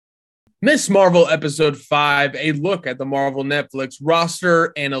Miss Marvel Episode 5, a look at the Marvel Netflix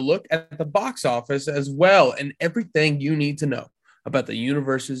roster and a look at the box office as well, and everything you need to know about the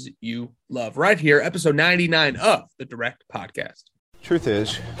universes you love. Right here, episode 99 of the Direct Podcast. Truth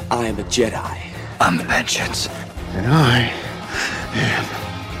is, I am a Jedi. I'm the Vengeance. and I am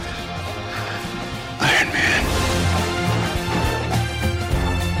Iron Man.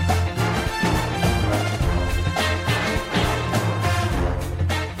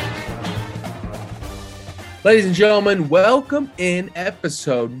 Ladies and gentlemen, welcome in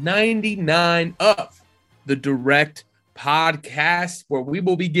episode 99 of the Direct Podcast, where we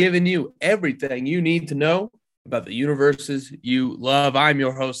will be giving you everything you need to know about the universes you love. I'm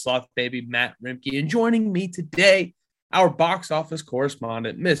your host, Sloth Baby, Matt Rimke, and joining me today, our box office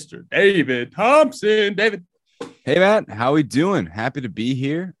correspondent, Mr. David Thompson. David. Hey, Matt, how we doing? Happy to be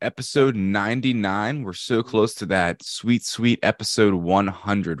here. Episode 99. We're so close to that sweet, sweet episode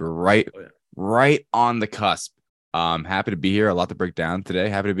 100. We're right on the cusp. Happy to be here. A lot to break down today.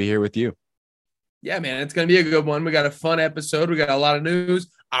 Happy to be here with you. Yeah, man, it's going to be a good one. We got a fun episode. We got a lot of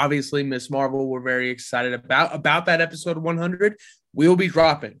news. Obviously, Miss Marvel, we're very excited about that episode 100. We'll be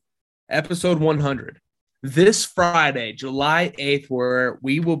dropping episode 100 this Friday, July 8th, where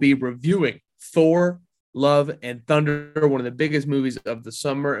we will be reviewing Thor, Love, and Thunder, one of the biggest movies of the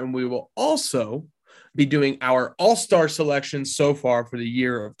summer. And we will also be doing our all-star selection so far for the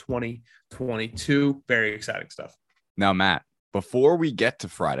year of 2022. Very exciting stuff. Now, Matt, before we get to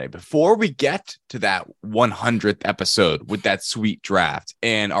Friday, before we get to that 100th episode with that sweet draft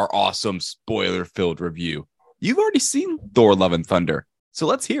and our awesome spoiler-filled review, you've already seen Thor, Love, and Thunder. So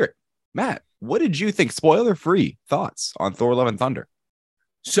let's hear it. Matt, what did you think? Spoiler-free thoughts on Thor, Love, and Thunder.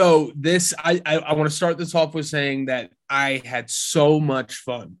 So I want to start this off with saying that I had so much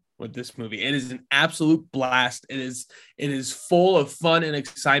fun with this movie. It is an absolute blast. It is full of fun and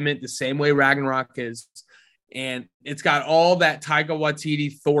excitement, the same way Ragnarok is. And it's got all that Taika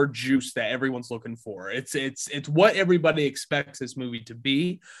Waititi Thor juice that everyone's looking for. It's what everybody expects this movie to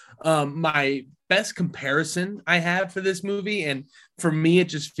be. My best comparison I have for this movie, and for me, it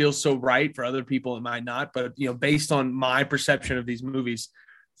just feels so right. For other people, it might not. But, based on my perception of these movies,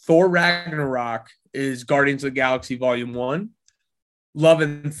 Thor Ragnarok is Guardians of the Galaxy Volume 1. Love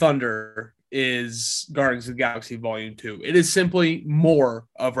and Thunder is Guardians of the Galaxy Volume 2. It is simply more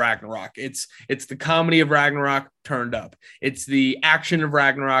of Ragnarok. It's the comedy of Ragnarok turned up. It's the action of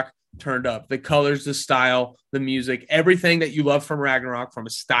Ragnarok turned up. The colors, the style, the music, everything that you love from Ragnarok from a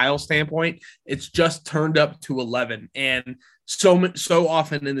style standpoint, it's just turned up to 11. And so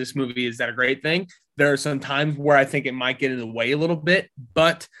often in this movie, is that a great thing? There are some times where I think it might get in the way a little bit,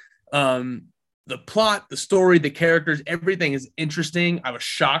 but the plot, the story, the characters, everything is interesting. I was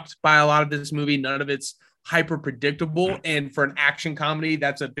shocked by a lot of this movie. None of it's hyper predictable. And for an action comedy,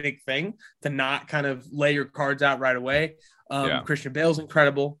 that's a big thing, to not kind of lay your cards out right away. Christian Bale's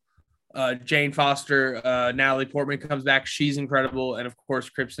incredible. Jane Foster, Natalie Portman comes back. She's incredible. And of course,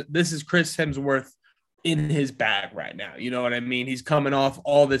 this is Chris Hemsworth in his bag right now. You know what I mean? He's coming off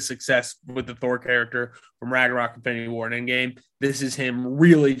all this success with the Thor character from Ragnarok, Infinity War, and Endgame. This is him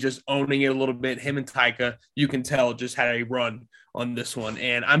really just owning it a little bit. Him and Taika, you can tell, just had a run on this one.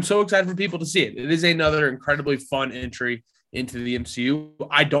 And I'm so excited for people to see it. It is another incredibly fun entry into the MCU.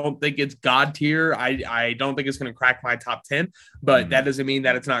 I don't think it's God tier. I don't think it's going to crack my top 10, but that doesn't mean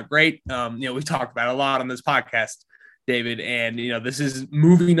that it's not great. We've talked about it a lot on this podcast, David, and this is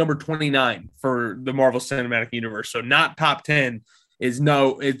movie number 29 for the Marvel Cinematic Universe. So not top 10 it's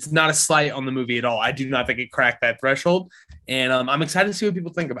not a slight on the movie at all. I do not think it cracked that threshold, and I'm excited to see what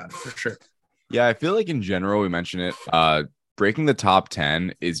people think about it for sure. Yeah, I feel like in general, we mentioned it, breaking the top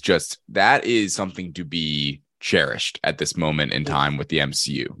 10 is something to be cherished at this moment in time with the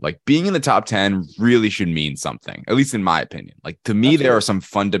MCU. Like, being in the top 10 really should mean something, at least in my opinion. Like, to me, Absolutely. There are some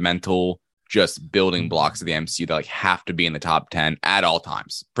fundamental just building blocks of the MCU that have to be in the top 10 at all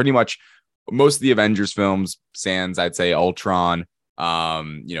times. Pretty much most of the Avengers films, sans, I'd say Ultron, we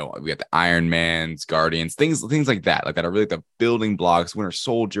got the Iron Man's, Guardians, things like that are really the building blocks. Winter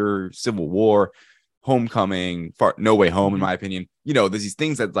Soldier, Civil War, Homecoming, No Way Home, in my opinion. There's these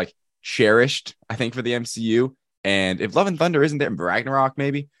things that like cherished, I think, for the MCU. And if Love and Thunder isn't there, Ragnarok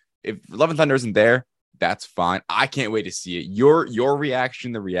maybe, if Love and Thunder isn't there, that's fine. I can't wait to see it. Your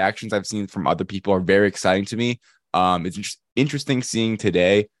reaction, the reactions I've seen from other people are very exciting to me. It's interesting seeing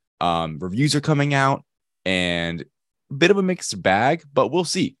today. Reviews are coming out and a bit of a mixed bag, but we'll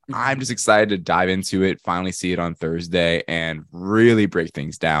see. I'm just excited to dive into it, finally see it on Thursday, and really break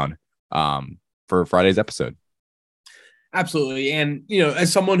things down for Friday's episode. Absolutely. And,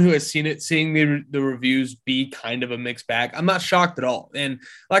 as someone who has seen it, seeing the reviews be kind of a mixed bag, I'm not shocked at all. And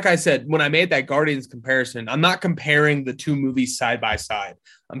like I said, when I made that Guardians comparison, I'm not comparing the two movies side by side.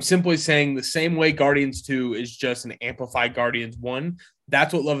 I'm simply saying the same way Guardians 2 is just an amplified Guardians 1.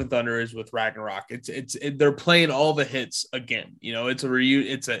 That's what Love and Thunder is with Ragnarok. They're playing all the hits again.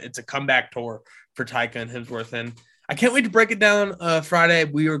 It's a comeback tour for Taika and Hemsworth. And I can't wait to break it down Friday.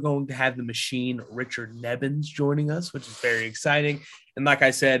 We are going to have the Machine, Richard Nebbins, joining us, which is very exciting. And like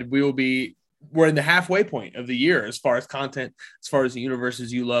I said, we're in the halfway point of the year as far as content, as far as the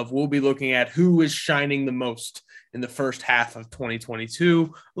universes you love. We'll be looking at who is shining the most in the first half of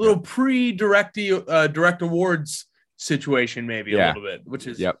 2022. A little pre-direct awards situation, maybe a little bit, which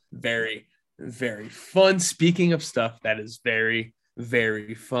is very, very fun. Speaking of stuff that is very,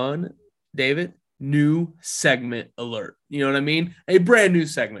 very fun, David, new segment alert. You know what I mean? A brand new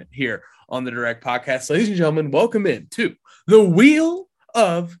segment here on the Direct Podcast. Ladies and gentlemen, welcome in to the Wheel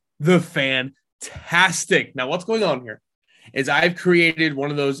of the Fantastic. Now, what's going on here is I've created one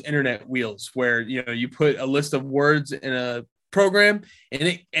of those internet wheels where, you put a list of words in a program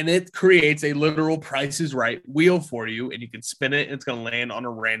and it creates a literal Price is Right wheel for you, and you can spin it and it's going to land on a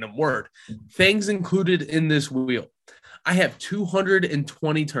random word. Things included in this wheel. I have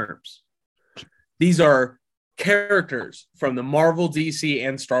 220 terms. These are characters from the Marvel, DC,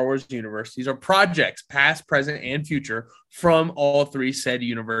 and Star Wars universe. These are projects, past, present, and future, from all three said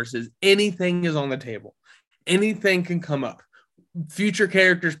universes. Anything is on the table. Anything can come up. Future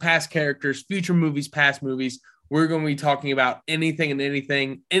characters, future movies, past movies. We're going to be talking about anything and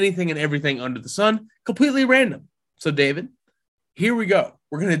everything under the sun, completely random. So, David, here we go.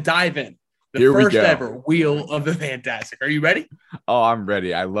 We're going to dive in. The first ever Wheel of the Fantastic. Are you ready? Oh, I'm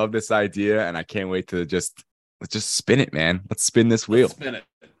ready. I love this idea, and I can't wait to let's just spin it, man. Let's spin this wheel. Let's spin it.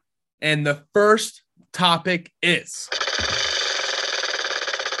 And the first topic is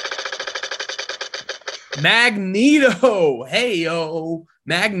Magneto. Hey, yo.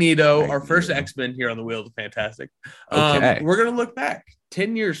 Magneto, our first X-Men here on the Wheel of the Fantastic. Okay. We're going to look back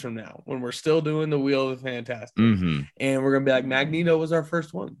 10 years from now when we're still doing the Wheel of the Fantastic. Mm-hmm. And we're going to be like, Magneto was our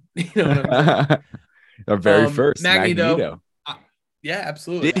first one. You know what I'm saying? Our very first Magneto. Yeah,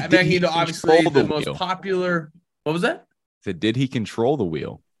 absolutely. Did Magneto, obviously, the most wheel? Popular. What was that? So did he control the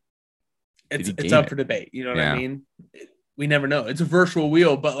wheel? It's up for debate. You know what I mean? We never know. It's a virtual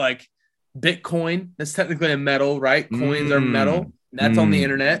wheel, but like Bitcoin, that's technically a metal, right? Coins are metal. That's on the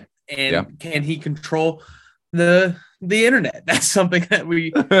internet. And can he control the internet? That's something that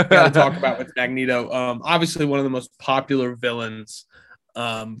we got to talk about with Magneto. Obviously, one of the most popular villains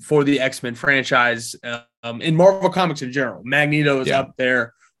for the X-Men franchise in Marvel Comics in general. Magneto is up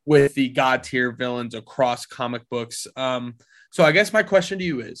there with the god tier villains across comic books. So I guess my question to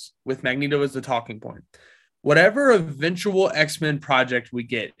you is, with Magneto as the talking point, whatever eventual X-Men project we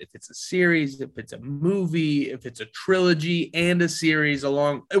get, if it's a series, if it's a movie, if it's a trilogy and a series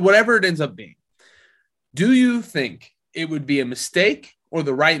along, whatever it ends up being, do you think it would be a mistake or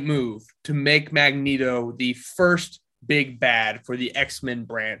the right move to make Magneto the first big bad for the X-Men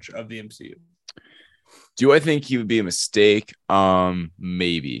branch of the MCU? Do I think he would be a mistake?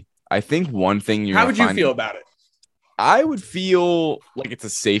 Maybe. I think one thing How would you feel about it? I would feel like it's a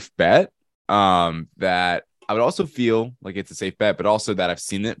safe bet. That I would also feel like it's a safe bet, but also that I've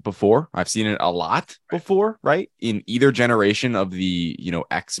seen it before. I've seen it a lot before, right? In either generation of the,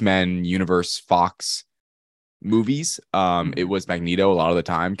 X-Men universe Fox movies. It was Magneto a lot of the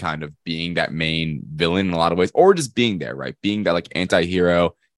time kind of being that main villain in a lot of ways, or just being there, right? Being that like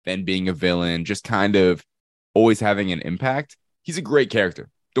anti-hero, then being a villain, just kind of always having an impact. He's a great character.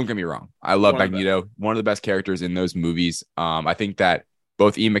 Don't get me wrong. I love Magneto. One of the best characters in those movies. I think that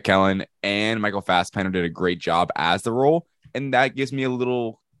both Ian McKellen and Michael Fassbender did a great job as the role. And that gives me a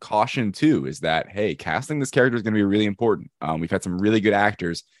little caution too, is that, hey, casting this character is going to be really important. We've had some really good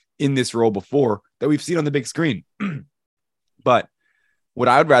actors in this role before that we've seen on the big screen. But what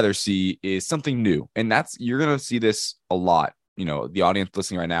I would rather see is something new. And you're going to see this a lot. The audience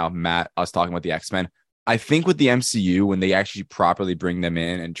listening right now, Matt, us talking about the X-Men. I think with the MCU, when they actually properly bring them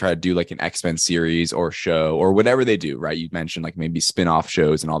in and try to do like an X-Men series or show or whatever they do, right? You mentioned like maybe spin-off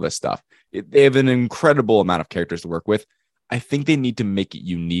shows and all this stuff. They have an incredible amount of characters to work with. I think they need to make it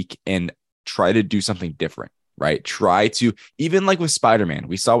unique and try to do something different, right? Try to, even like with Spider-Man,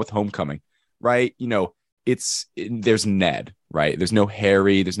 we saw with Homecoming, right? There's Ned, right? There's no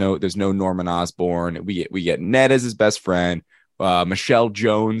Harry, there's no Norman Osborn. We get Ned as his best friend. Michelle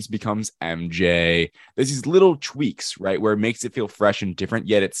Jones becomes MJ. There's these little tweaks, right, where it makes it feel fresh and different,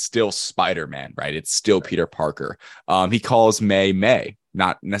 yet it's still Spider-Man, right? It's still Peter Parker. He calls May,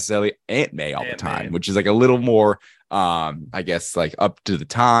 not necessarily Aunt May all the time, which is like a little more I guess like up to the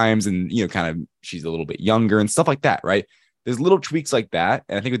times, and kind of she's a little bit younger and stuff like that, right? There's little tweaks like that.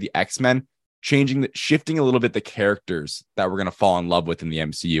 And I think with the X-Men, shifting a little bit the characters that we're gonna fall in love with in the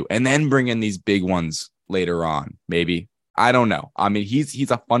MCU, and then bring in these big ones later on. Maybe. I don't know. I mean,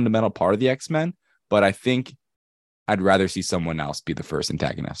 he's a fundamental part of the X-Men, but I think I'd rather see someone else be the first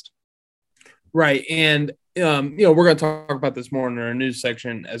antagonist. Right. And, we're going to talk about this more in our news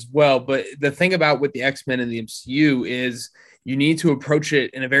section as well. But the thing about with the X-Men and the MCU is you need to approach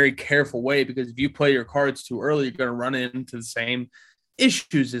it in a very careful way, because if you play your cards too early, you're going to run into the same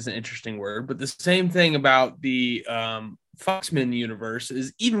issues, is an interesting word. But the same thing about the Foxman universe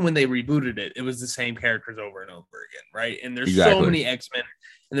is even when they rebooted it, it was the same characters over and over again. Right. And there's so many X-Men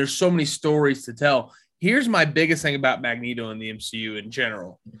and there's so many stories to tell. Here's my biggest thing about Magneto and the MCU in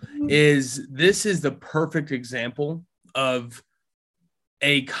general is this is the perfect example of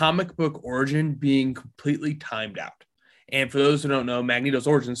a comic book origin being completely timed out. And for those who don't know, Magneto's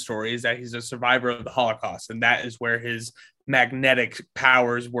origin story is that he's a survivor of the Holocaust, and that is where his magnetic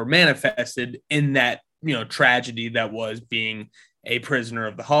powers were manifested in that, tragedy that was being a prisoner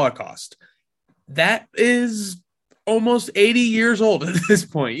of the Holocaust. That is almost 80 years old at this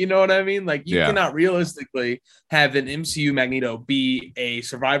point. You know what I mean? Like, you cannot realistically have an MCU Magneto be a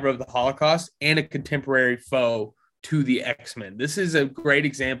survivor of the Holocaust and a contemporary foe to the X-Men. This is a great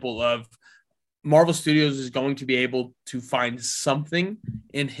example of Marvel Studios is going to be able to find something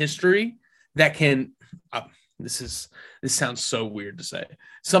in history that can this sounds so weird to say,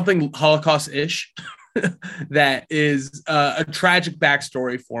 something Holocaust-ish that is a tragic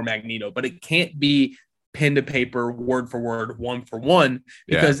backstory for Magneto, but it can't be pen to paper, word for word, one for one,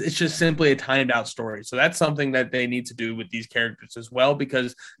 because it's just simply a timed out story. So that's something that they need to do with these characters as well,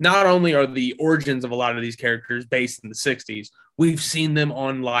 because not only are the origins of a lot of these characters based in the 60s, we've seen them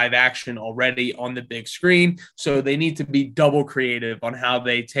on live action already on the big screen. So they need to be double creative on how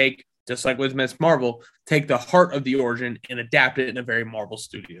they take, just like with Miss Marvel, take the heart of the origin and adapt it in a very Marvel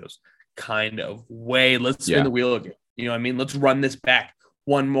Studios kind of way. Let's spin the wheel again. You know what I mean? Let's run this back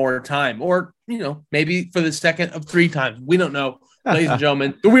one more time, or maybe for the second of 3 times. We don't know. Ladies and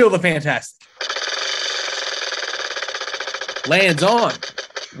gentlemen, the Wheel of the Fantastic lands on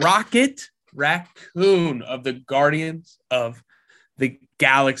Rocket Raccoon of the Guardians of the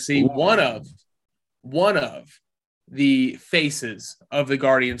Galaxy. One of the faces of the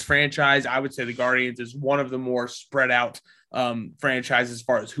Guardians franchise. I would say the Guardians is one of the more spread out franchise as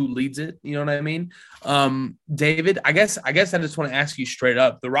far as who leads it. You know what I mean? David, I guess I just want to ask you straight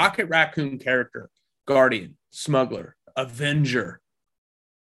up, the Rocket Raccoon character, Guardian, Smuggler, Avenger,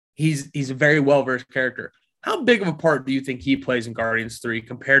 he's a very well-versed character. How big of a part do you think he plays in Guardians 3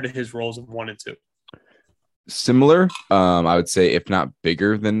 compared to his roles in 1 and 2? Similar, I would say, if not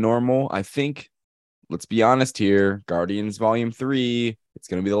bigger than normal. I think, let's be honest here, Guardians Volume 3, it's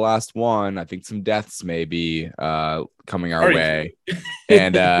going to be the last one. I think some deaths may be coming our way.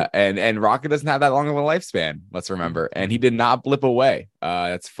 And Rocket doesn't have that long of a lifespan, let's remember. And he did not blip away.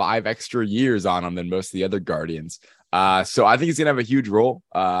 That's 5 extra years on him than most of the other Guardians. So I think he's going to have a huge role.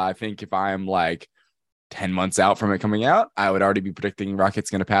 I think if I'm like 10 months out from it coming out, I would already be predicting Rocket's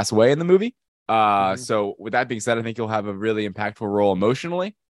going to pass away in the movie. So with that being said, I think he'll have a really impactful role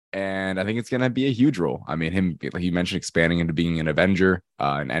emotionally. And I think it's going to be a huge role. I mean, like you mentioned, expanding into being an Avenger,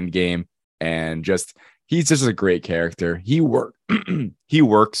 an Endgame, and he's just a great character. He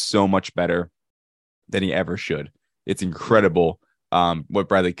works so much better than he ever should. It's incredible what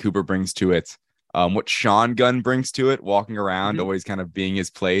Bradley Cooper brings to it, what Sean Gunn brings to it, walking around, always kind of being his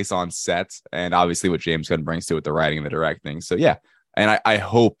place on sets, and obviously what James Gunn brings to it, the writing and the directing. So yeah, and I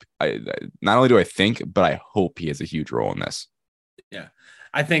hope, not only do I think, but I hope he has a huge role in this. Yeah.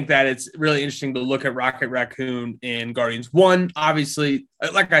 I think that it's really interesting to look at Rocket Raccoon in Guardians 1. Obviously,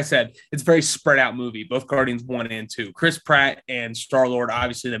 like I said, it's a very spread out movie, both Guardians 1 and 2. Chris Pratt and Star-Lord,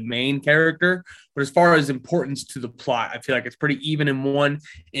 obviously the main character. But as far as importance to the plot, I feel like it's pretty even in 1.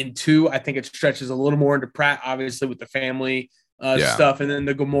 In 2, I think it stretches a little more into Pratt, obviously with the family stuff. And then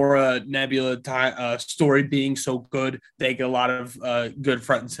the Gamora Nebula story being so good, they get a lot of good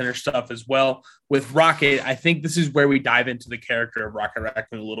front and center stuff as well. With Rocket, I think this is where we dive into the character of Rocket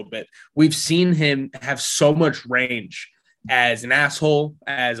Raccoon a little bit. We've seen him have so much range as an asshole,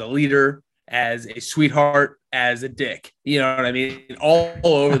 as a leader, as a sweetheart, as a dick. You know what I mean? All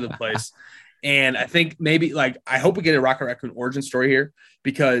over the place. And I think maybe, I hope we get a Rocket Raccoon origin story here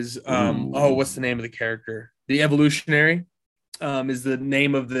because, what's the name of the character? The Evolutionary is the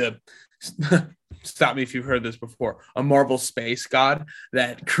name of the stop me if you've heard this before, a Marvel space god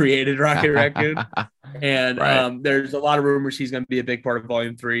that created Rocket Raccoon. And Right. there's a lot of rumors he's going to be a big part of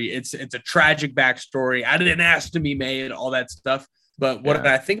Volume 3. It's a tragic backstory. I didn't ask to be made, all that stuff. But what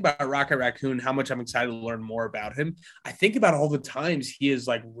Yeah. I think about Rocket Raccoon, how much I'm excited to learn more about him, I think about all the times he has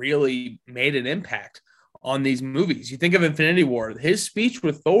like really made an impact on these movies. You think of Infinity War, his speech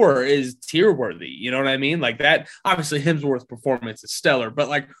with Thor is tear worthy. You know what I mean? Like that, obviously Hemsworth's performance is stellar, but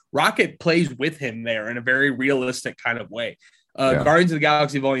like Rocket plays with him there in a very realistic kind of way. Yeah. Guardians of the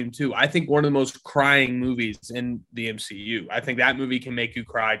Galaxy Volume 2, I think one of the most crying movies in the MCU. I think that movie can make you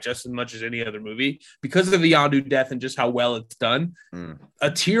cry just as much as any other movie because of the Yondu death and just how well it's done.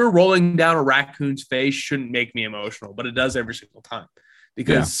 A tear rolling down a raccoon's face shouldn't make me emotional, but it does every single time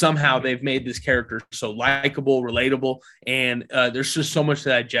because somehow they've made this character so likable, relatable, and there's just so much to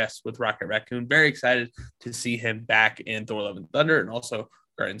digest with Rocket Raccoon. Very excited to see him back in Thor: Love and Thunder and also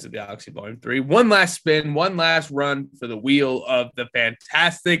Guardians of the Galaxy Volume 3. One last spin, one last run for the wheel of the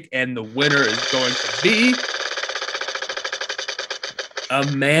fantastic, and the winner is going to be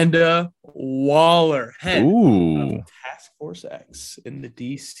Amanda Waller, head of Task Force X in the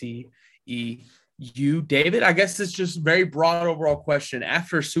DCEU. David, I guess it's just a very broad overall question.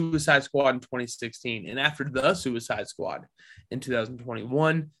 After Suicide Squad in 2016 and after the Suicide Squad in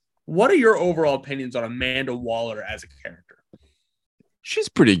 2021, what are your overall opinions on Amanda Waller as a character? She's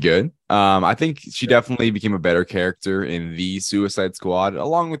pretty good. I think she definitely became a better character in the Suicide Squad,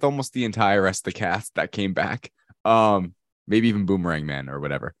 along with almost the entire rest of the cast that came back. Maybe even Boomerang Man or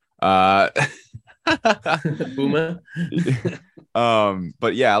whatever. Boomer.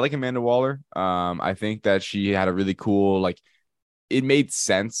 But yeah, I like Amanda Waller. I think that she had a really cool, like, it made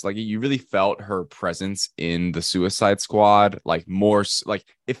sense. Like, you really felt her presence in the Suicide Squad, like more, like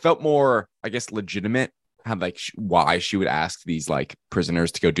it felt more, I guess, legitimate. How like why she would ask these like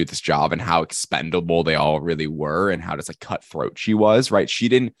prisoners to go do this job and how expendable they all really were and how just like cutthroat she was, right? She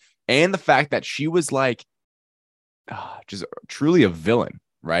didn't, and the fact that she was like just truly a villain,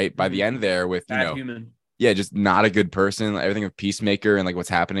 right? By the end there with, human. Yeah, just not a good person. Everything with Peacemaker and like what's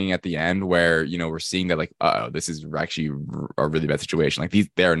happening at the end where, we're seeing that like, this is actually a really bad situation. Like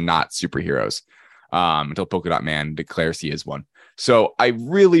they're not superheroes until Polka Dot Man declares he is one. So I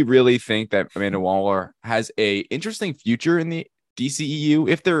really, really think that Amanda Waller has a interesting future in the DCEU.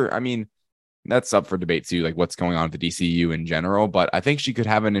 If there, I mean, that's up for debate too, like what's going on with the DCEU in general. But I think she could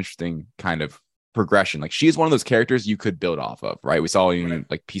have an interesting kind of progression. Like she is one of those characters you could build off of, right? We saw in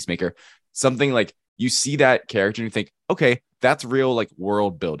like Peacemaker, something like you see that character and you think, okay, that's real like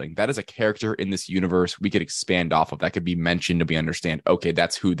world building. That is a character in this universe we could expand off of. That could be mentioned and we understand, okay,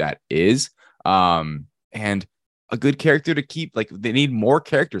 that's who that is. And a good character to keep. Like they need more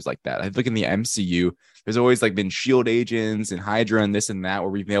characters like that. I think in the MCU, there's always like been shield agents and Hydra and this and that, where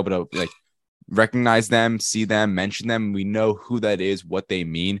we've been able to like recognize them, see them, mention them. We know who that is, what they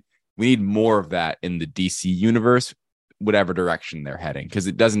mean. We need more of that in the DC universe, whatever direction they're heading, because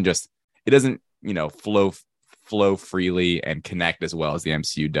it doesn't flow freely and connect as well as the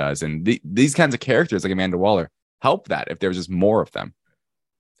MCU does. And these kinds of characters like Amanda Waller help that if there's just more of them.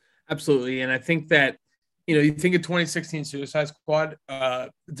 Absolutely. And I think that, you think of 2016 Suicide Squad,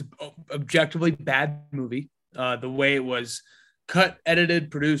 it's an objectively bad movie. The way it was cut,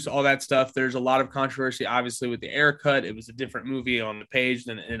 edited, produced, all that stuff. There's a lot of controversy, obviously, with the air cut. It was a different movie on the page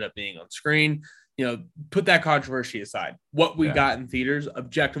than it ended up being on screen. Put that controversy aside. What we got in theaters,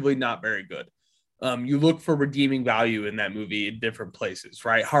 objectively not very good. You look for redeeming value in that movie in different places,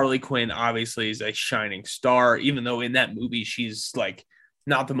 right? Harley Quinn obviously is a shining star, even though in that movie she's like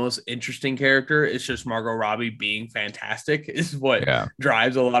not the most interesting character. It's just Margot Robbie being fantastic is what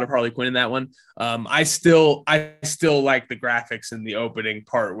drives a lot of Harley Quinn in that one. I still like the graphics in the opening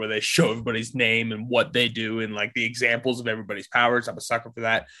part where they show everybody's name and what they do and like the examples of everybody's powers. I'm a sucker for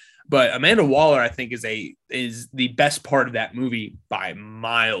that. But Amanda Waller, I think, is the best part of that movie by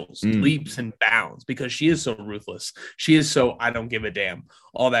miles, leaps and bounds, because she is so ruthless. She is so I don't give a damn,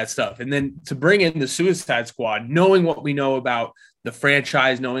 all that stuff. And then to bring in the Suicide Squad, knowing what we know about the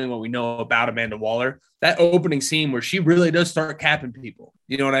franchise, knowing what we know about Amanda Waller, that opening scene where she really does start capping people.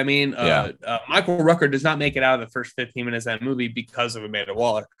 You know what I mean? Michael Rooker does not make it out of the first 15 minutes of that movie because of Amanda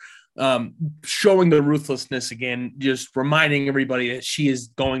Waller. Showing the ruthlessness again, just reminding everybody that she is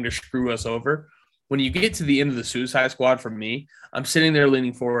going to screw us over. When you get to the end of the Suicide Squad, for me, I'm sitting there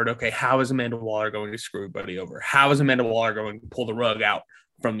leaning forward. Okay, how is Amanda Waller going to screw everybody over? How is Amanda Waller going to pull the rug out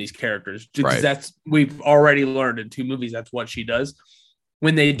from these characters? Because we've already learned in 2 movies that's what she does.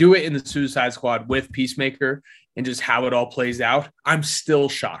 When they do it in the Suicide Squad with Peacemaker and just how it all plays out, I'm still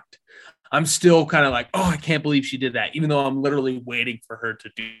shocked. I'm still kind of like, oh, I can't believe she did that, even though I'm literally waiting for her to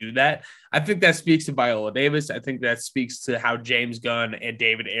do that. I think that speaks to Viola Davis. I think that speaks to how James Gunn and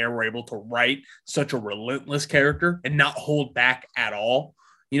David Ayer were able to write such a relentless character and not hold back at all.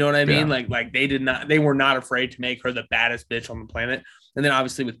 You know what I mean? Yeah. Like they were not afraid to make her the baddest bitch on the planet. And then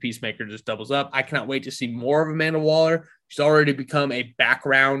obviously with Peacemaker just doubles up. I cannot wait to see more of Amanda Waller. She's already become a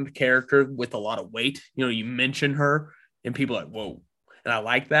background character with a lot of weight. You know, you mention her and people are like, whoa. And I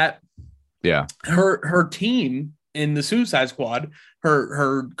like that. Yeah. Her team in the Suicide Squad,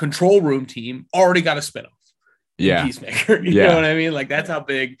 her control room team already got a spinoff. Yeah. Peacemaker. You know what I mean? Like that's how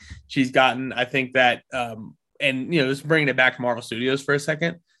big she's gotten. I think that and you know, just bringing it back to Marvel Studios for a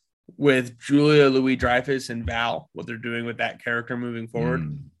second with Julia Louis-Dreyfus and Val, what they're doing with that character moving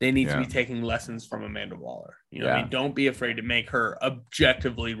forward, they need to be taking lessons from Amanda Waller. You know what I mean? Don't be afraid to make her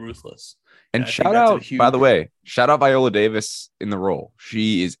objectively ruthless. And shout out, by the way, shout out Viola Davis in the role.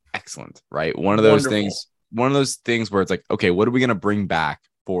 She is excellent, right? One of those things where it's like, okay, what are we going to bring back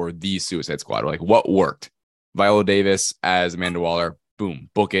for the Suicide Squad? Like what worked? Viola Davis as Amanda Waller, boom,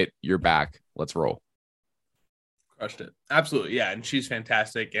 book it. You're back. Let's roll. Crushed it. Absolutely. Yeah. And she's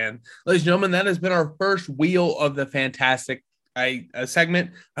fantastic. And ladies and gentlemen, that has been our first Wheel of the Fantastic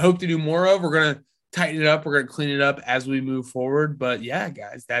segment. I hope to do more of. We're going to tighten it up. We're going to clean it up as we move forward. But yeah,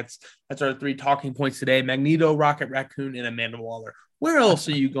 guys, that's our 3 talking points today. Magneto, Rocket Raccoon, and Amanda Waller. Where else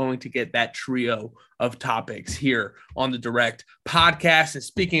are you going to get that trio of topics here on the Direct Podcast? And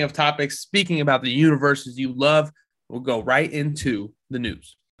speaking of topics, speaking about the universes you love, we'll go right into the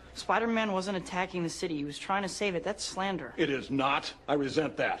news. Spider-Man wasn't attacking the city. He was trying to save it. That's slander. It is not. I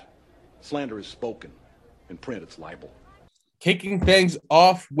resent that. Slander is spoken. In print, it's libel. Kicking things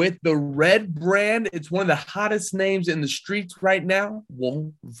off with the Red Brand. It's one of the hottest names in the streets right now.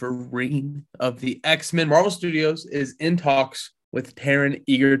 Wolverine of the X-Men. Marvel Studios is in talks with Taron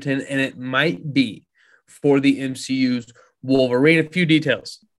Egerton, and it might be for the MCU's Wolverine. A few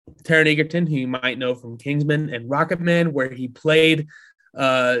details. Taron Egerton, who you might know from Kingsman and Rocketman, where he played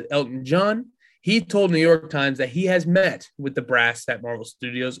Elton John. He told New York Times that he has met with the brass at Marvel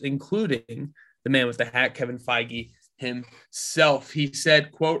Studios, including the man with the hat, Kevin Feige himself. He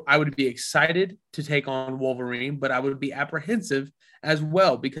said, quote, I would be excited to take on Wolverine, but I would be apprehensive as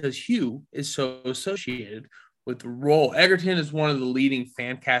well because Hugh is so associated with the role. Egerton is one of the leading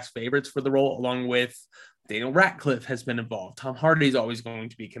fan cast favorites for the role, along with Daniel Radcliffe has been involved. Tom Hardy's always going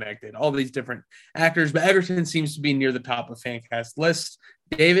to be connected. All these different actors, but Egerton seems to be near the top of fan cast lists.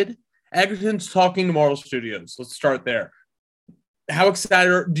 David, Egerton's talking to Marvel Studios. Let's start there. How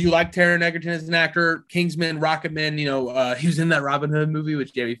excited do you like Taron Egerton as an actor? Kingsman, Rocketman, he was in that Robin Hood movie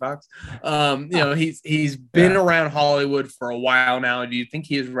with Jamie Foxx. He's been around Hollywood for a while now. Do you think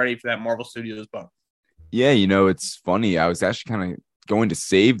he is ready for that Marvel Studios bump? Yeah, it's funny. I was actually kind of going to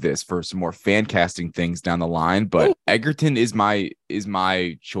save this for some more fan casting things down the line, but Egerton is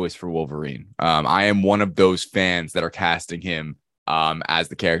my choice for Wolverine. I am one of those fans that are casting him as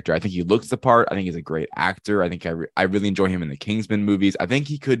the character. I think he looks the part. I think he's a great actor. I think I really enjoy him in the Kingsman movies. I think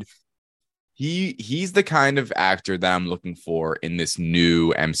he's the kind of actor that I'm looking for in this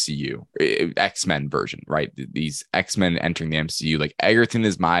new MCU X-Men version, right? These X-Men entering the MCU. Like Egerton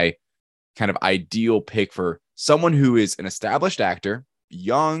is my kind of ideal pick for someone who is an established actor,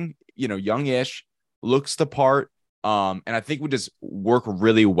 youngish, looks the part, and I think would just work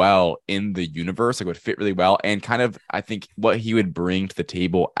really well in the universe. Like would fit really well, and kind of I think what he would bring to the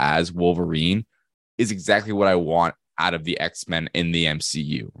table as Wolverine is exactly what I want out of the X-Men in the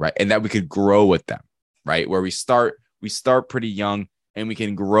MCU, right? And that we could grow with them, right? Where we start pretty young, and we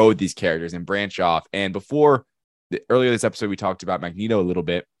can grow these characters and branch off. And earlier this episode, we talked about Magneto a little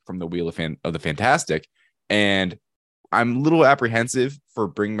bit from the Wheel of the Fantastic. And I'm a little apprehensive for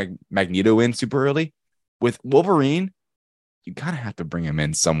bringing Magneto in super early. With Wolverine, you kind of have to bring him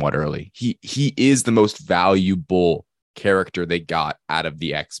in somewhat early. He is the most valuable character they got out of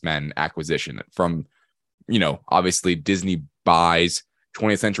the X-Men acquisition from, obviously Disney buys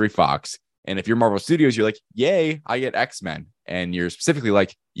 20th Century Fox. And if you're Marvel Studios, you're like, yay, I get X-Men. And you're specifically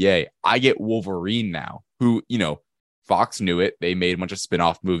like, yay, I get Wolverine now, who, Fox knew it. They made a bunch of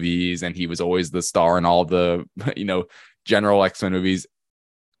spin-off movies, and he was always the star in all the, general X-Men movies.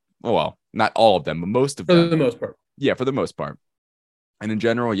 Well, not all of them, but most of them. For the most part. Yeah, for the most part. And in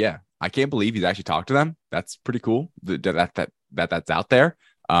general, yeah, I can't believe he's actually talked to them. That's pretty cool that's out there.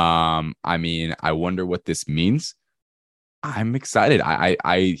 I wonder what this means. I'm excited.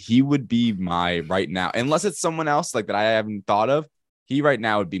 He would be my right now, unless it's someone else like that I haven't thought of. He right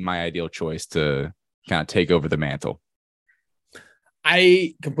now would be my ideal choice to kind of take over the mantle.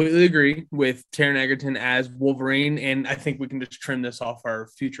 I completely agree with Taron Egerton as Wolverine, and I think we can just trim this off our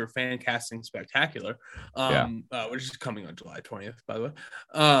future fan casting spectacular, which is coming on July 20th, by the way.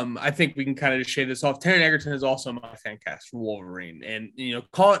 I think we can kind of just shave this off. Taron Egerton is also my fan cast for Wolverine, and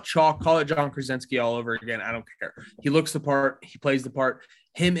call it chalk, call it John Krasinski all over again. I don't care. He looks the part, he plays the part.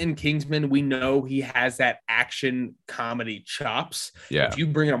 Him and Kingsman, we know he has that action comedy chops. Yeah. If you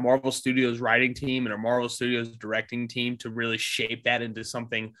bring in a Marvel Studios writing team and a Marvel Studios directing team to really shape that into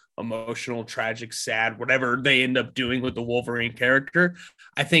something emotional, tragic, sad, whatever they end up doing with the Wolverine character,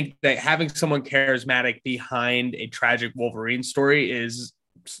 I think that having someone charismatic behind a tragic Wolverine story is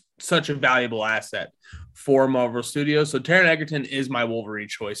such a valuable asset for Marvel Studios. So Taron Egerton is my Wolverine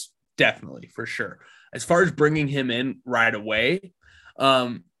choice, definitely, for sure. As far as bringing him in right away,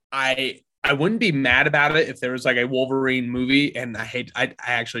 I wouldn't be mad about it if there was like a Wolverine movie, and I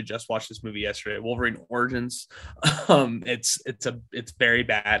actually just watched this movie yesterday, Wolverine Origins. It's very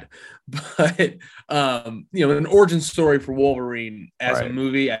bad, but an origin story for Wolverine as a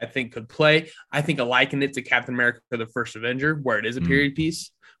movie I think could play. I think I liken it to Captain America: The First Avenger, where it is a period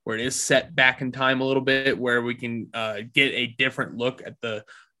piece, where it is set back in time a little bit, where we can get a different look at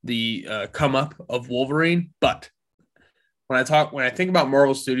the come up of Wolverine. But when I think about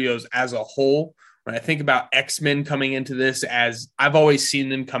Marvel Studios as a whole, when I think about X-Men coming into this, as I've always seen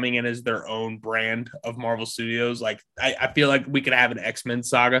them coming in as their own brand of Marvel Studios, like I feel like we could have an X-Men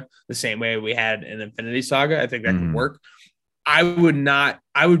saga the same way we had an Infinity Saga. I think that could work. I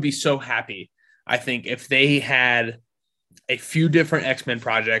would be so happy, I think, if they had a few different X-Men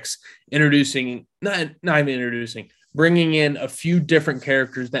projects bringing in a few different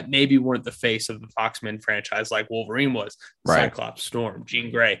characters that maybe weren't the face of the Fox-Men franchise like Wolverine was, Cyclops, Storm,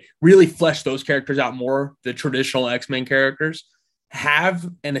 Jean Grey, really flesh those characters out more, the traditional X-Men characters, have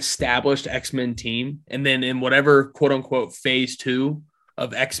an established X-Men team, and then in whatever quote-unquote phase 2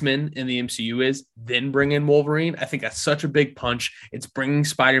 of X-Men in the MCU is, then bring in Wolverine. I think that's such a big punch. It's bringing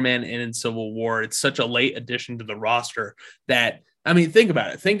Spider-Man in Civil War. It's such a late addition to the roster that, I mean, think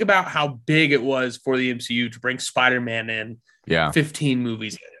about it. Think about how big it was for the MCU to bring Spider-Man in 15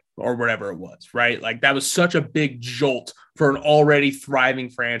 movies or whatever it was, right? Like that was such a big jolt for an already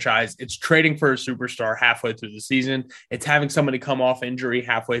thriving franchise. It's trading for a superstar halfway through the season. It's having somebody come off injury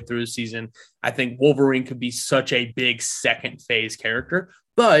halfway through the season. I think Wolverine could be such a big second phase character.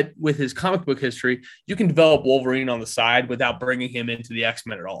 But with his comic book history, you can develop Wolverine on the side without bringing him into the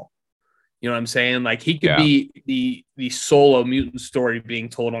X-Men at all. You know what I'm saying? Like he could be the solo mutant story being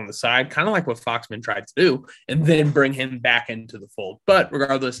told on the side, kind of like what Foxman tried to do, and then bring him back into the fold. But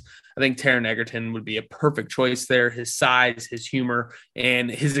regardless, I think Taron Egerton would be a perfect choice there. His size, his humor,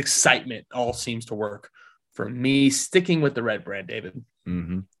 and his excitement all seems to work for me. Sticking with the red brand, David.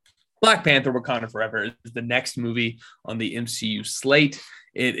 Black Panther: Wakanda Forever is the next movie on the MCU slate.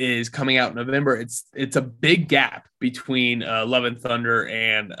 It is coming out in November. It's a big gap between Love and Thunder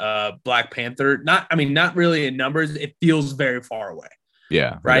and Black Panther. Not really in numbers. It feels very far away.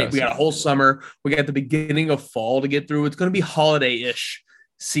 Yeah. Right. We got a whole summer. We got the beginning of fall to get through. It's going to be holiday-ish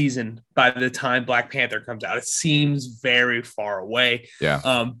season by the time Black Panther comes out. It seems very far away.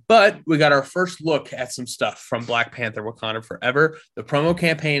 Yeah. But we got our first look at some stuff from Black Panther: Wakanda Forever. The promo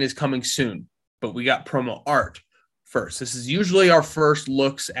campaign is coming soon, but we got promo art first. This is usually our first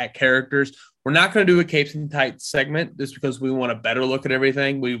looks at characters. We're not going to do a capes and tights segment just because we want a better look at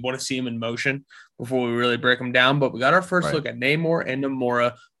everything. We want to see them in motion before we really break them down. But we got our first look at Namor and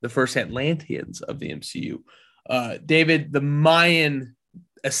Namora, the first Atlanteans of the MCU. David, the Mayan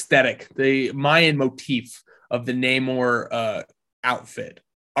aesthetic, the Mayan motif of the Namor outfit.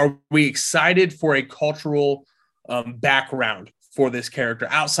 Are we excited for a cultural background for this character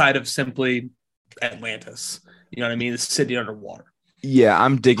outside of simply Atlantis? You know what I mean? The city underwater. Yeah,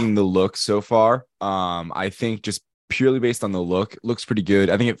 I'm digging the look so far. I think just purely based on the look, it looks pretty good.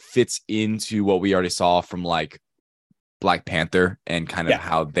 I think it fits into what we already saw from like Black Panther and kind of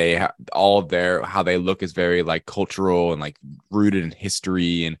how they how they look is very like cultural and like rooted in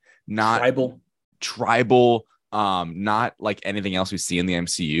history and not tribal, not like anything else we see in the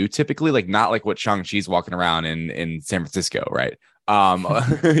MCU. Typically, like not like what Shang-Chi's walking around in San Francisco, right?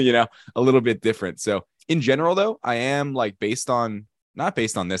 A little bit different. So in general, though, I am like not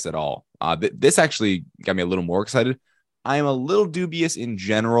based on this at all. This actually got me a little more excited. I am a little dubious in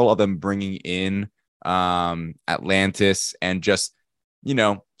general of them bringing in Atlantis and just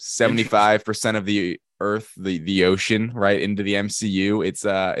 75% of the Earth, the ocean, right into the MCU.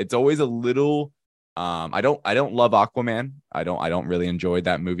 It's always a little. I don't love Aquaman. I don't really enjoy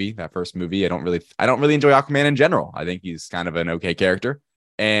that movie, that first movie. I don't really enjoy Aquaman in general. I think he's kind of an okay character,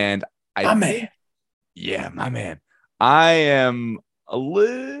 and my man. I am a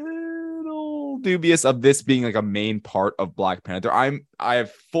little dubious of this being like a main part of Black Panther. I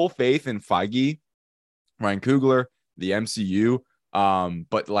have full faith in Feige, Ryan Coogler, the MCU.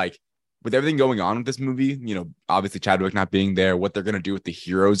 But like with everything going on with this movie, you know, obviously Chadwick not being there, what they're gonna do with the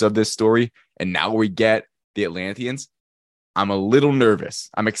heroes of this story, and now we get the Atlanteans. I'm a little nervous.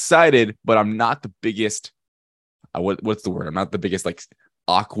 I'm excited, but I'm not the biggest. What's the word? I'm not the biggest like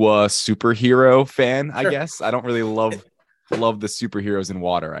aqua superhero fan. I guess I don't really love the superheroes in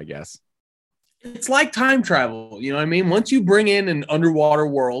water. I guess it's like time travel. You know what I mean? Once you bring in an underwater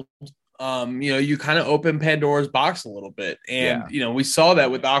world, you know, you kind of open Pandora's box a little bit, and you know, we saw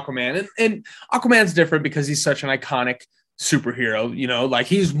that with Aquaman, and Aquaman's different because he's such an iconic superhero. You know, like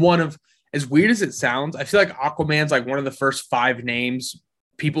he's one of, as weird as it sounds, I feel like Aquaman's like one of the first 5 names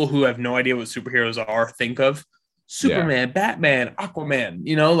people who have no idea what superheroes are think of. Superman, Batman, Aquaman,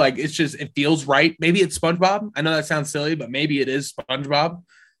 you know, like it's just, it feels right. Maybe it's SpongeBob. I know that sounds silly, but maybe it is SpongeBob.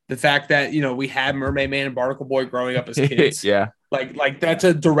 The fact that, you know, we had Mermaid Man and Barnacle Boy growing up as kids. Like that's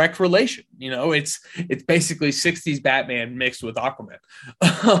a direct relation. You know, it's basically 60s Batman mixed with Aquaman.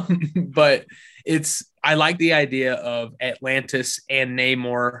 But I like the idea of Atlantis and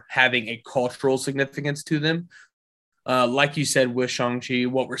Namor having a cultural significance to them. Like you said with Shang-Chi,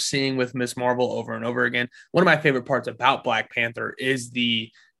 what we're seeing with Miss Marvel over and over again. One of my favorite parts about Black Panther is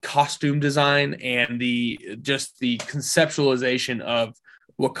the costume design and the conceptualization of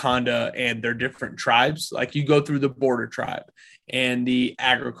Wakanda and their different tribes. Like you go through the border tribe and the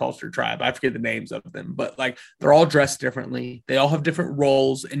agriculture tribe. I forget the names of them, but like they're all dressed differently. They all have different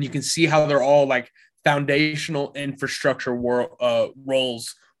roles, and you can see how they're all like foundational infrastructure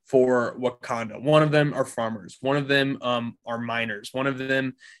roles for Wakanda. One of them are farmers. One of them are miners. One of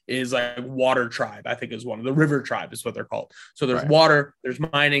them is like water tribe. I think is one of the river tribe is what they're called. So there's water, there's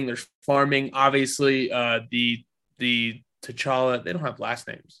mining, there's farming. Obviously, the T'Challa, they don't have last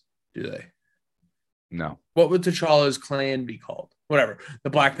names, do they? No. What would T'Challa's clan be called? Whatever.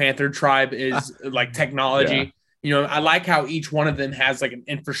 The Black Panther tribe is like technology. Yeah. You know, I like how each one of them has like an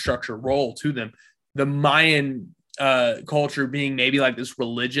infrastructure role to them. The Mayan culture being maybe like this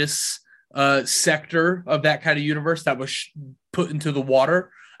religious sector of that kind of universe that was put into the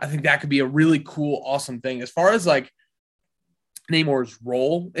water. I think that could be a really cool, awesome thing. As far as like Namor's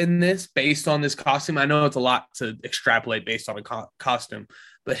role in this based on this costume, I know it's a lot to extrapolate based on a costume,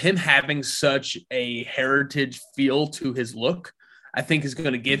 but him having such a heritage feel to his look, I think is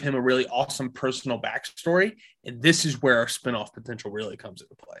going to give him a really awesome personal backstory. And this is where our spinoff potential really comes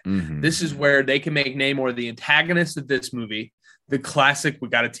into play. Mm-hmm. This is where they can make Namor the antagonist of this movie, the classic, we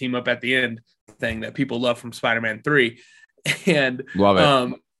got to team up at the end thing that people love from Spider-Man 3. And love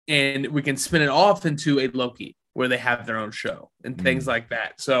it. And we can spin it off into a Loki where they have their own show and things like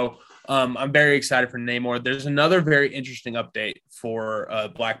that. So I'm very excited for Namor. There's another very interesting update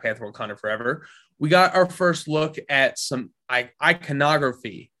for Black Panther Wakanda Forever. We got our first look at some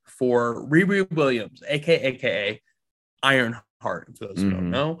iconography for Riri Williams, aka Ironheart. For those who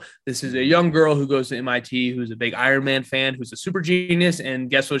don't know, this is a young girl who goes to MIT, who's a big Iron Man fan, who's a super genius, and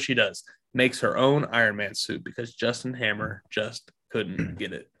guess what she does? Makes her own Iron Man suit because Justin Hammer just couldn't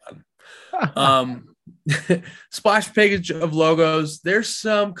get it done. Splash page of logos. There's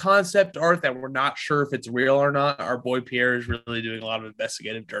some concept art that we're not sure if it's real or not. Our boy Pierre is really doing a lot of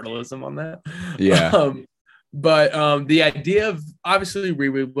investigative journalism on that. Yeah. But the idea of obviously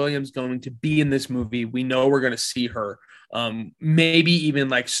Riri Williams going to be in this movie, we know we're going to see her maybe even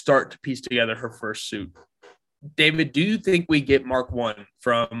like start to piece together her first suit. David, do you think we get Mark 1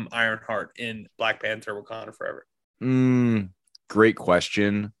 from Ironheart in Black Panther Wakanda Forever? Great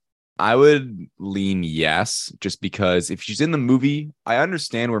question. I would lean yes, just because if she's in the movie, I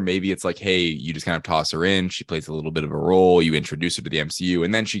understand where maybe it's like, hey, you just kind of toss her in. She plays a little bit of a role. You introduce her to the MCU,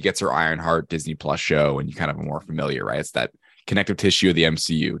 and then she gets her Ironheart Disney Plus show, and you kind of are more familiar, right? It's that connective tissue of the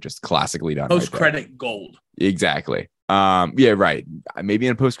MCU, just classically done. Post-credit gold. Exactly. Yeah, right. Maybe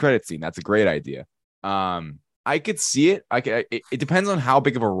in a post-credit scene. That's a great idea. I could see it. It depends on how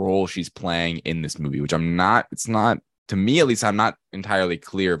big of a role she's playing in this movie, which it's not. To me, at least, I'm not entirely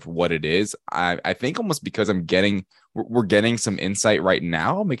clear of what it is. I think almost because we're getting some insight right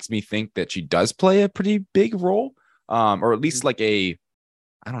now makes me think that she does play a pretty big role, or at least like I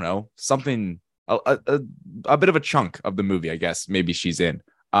don't know, something, a bit of a chunk of the movie, I guess, maybe she's in.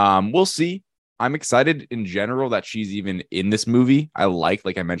 We'll see. I'm excited in general that she's even in this movie. I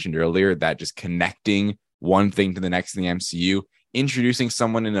like I mentioned earlier, that just connecting one thing to the next in the MCU. Introducing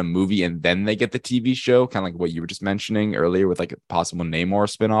someone in a movie and then they get the TV show, kind of like what you were just mentioning earlier with like a possible Namor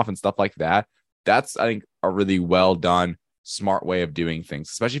spinoff and stuff like that. That's, I think, a really well done, smart way of doing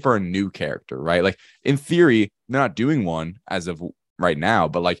things, especially for a new character, right? Like in theory, they're not doing one as of right now,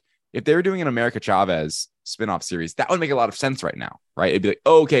 but like if they were doing an America Chavez spinoff series, that would make a lot of sense right now, right? It'd be like,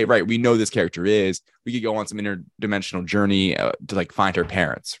 oh, okay, right, we know this character is. We could go on some interdimensional journey to like find her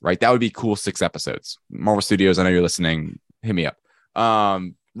parents, right? That would be cool. 6 episodes. Marvel Studios, I know you're listening. Hit me up.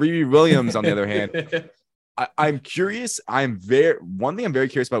 Riri Williams, on the other hand, I'm curious. One thing I'm very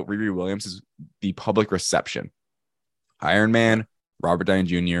curious about Riri Williams is the public reception. Iron Man, Robert Downey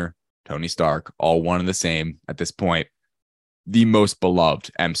Jr., Tony Stark, all one and the same at this point. The most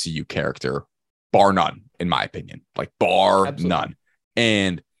beloved MCU character, bar none, in my opinion. Like bar Absolutely. none.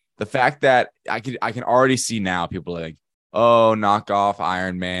 And the fact that I can already see now people are like, oh, knock off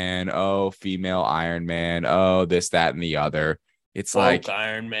Iron Man, oh, female Iron Man, oh, this, that, and the other. It's like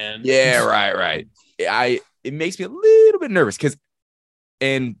Iron Man. Yeah, right. It makes me a little bit nervous because,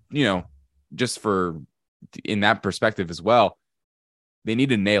 and you know, just for in that perspective as well, they need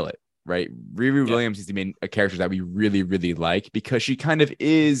to nail it, right? Riri Williams is the main character that we really, really like because she kind of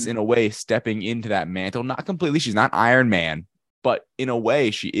is in a way stepping into that mantle. Not completely, she's not Iron Man, but in a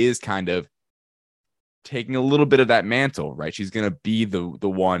way, she is kind of taking a little bit of that mantle, right? She's gonna be the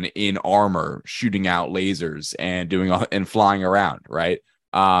one in armor, shooting out lasers and doing all and flying around, right?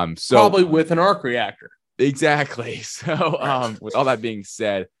 So probably with an arc reactor. Exactly. So, with all that being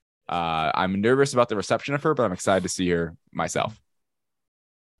said, I'm nervous about the reception of her, but I'm excited to see her myself.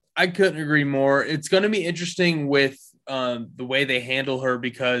 I couldn't agree more. It's going to be interesting with the way they handle her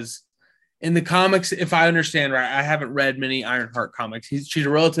because in the comics, if I understand right, I haven't read many Ironheart comics. She's a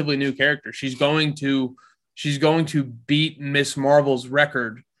relatively new character. She's going to beat Miss Marvel's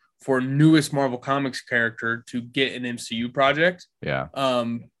record for newest Marvel Comics character to get an MCU project. Yeah.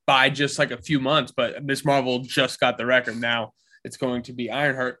 By just like a few months, but Miss Marvel just got the record. Now it's going to be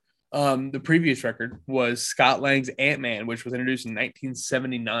Ironheart. The previous record was Scott Lang's Ant-Man, which was introduced in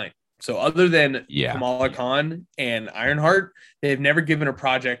 1979. So other than Kamala Khan and Ironheart, they've never given a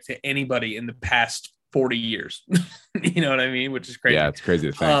project to anybody in the past 40 years. You know what I mean? Which is crazy. Yeah, it's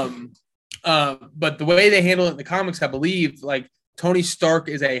crazy to think. But the way they handle it in the comics, I believe, like Tony Stark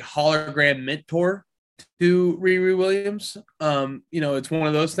is a hologram mentor to Riri Williams. It's one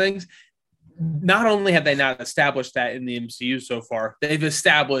of those things. Not only have they not established that in the MCU so far, they've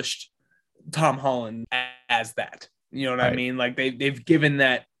established Tom Holland as that. You know what I mean? Like they've given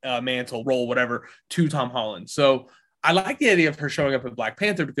that mantle, role, whatever, to Tom Holland. So I like the idea of her showing up in Black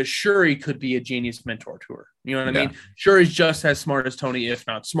Panther because Shuri could be a genius mentor to her. You know what I mean? Shuri's just as smart as Tony, if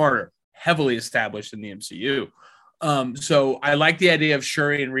not smarter, heavily established in the MCU. So I like the idea of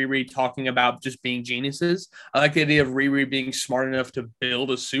Shuri and Riri talking about just being geniuses. I like the idea of Riri being smart enough to build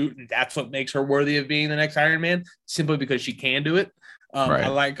a suit, and that's what makes her worthy of being the next Iron Man, simply because she can do it. I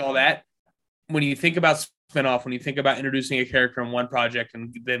like all that. When you think about spinoff, when you think about introducing a character in one project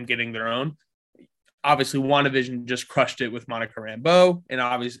and them getting their own, obviously WandaVision just crushed it with Monica Rambeau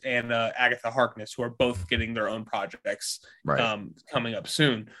and Agatha Harkness, who are both getting their own projects coming up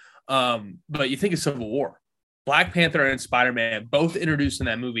soon. But you think of Civil War. Black Panther and Spider-Man, both introduced in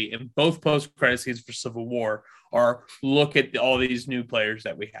that movie, and both post-credit scenes for Civil War are look at all these new players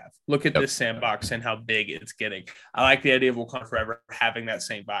that we have. Look at this sandbox and how big it's getting. I like the idea of Wakanda Forever having that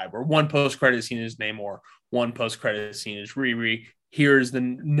same vibe, where one post-credit scene is Namor, one post-credit scene is Riri. Here's the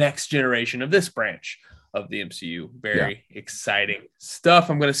next generation of this branch of the MCU. Very exciting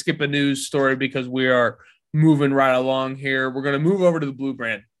stuff. I'm going to skip a news story because we are moving right along here. We're going to move over to the Blue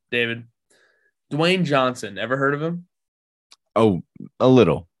brand, David. Dwayne Johnson, ever heard of him? Oh, a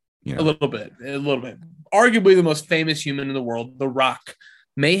little. A little bit. Arguably the most famous human in the world, The Rock,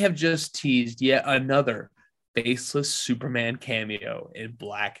 may have just teased yet another faceless Superman cameo in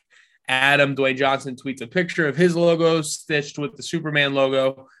Black Adam. Dwayne Johnson tweets a picture of his logo stitched with the Superman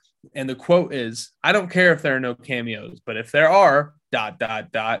logo, and the quote is, "I don't care if there are no cameos, but if there are, ...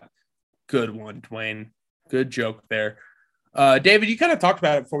 Good one, Dwayne. Good joke there. David, you kind of talked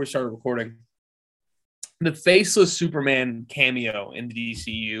about it before we started recording. The faceless Superman cameo in the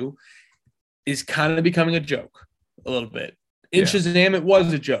DCU is kind of becoming a joke a little bit. In Shazam, it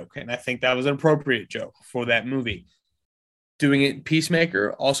was a joke, and I think that was an appropriate joke for that movie. Doing it in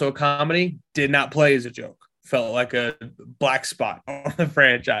Peacemaker, also a comedy, did not play as a joke. Felt like a black spot on the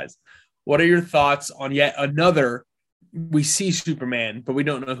franchise. What are your thoughts on yet another, we see Superman, but we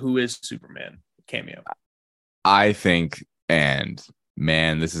don't know who is Superman cameo? I think, and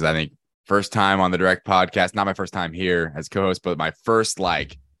man, this is, I think, first time on the Direct podcast, not my first time here as co-host, but my first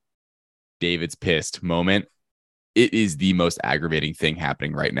David's pissed moment. It is the most aggravating thing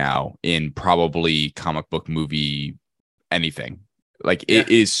happening right now in probably comic book, movie, anything. It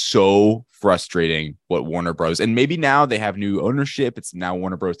is so frustrating what Warner Bros. And maybe now they have new ownership. It's now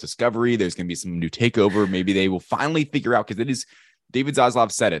Warner Bros. Discovery. There's going to be some new takeover. Maybe they will finally figure out, because it is David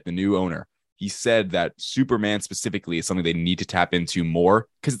Zaslav said it, the new owner. He said that Superman specifically is something they need to tap into more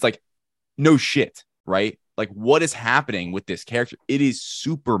because it's like, no shit, right? Like, what is happening with this character? It is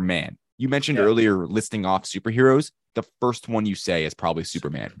Superman. You mentioned earlier listing off superheroes. The first one you say is probably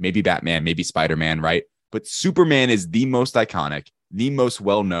Superman, maybe Batman, maybe Spider-Man, right? But Superman is the most iconic, the most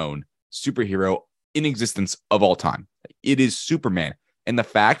well-known superhero in existence of all time. It is Superman. And the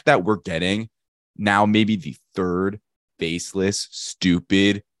fact that we're getting now maybe the third faceless,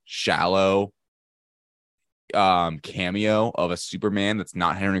 stupid, shallow cameo of a Superman that's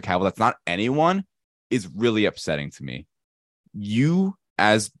not Henry Cavill, that's not anyone, is really upsetting to me. You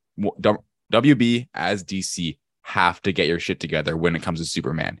as WB, as DC, have to get your shit together when it comes to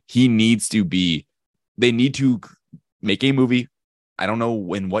Superman. They need to make a movie. I don't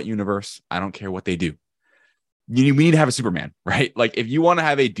know in what universe. I don't care what they do. We need to have a Superman, right? Like, if you want to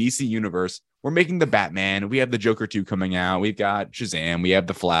have a DC universe, we're making the Batman. We have the Joker 2 coming out. We've got Shazam. We have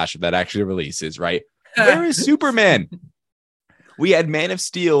the Flash that actually releases, right? Where is Superman? We had Man of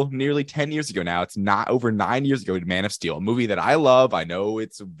Steel nearly 10 years ago now. It's not over 9 years ago. Man of Steel, a movie that I love. I know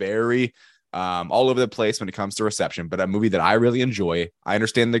it's very all over the place when it comes to reception, but a movie that I really enjoy. I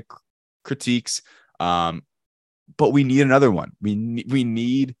understand the critiques, but we need another one. We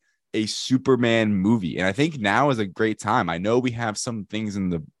need a Superman movie, and I think now is a great time. I know we have some things in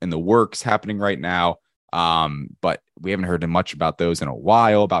the works happening right now, but we haven't heard much about those in a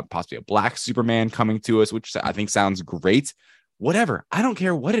while. About possibly a Black Superman coming to us, which I think sounds great. Whatever, I don't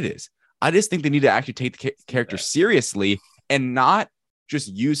care what it is. I just think they need to actually take the character seriously and not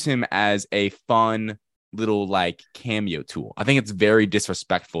just use him as a fun little like cameo tool. I think it's very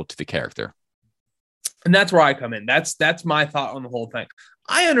disrespectful to the character. And that's where I come in. That's my thought on the whole thing.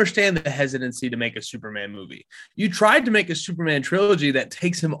 I understand the hesitancy to make a Superman movie. You tried to make a Superman trilogy that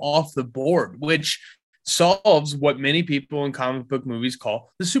takes him off the board, which solves what many people in comic book movies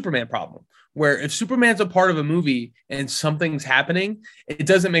call the Superman problem, where if Superman's a part of a movie and something's happening, it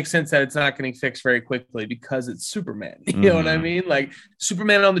doesn't make sense that it's not getting fixed very quickly because it's Superman. You know what I mean? Like,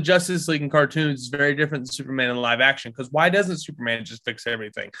 Superman on the Justice League and cartoons is very different than Superman in live action, because why doesn't Superman just fix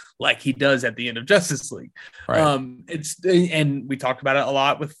everything like he does at the end of Justice League? Right. And we talked about it a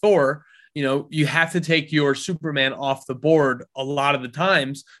lot with Thor. You know, you have to take your Superman off the board a lot of the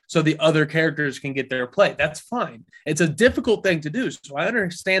times so the other characters can get their play. That's fine. It's a difficult thing to do. So I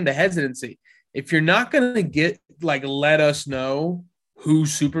understand the hesitancy. If you're not going to let us know who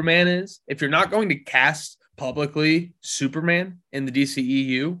Superman is, if you're not going to cast publicly Superman in the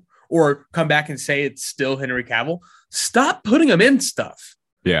DCEU or come back and say it's still Henry Cavill, stop putting him in stuff.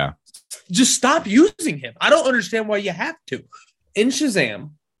 Yeah. Just stop using him. I don't understand why you have to. In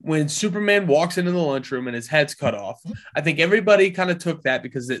Shazam, when Superman walks into the lunchroom and his head's cut off, I think everybody kind of took that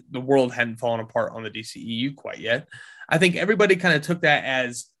because the world hadn't fallen apart on the DCEU quite yet. I think everybody kind of took that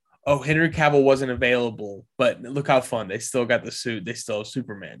as, oh, Henry Cavill wasn't available, but look how fun. They still got the suit. They still have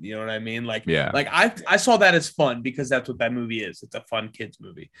Superman. You know what I mean? I saw that as fun because that's what that movie is. It's a fun kids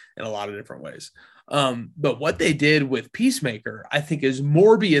movie in a lot of different ways. But what they did with Peacemaker, I think, is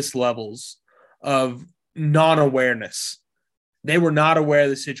Morbius levels of non-awareness. They were not aware of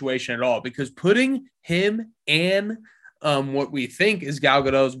the situation at all, because putting him and what we think is Gal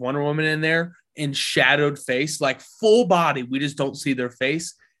Gadot's Wonder Woman in there in shadowed face, like full body, we just don't see their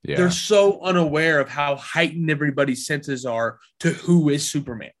face. Yeah. They're so unaware of how heightened everybody's senses are to who is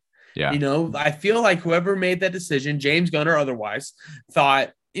Superman. Yeah. You know, I feel like whoever made that decision, James Gunn or otherwise,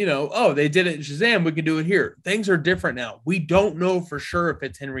 thought, you know, oh, they did it in Shazam, we can do it here. Things are different now. We don't know for sure if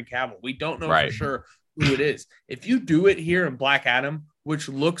it's Henry Cavill. We don't know for sure who it is. If you do it here in Black Adam, which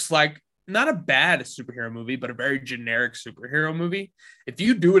looks like not a bad superhero movie, but a very generic superhero movie, if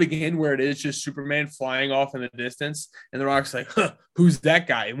you do it again where it is just Superman flying off in the distance and The Rock's like, who's that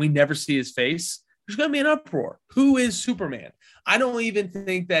guy? And we never see his face, there's going to be an uproar. Who is Superman? I don't even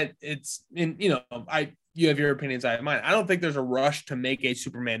think that it's in, you have your opinions, I have mine. I don't think there's a rush to make a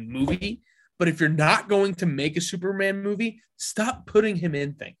Superman movie, but if you're not going to make a Superman movie, stop putting him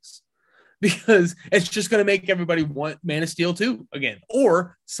in things, because it's just going to make everybody want Man of Steel 2 again,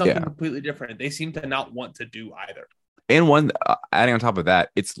 or something completely different. They seem to not want to do either. And one adding on top of that,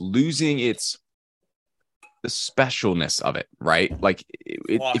 it's losing the specialness of it, right? Like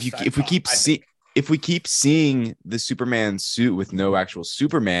if we keep seeing the Superman suit with no actual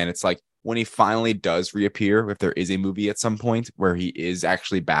Superman, it's like when he finally does reappear, if there is a movie at some point where he is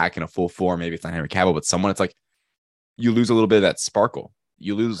actually back in a full form, maybe it's not Henry Cavill, but someone, it's like you lose a little bit of that sparkle.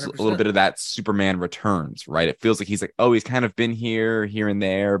 You lose 100%. A little bit of that Superman Returns, right? It feels like he's like, oh, he's kind of been here and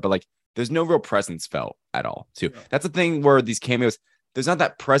there, but like there's no real presence felt at all, too. Yeah. That's the thing where these cameos, there's not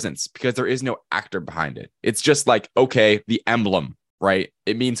that presence because there is no actor behind it. It's just like, okay, the emblem, right?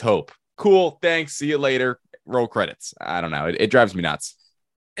 It means hope. Cool. Thanks. See you later. Roll credits. I don't know. It drives me nuts.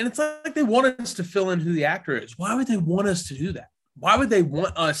 And it's like they want us to fill in who the actor is. Why would they want us to do that? Why would they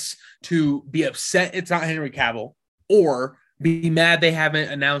want us to be upset it's not Henry Cavill or be mad they haven't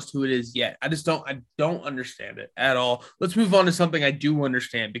announced who it is yet? I don't understand it at all. Let's move on to something I do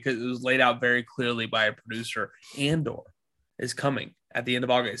understand because it was laid out very clearly by a producer. Andor is coming at the end of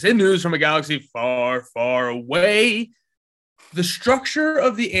August. In news from a galaxy far, far away. The structure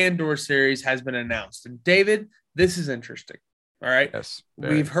of the Andor series has been announced. And David, this is interesting. All right. Yes.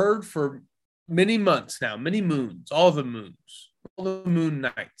 We've heard for many months now, many moons, all the moon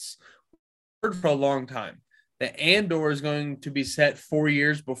nights. We've heard for a long time that Andor is going to be set 4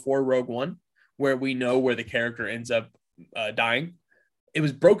 years before Rogue One, where we know where the character ends up dying. It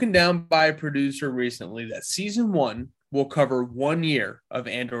was broken down by a producer recently that season 1 will cover 1 year of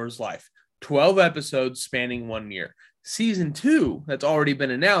Andor's life, 12 episodes spanning 1 year. Season 2, that's already been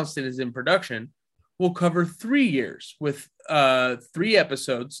announced and is in production, will cover 3 years with 3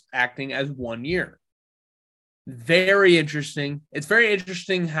 episodes acting as 1 year. Very interesting. It's very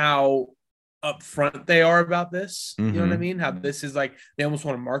interesting how upfront they are about this. You know what I mean? How this is like, they almost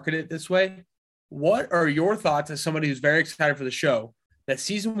want to market it this way. What are your thoughts as somebody who's very excited for the show that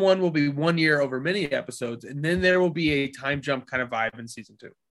season 1 will be 1 year over many episodes, and then there will be a time jump kind of vibe in season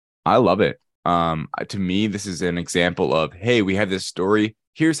 2? I love it. To me, this is an example of, hey, we have this story.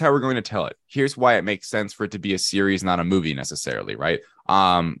 Here's how we're going to tell it. Here's why it makes sense for it to be a series, not a movie necessarily, right?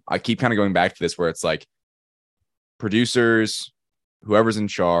 I keep kind of going back to this where it's like producers, whoever's in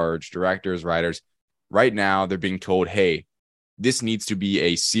charge, directors, writers, right now they're being told, hey, this needs to be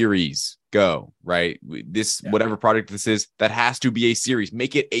a series. Go, right? Whatever project this is, that has to be a series.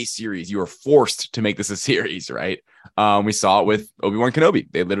 Make it a series. You are forced to make this a series, right? We saw it with Obi-Wan Kenobi.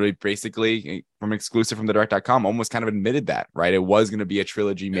 They literally basically, from exclusive from the direct.com, almost kind of admitted that, right? It was going to be a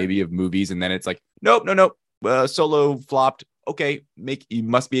trilogy maybe of movies. And then it's like, nope. Solo flopped. Okay, it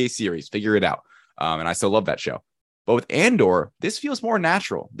must be a series. Figure it out. And I still love that show. But with Andor, this feels more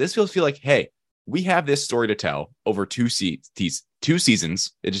natural. This feels like, hey, we have this story to tell over 2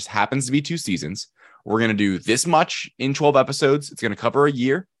 seasons. It just happens to be 2 seasons. We're going to do this much in 12 episodes. It's going to cover a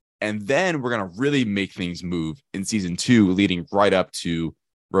year. And then we're going to really make things move in season 2, leading right up to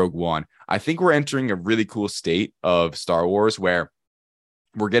Rogue One. I think we're entering a really cool state of Star Wars where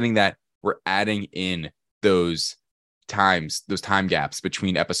we're getting that. We're adding in those time gaps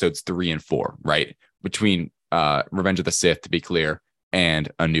between episodes 3 and 4, right? Between Revenge of the Sith, to be clear,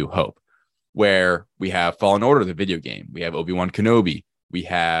 and A New Hope, where we have Fallen Order, the video game. We have Obi-Wan Kenobi. We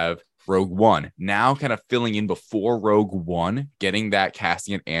have Rogue One. Now kind of filling in before Rogue One, getting that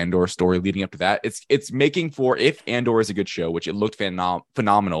Cassian Andor story leading up to that. It's making for, if Andor is a good show, which it looked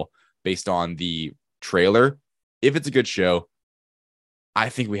phenomenal based on the trailer. If it's a good show, I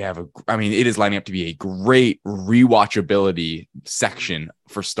think it is lining up to be a great rewatchability section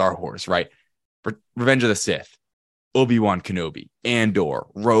for Star Wars, right? For Revenge of the Sith, Obi-Wan Kenobi, Andor,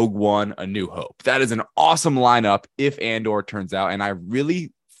 Rogue One, A New Hope. That is an awesome lineup if Andor turns out. And I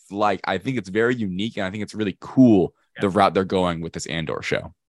think it's very unique, and I think it's really cool the route they're going with this Andor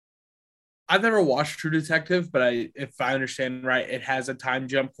show. I've never watched True Detective, but if I understand right, it has a time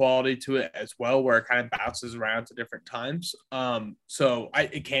jump quality to it as well, where it kind of bounces around to different times.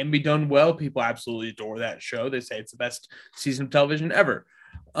 It can be done well. People absolutely adore that show. They say it's the best season of television ever.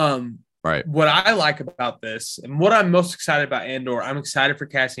 Right. What I like about this, and what I'm most excited about Andor, I'm excited for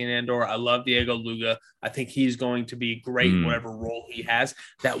Cassian Andor. I love Diego Luga. I think he's going to be great in whatever role he has.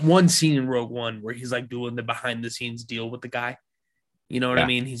 That one scene in Rogue One where he's like doing the behind the scenes deal with the guy. You know what I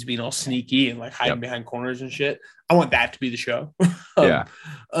mean? He's being all sneaky and like hiding behind corners and shit. I want that to be the show. But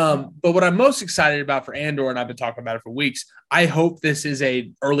what I'm most excited about for Andor, and I've been talking about it for weeks, I hope this is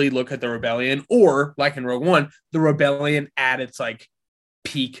a early look at the rebellion, or like in Rogue One, the rebellion at its like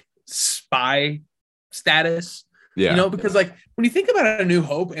peak spy status. Because like when you think about A New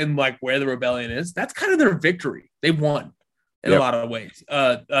Hope and like where the rebellion is, that's kind of their victory. They won in a lot of ways.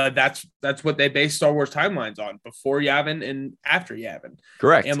 That's what they base Star Wars timelines on, before Yavin and after Yavin.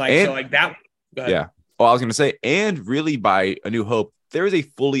 Correct. And so like that. Go ahead. Yeah. Well, I was going to say, and really by A New Hope, there is a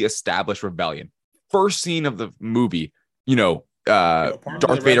fully established rebellion. First scene of the movie,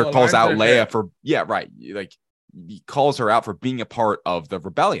 Darth Vader calls out Leia for, like he calls her out for being a part of the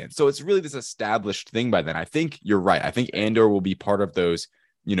rebellion. So it's really this established thing by then. I think you're right. I think Andor will be part of those,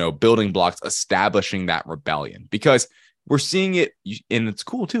 building blocks establishing that rebellion, because we're seeing it, and it's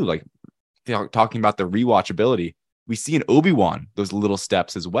cool too. Like talking about the rewatchability, we see in Obi-Wan those little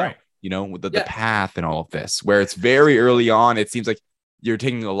steps as well, with the path and all of this, where it's very early on. It seems like you're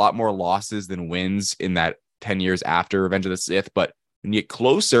taking a lot more losses than wins in that 10 years after Revenge of the Sith, but when you get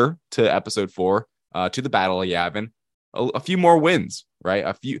closer to episode 4, to the Battle of Yavin, a few more wins,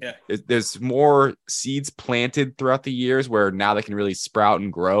 right? There's more seeds planted throughout the years where now they can really sprout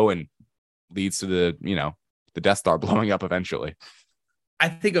and grow, and leads to the Death Star blowing up eventually. I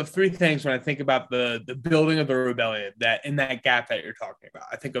think of 3 things when I think about the building of the rebellion, that in that gap that you're talking about.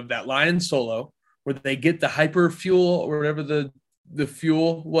 I think of that line in Solo where they get the hyper fuel or whatever the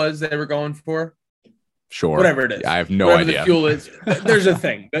fuel was they were going for. Sure. Whatever it is. I have no whatever idea. The fuel is. There's a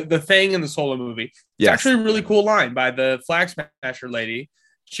thing. The thing in the Solo movie. It's yes. actually a really cool line by the Flag Smasher lady.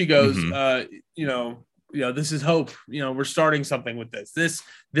 She goes, this is hope. We're starting something with this.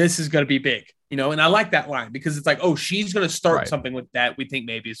 This is going to be big. And I like that line because it's like, oh, she's going to start something with that. We think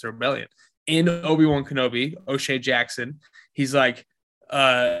maybe it's a rebellion. In Obi-Wan Kenobi, O'Shea Jackson, he's like,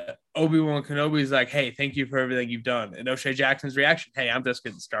 Obi-Wan Kenobi's like, hey, thank you for everything you've done. And O'Shea Jackson's reaction, hey, I'm just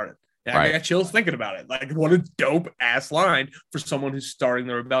getting started. And I got chills thinking about it. Like, what a dope ass line for someone who's starting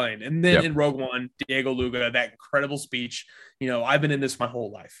the rebellion. And then in Rogue One, Diego Luga, that incredible speech. I've been in this my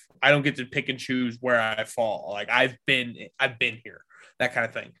whole life. I don't get to pick and choose where I fall. Like, I've been here, that kind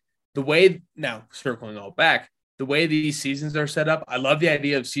of thing. The way, now circling all back, the way these seasons are set up, I love the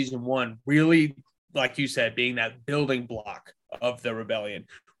idea of season 1 really, like you said, being that building block of the rebellion.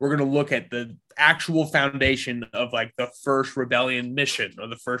 We're going to look at the actual foundation of like the first rebellion mission or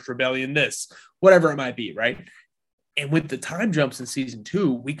the first rebellion, whatever it might be, right? And with the time jumps in season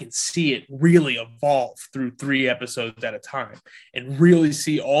 2, we can see it really evolve through 3 episodes at a time and really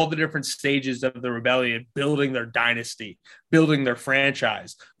see all the different stages of the rebellion building their dynasty, building their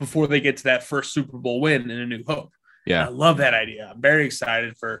franchise before they get to that first Super Bowl win in A New Hope. Yeah. And I love that idea. I'm very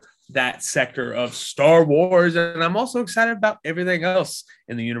excited for that sector of Star Wars. And I'm also excited about everything else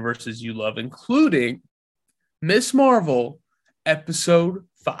in the universes you love, including Miss Marvel episode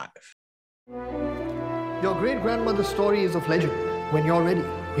 5. Your great-grandmother's story is of legend. When you're ready,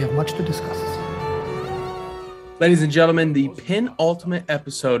 we have much to discuss. Ladies and gentlemen, the penultimate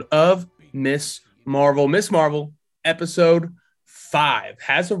episode of Miss Marvel. Miss Marvel episode 5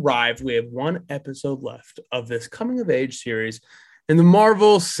 has arrived. We have 1 episode left of this coming-of-age series in the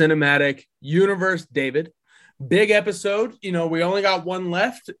Marvel Cinematic Universe. David, big episode. We only got 1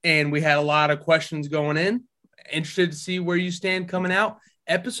 left, and we had a lot of questions going in. Interested to see where you stand coming out.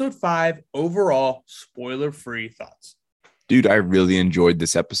 Episode 5, overall, spoiler-free thoughts. Dude, I really enjoyed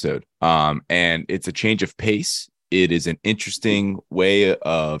this episode. And it's a change of pace. It is an interesting way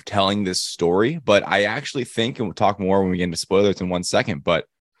of telling this story. But I actually think, and we'll talk more when we get into spoilers in 1 second, but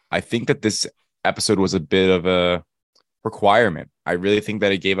I think that this episode was a bit of a requirement. I really think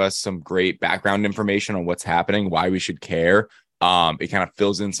that it gave us some great background information on what's happening, why we should care. It kind of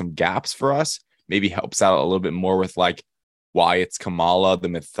fills in some gaps for us, maybe helps out a little bit more with like why it's Kamala, the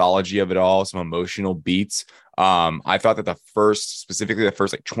mythology of it all, some emotional beats. I thought that specifically the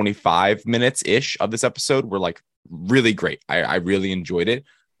first like 25 minutes ish of this episode were like really great. I really enjoyed it.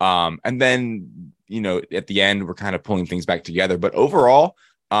 And then, at the end, we're kind of pulling things back together. But overall,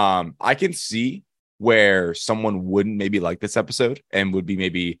 I can see where someone wouldn't maybe like this episode and would be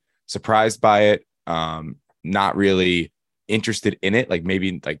maybe surprised by it, not really interested in it, like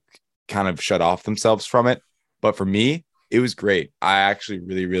maybe like kind of shut off themselves from it. But for me, it was great. I actually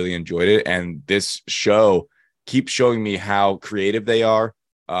really, really enjoyed it. And this show keeps showing me how creative they are,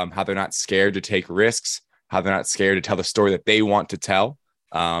 how they're not scared to take risks, how they're not scared to tell the story that they want to tell.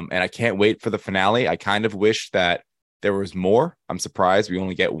 And I can't wait for the finale. I kind of wish that there was more. I'm surprised we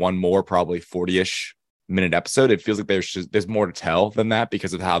only get 1 more, probably 40-ish minute episode. It feels like there's more to tell than that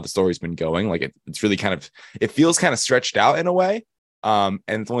because of how the story's been going. Like it's really it feels kind of stretched out in a way. And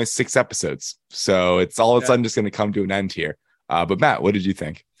it's only 6 episodes. So it's all of a sudden just going to come to an end here. But Matt, what did you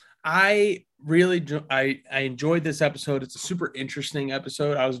think? I really, I enjoyed this episode. It's a super interesting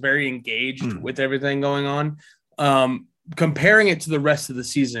episode. I was very engaged with everything going on. Comparing it to the rest of the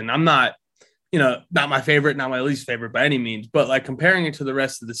season, I'm not my favorite, not my least favorite by any means, but like comparing it to the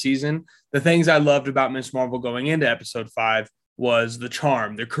rest of the season, the things I loved about Miss Marvel going into episode 5 was the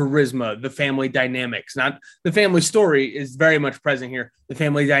charm, the charisma, the family dynamics. Not the family story is very much present here. The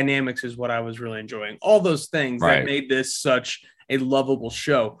family dynamics is what I was really enjoying. All those things that made this such a lovable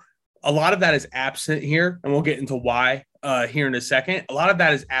show. A lot of that is absent here, and we'll get into why here in a second. A lot of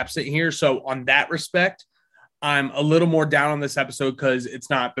that is absent here. So on that respect, I'm a little more down on this episode because it's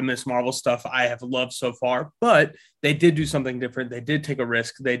not the Miss Marvel stuff I have loved so far, but they did do something different. They did take a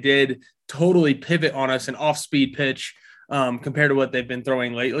risk. They did totally pivot on us, an off-speed pitch compared to what they've been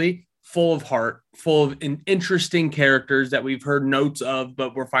throwing lately. Full of heart, full of interesting characters that we've heard notes of,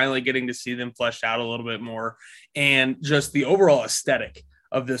 but we're finally getting to see them fleshed out a little bit more. And just the overall aesthetic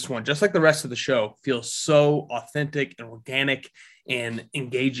of this one, just like the rest of the show, feels so authentic and organic and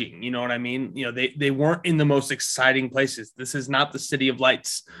engaging. You know what I mean? You know, they weren't in the most exciting places. This is not the City of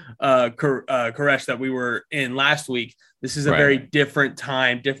Lights, Koresh, that we were in last week. This is a very different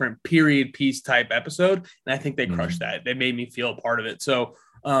time, different period piece type episode. And I think they crushed that. They made me feel a part of it. So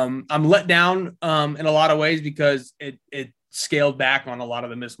I'm let down in a lot of ways because it scaled back on a lot of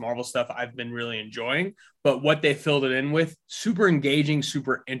the Miss Marvel stuff I've been really enjoying, but what they filled it in with, super engaging,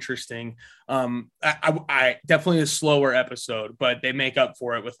 super interesting. I definitely a slower episode, but they make up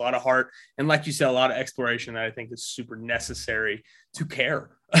for it with a lot of heart. And like you said, a lot of exploration that I think is super necessary to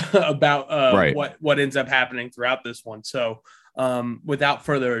care about what ends up happening throughout this one. So without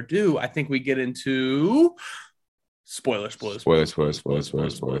further ado, I think we get into spoiler.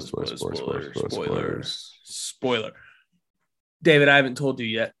 David, I haven't told you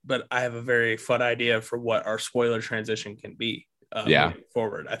yet, but I have a very fun idea for what our spoiler transition can be. Moving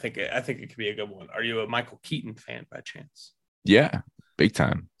forward. I think it could be a good one. Are you a Michael Keaton fan by chance? Yeah, big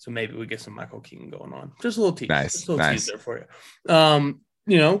time. So maybe we get some Michael Keaton going on. Just a little tease. Nice. Just a little tease there for you.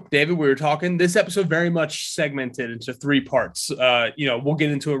 You know, David, we were talking. This episode very much segmented into 3 parts. You know, we'll get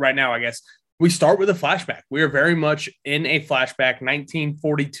into it right now, I guess. We start with a flashback. We are very much in a flashback,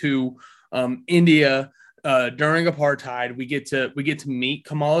 1942, India. During apartheid, we get to meet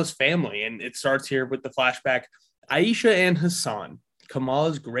Kamala's family, and it starts here with the flashback. Aisha and Hassan,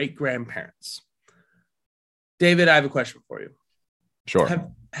 Kamala's great grandparents. David, I have a question for you. Sure.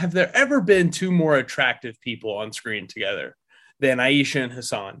 Have there ever been 2 more attractive people on screen together than Aisha and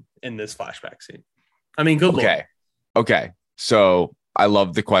Hassan in this flashback scene? I mean, good Lord. Okay. So I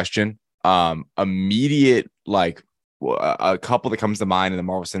love the question. Immediate, like a couple that comes to mind in the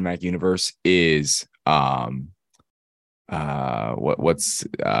Marvel Cinematic Universe is what's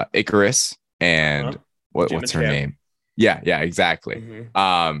Icarus and what's her name? Yeah, exactly.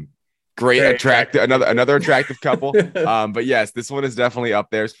 Great, very attractive, another attractive couple. But yes, this one is definitely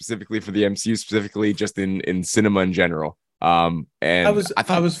up there specifically for the MCU, specifically just in cinema in general. And I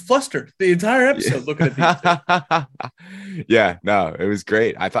was flustered the entire episode looking at these. Yeah, no, it was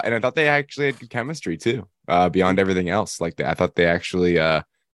great. I thought they actually had good chemistry too. Beyond everything else, I thought they actually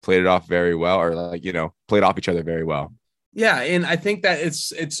played it off very well, or played off each other very well. Yeah, and I think that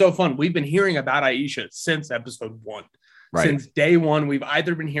it's so fun. We've been hearing about Aisha since episode 1. Right. Since day 1, we've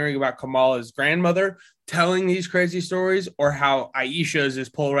either been hearing about Kamala's grandmother telling these crazy stories, or how Aisha is this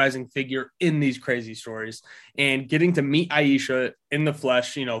polarizing figure in these crazy stories. And getting to meet Aisha in the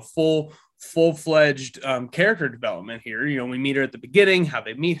flesh, full-fledged character development here. We meet her at the beginning, how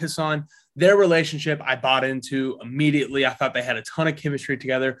they meet Hassan. Their relationship, I bought into immediately. I thought they had a ton of chemistry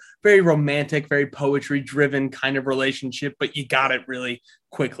together. Very romantic, very poetry-driven kind of relationship, but you got it really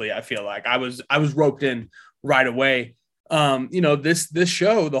quickly. I feel like I was roped in right away. This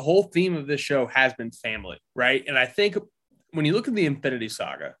show, the whole theme of this show has been family, right? And I think when you look at the Infinity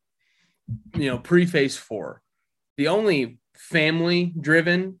Saga, pre-Phase 4, the only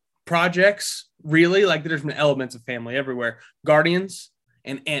family-driven projects, really, there's been elements of family everywhere. Guardians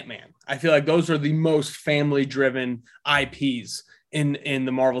and Ant-Man. I feel like those are the most family-driven IPs in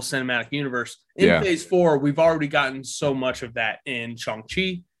the Marvel Cinematic Universe. In Phase 4, we've already gotten so much of that in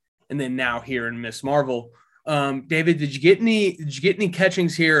Shang-Chi, and then now here in Miss Marvel. David, did you get any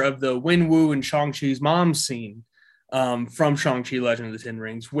catchings here of the Wen-Wu and Shang-Chi's mom scene from Shang-Chi Legend of the Ten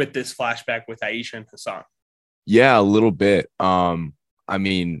Rings with this flashback with Aisha and Hassan? Yeah, a little bit. I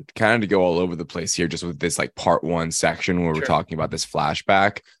mean, kind of to go all over the place here, just with this part 1 section where we're talking about this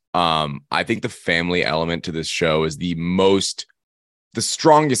flashback. I think the family element to this show is the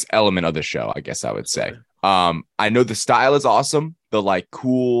strongest element of the show, I guess I would say. I know the style is awesome. The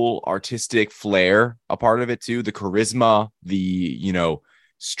cool artistic flair, a part of it too. The charisma, the,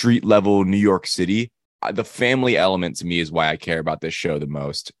 street level New York City. The family element to me is why I care about this show the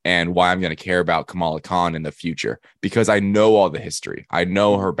most, and why I'm going to care about Kamala Khan in the future, because I know all the history. I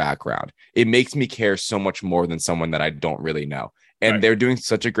know her background. It makes me care so much more than someone that I don't really know. And they're doing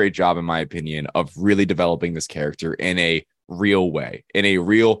such a great job, in my opinion, of really developing this character in a real way, in a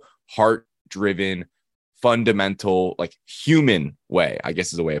real heart-driven, fundamental, human way, I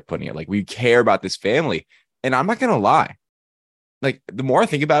guess is a way of putting it. We care about this family. And I'm not going to lie. The more I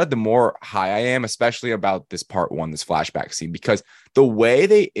think about it, the more high I am, especially about this part 1, this flashback scene, because the way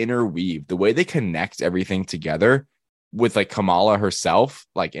they interweave, the way they connect everything together with Kamala herself,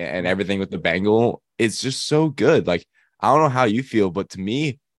 and everything with the bangle, is just so good. I don't know how you feel, but to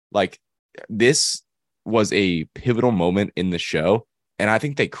me, this was a pivotal moment in the show, and I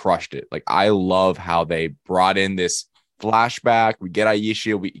think they crushed it. I love how they brought in this flashback. We get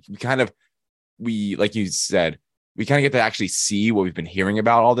Aisha. We like you said, we kind of get to actually see what we've been hearing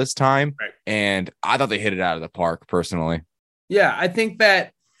about all this time. Right. And I thought they hit it out of the park, personally. Yeah, I think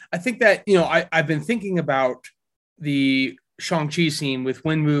that I've been thinking about the Shang-Chi scene with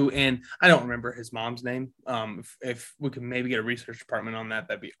Wenwu, and I don't remember his mom's name. If we can maybe get a research department on that,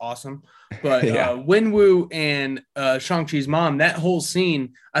 that'd be awesome. But Yeah. Wenwu and Shang-Chi's mom, that whole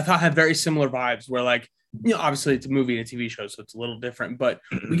scene I thought had very similar vibes where like, obviously it's a movie and a TV show, so it's a little different, but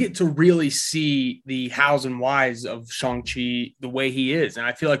we get to really see the hows and whys of Shang-Chi the way he is. And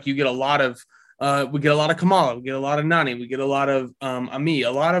I feel like you get a lot of we get a lot of Kamala, we get a lot of Nani, we get a lot of Ami.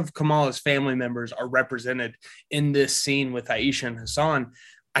 A lot of Kamala's family members are represented in this scene with Aisha and Hassan.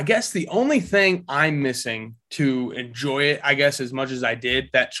 I guess the only thing I'm missing to enjoy it, I guess, as much as I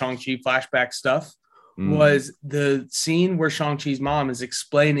did that Shang-Chi flashback stuff, was the scene where Shang-Chi's mom is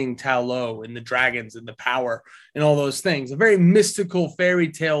explaining Tao Lo and the dragons and the power and all those things. A very mystical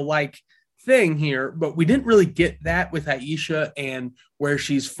fairy tale like thing here, but we didn't really get that with Aisha and where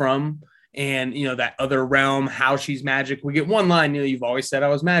she's from. And that other realm, how she's magic. We get one line, you've always said I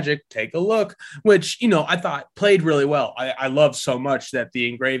was magic, take a look, which I thought played really well. I love so much that the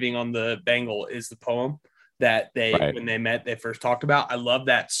engraving on the bangle is the poem that when they met, they first talked about. I love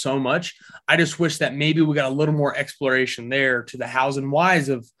that so much. I just wish that maybe we got a little more exploration there to the hows and whys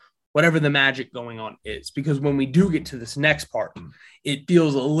of whatever the magic going on is, because when we do get to this next part, it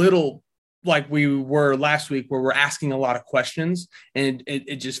feels a little like we were last week, where we're asking a lot of questions, and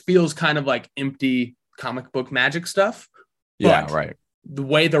it just feels kind of like empty comic book magic stuff. Yeah, but right. The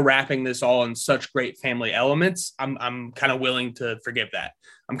way they're wrapping this all in such great family elements, I'm kind of willing to forgive that.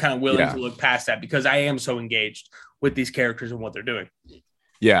 I'm kind of willing to look past that, because I am so engaged with these characters and what they're doing.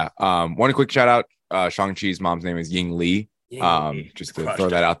 Yeah. One quick shout out. Shang-Chi's mom's name is Ying Li. Just to throw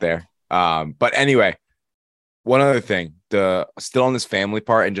that out there. But anyway, one other thing, still on this family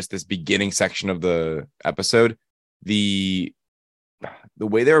part and just this beginning section of the episode, the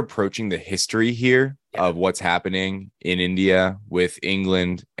way they're approaching the history here of what's happening in India with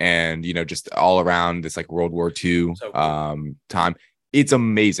England and, just all around this like World War II time. It's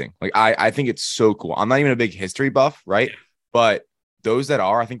amazing. Like, I think it's so cool. I'm not even a big history buff, right? Yeah. But those that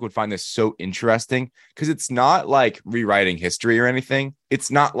are, I think, would find this so interesting, because it's not like rewriting history or anything. It's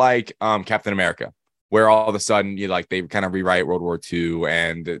not like Captain America, where all of a sudden they kind of rewrite World War II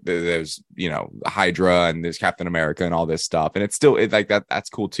and there's, Hydra and there's Captain America and all this stuff. And it's still like that. That's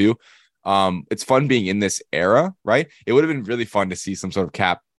cool too. It's fun being in this era, right? It would have been really fun to see some sort of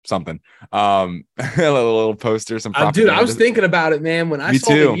Cap something, a little poster, some dude, I was thinking about it, man. When I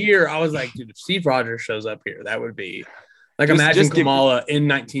saw too. the year, I was like, dude, if Steve Rogers shows up here, that would be like, imagine Kamala in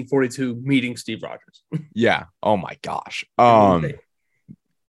 1942 meeting Steve Rogers. Yeah. Oh my gosh.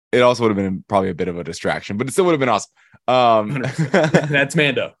 It also would have been probably a bit of a distraction, but it still would have been awesome. That's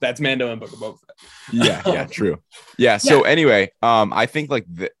Mando. That's Mando and Book of Boba Fett. Yeah, true. Yeah. So anyway, I think like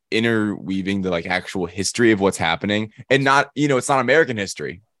the interweaving the like actual history of what's happening, and not, it's not American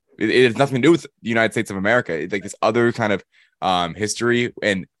history. It has nothing to do with the United States of America. It's like this other kind of history,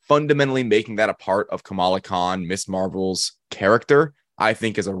 and fundamentally making that a part of Kamala Khan, Miss Marvel's character, I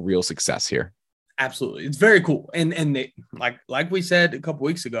think is a real success here. Absolutely. It's very cool. And they, like we said a couple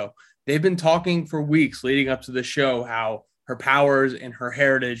weeks ago, they've been talking for weeks leading up to the show how her powers and her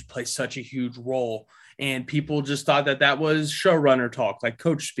heritage play such a huge role. And people just thought that was showrunner talk, like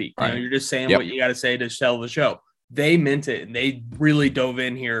coach speak. Right. You're just saying what you got to say to sell the show. They meant it, and they really dove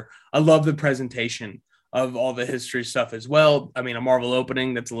in here. I love the presentation of all the history stuff as well. I mean, a Marvel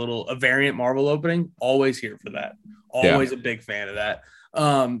opening that's a variant Marvel opening, always here for that. Always a big fan of that.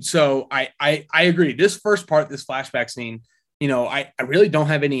 So I agree. This first part, this flashback scene, I really don't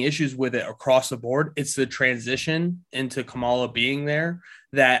have any issues with it across the board. It's the transition into Kamala being there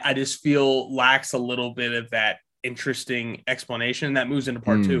that I just feel lacks a little bit of that interesting explanation. That moves into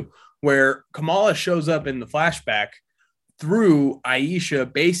part two, where Kamala shows up in the flashback through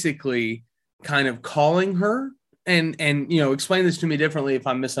Aisha basically kind of calling her and explain this to me differently if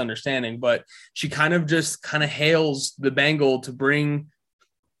I'm misunderstanding, but she kind of hails the bangle to bring,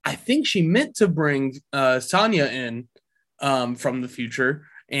 I think she meant to bring Sonya in from the future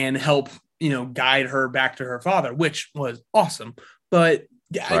and help, guide her back to her father, which was awesome. But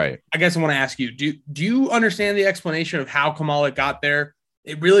I guess I want to ask you, do you understand the explanation of how Kamala got there?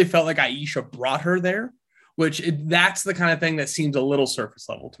 It really felt like Aisha brought her there, that's the kind of thing that seems a little surface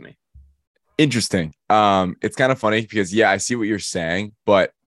level to me. Interesting. It's kind of funny because, I see what you're saying,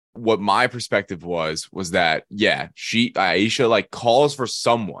 but what my perspective was that, Aisha like calls for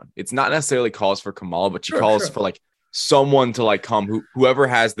someone. It's not necessarily calls for Kamala, but she calls for like someone to like come, whoever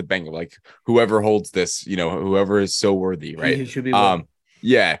has the bangle, like whoever holds this, whoever is so worthy, right? He should be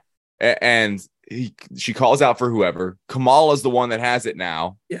and she calls out for whoever. Kamala's the one that has it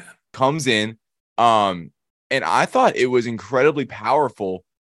now. Yeah. Comes in, And I thought it was incredibly powerful.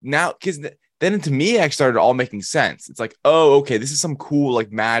 Now, because then to me, it started all making sense. It's like, oh, okay, this is some cool,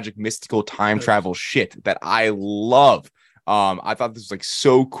 like magic, mystical time travel shit that I love. I thought this was like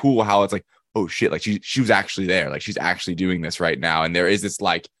so cool how it's like, oh shit, like she was actually there. Like she's actually doing this right now. And there is this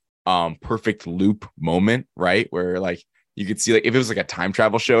like perfect loop moment, right? Where like you could see like if it was like a time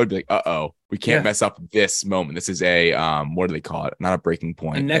travel show, it'd be like, uh-oh, we can't mess up this moment. This is a what do they call it? Not a breaking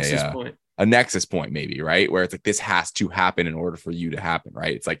point. A nexus point. A nexus point, maybe, right? Where it's like this has to happen in order for you to happen,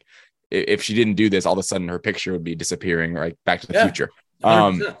 right? It's like if she didn't do this, all of a sudden her picture would be disappearing, right? Back to the future.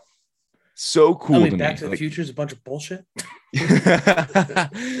 100%. So cool to me. Back to the Future is a bunch of bullshit.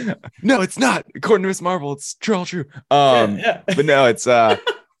 No, it's not. According to Miss Marvel, it's all true. But no, it's yeah,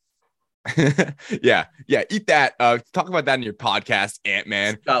 eat that. Talk about that in your podcast,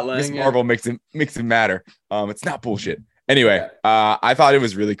 Ant-Man. Miss Marvel makes it matter. It's not bullshit. Anyway, I thought it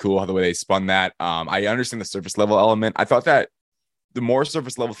was really cool how the way they spun that. I understand the surface level element. I thought that the more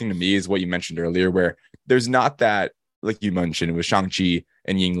surface level thing to me is what you mentioned earlier, where there's not that, like you mentioned, it was Shang-Chi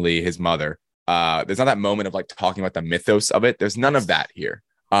and Ying Li, his mother. There's not that moment of like talking about the mythos of it. There's none of that here.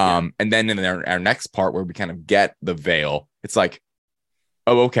 And then in our next part where we kind of get the veil, it's like,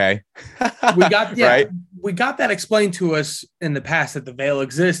 oh, okay. We got right? We got that explained to us in the past that the veil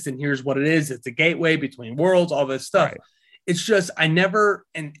exists and here's what it is. It's a gateway between worlds, all this stuff. Right. It's just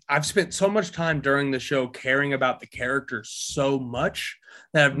I've spent so much time during the show caring about the characters so much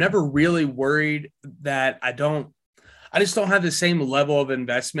that I've never really worried that I just don't have the same level of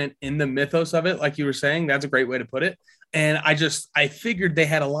investment in the mythos of it. Like you were saying, that's a great way to put it. And I figured they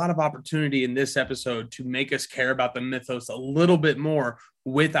had a lot of opportunity in this episode to make us care about the mythos a little bit more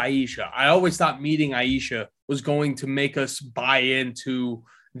with Aisha. I always thought meeting Aisha was going to make us buy into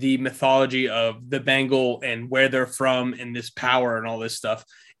the mythology of the Bengal and where they're from and this power and all this stuff.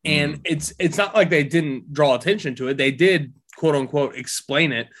 And it's not like they didn't draw attention to it. They did, quote unquote,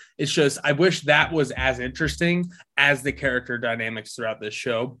 explain it. It's just, I wish that was as interesting as the character dynamics throughout this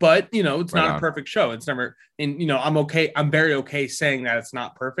show, but it's not a perfect show. It's never, and I'm very okay saying that it's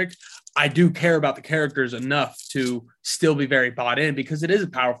not perfect. I do care about the characters enough to still be very bought in because it is a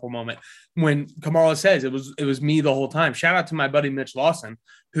powerful moment when Kamala says it was me the whole time. Shout out to my buddy Mitch Lawson,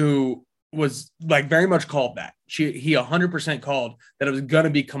 who was like very much called that. He 100% called that it was going to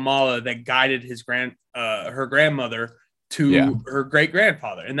be Kamala that guided her grandmother to her great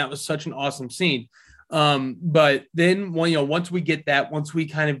grandfather. And that was such an awesome scene. But then once we get that, once we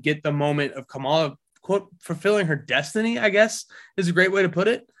kind of get the moment of Kamala, quote, fulfilling her destiny, I guess is a great way to put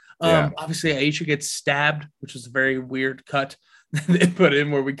it. Obviously Aisha gets stabbed, which is a very weird cut they put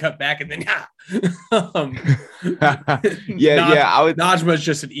in where we cut back and then Najma's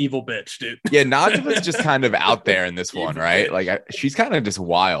just an evil bitch, dude. Najma's just kind of out there in this one, right? Like she's kind of just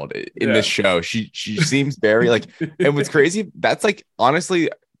wild in this show. She seems very like, and what's crazy, that's like, honestly,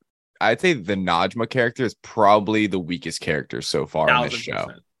 I'd say the Najma character is probably the weakest character so far in this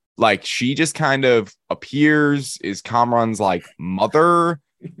show. Like she just kind of appears, is Kamran's like mother,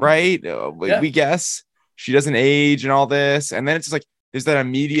 right? We guess. She doesn't age and all this. And then it's just like, there's that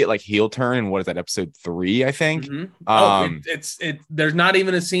immediate like heel turn. And what is that, episode 3, I think? There's not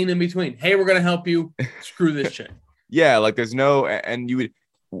even a scene in between. Hey, we're going to help you. Screw this shit. Like there's no, and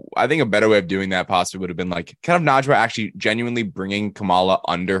I think a better way of doing that possibly would have been like kind of Najma actually genuinely bringing Kamala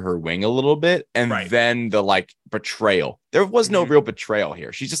under her wing a little bit. And then the like betrayal. There was no real betrayal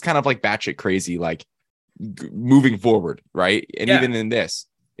here. She's just kind of like batshit crazy, like moving forward. Right. And even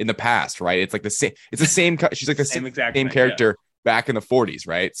in the past, right? It's like the same. It's the same. She's like the same character back in the 40s,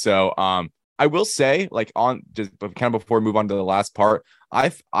 right? So, I will say, like, on just kind of before we move on to the last part, I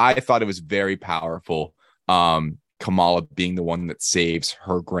thought it was very powerful. Kamala being the one that saves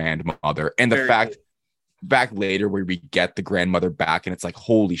her grandmother, and the fact back later where we get the grandmother back, and it's like,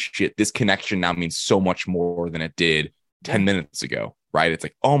 holy shit, this connection now means so much more than it did 10 minutes ago, right? It's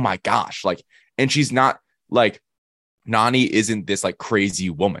like, oh my gosh, like, and she's not like. Nani isn't this like crazy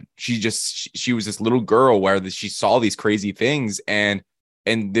woman. She was this little girl where she saw these crazy things and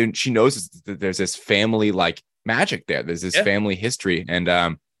then she knows that there's this family like magic there. There's this family history. And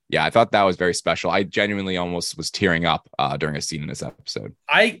I thought that was very special. I genuinely almost was tearing up during a scene in this episode.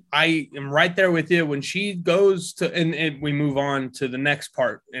 I am right there with you when she goes to, and we move on to the next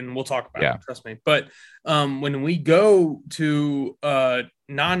part and we'll talk about it, trust me. But when we go to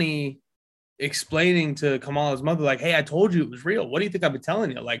Nani explaining to Kamala's mother, like, hey, I told you it was real. What do you think I've been telling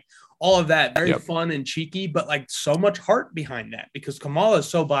you? Like all of that, very fun and cheeky, but like so much heart behind that because Kamala is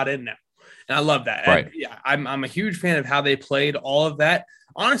so bought in now. And I love that. Right. I'm a huge fan of how they played all of that.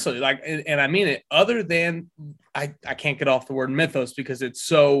 Honestly, like, and I mean it, other than I can't get off the word mythos because it's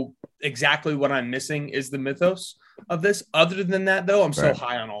so exactly what I'm missing is the mythos of this. Other than that, though, I'm so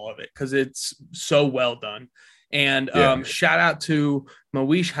high on all of it because it's so well done. And shout out to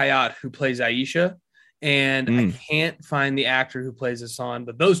Mawish Hayat, who plays Aisha. And I can't find the actor who plays Hassan,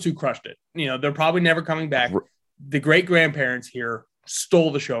 but those two crushed it. You know, they're probably never coming back. The great grandparents here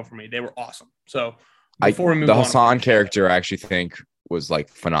stole the show for me. They were awesome. So before we move the on, Hassan character, I actually think was like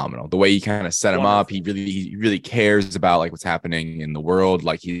phenomenal. The way he kind of set him up, he really cares about like what's happening in the world.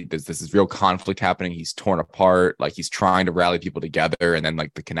 Like there's this real conflict happening. He's torn apart. Like he's trying to rally people together, and then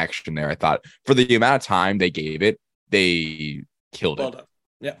like the connection there. I thought for the amount of time they gave it, they killed it. Done.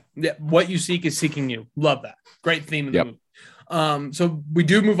 Yeah. What you seek is seeking you. Love that. Great theme of the movie. So we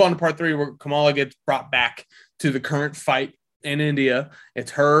do move on to part 3 where Kamala gets brought back to the current fight in India.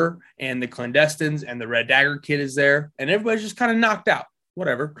 It's her and the clandestines, and the Red Dagger kid is there, and everybody's just kind of knocked out.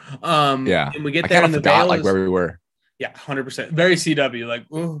 Whatever. And we get there, and the veil like where we were. Yeah, 100%. Very CW. Like,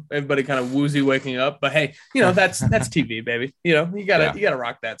 ooh, everybody kind of woozy waking up, but hey, you know that's TV, baby. You know you gotta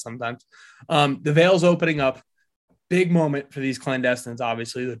rock that sometimes. The veil's opening up. Big moment for these clandestines,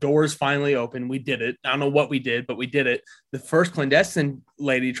 obviously. The doors finally open. We did it. I don't know what we did, but we did it. The first clandestine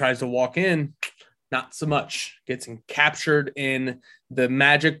lady tries to walk in. Not so much. Gets captured in the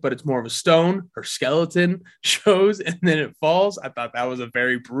magic, but it's more of a stone. Her skeleton shows, and then it falls. I thought that was a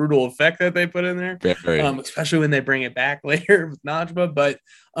very brutal effect that they put in there, especially when they bring it back later with Najma. But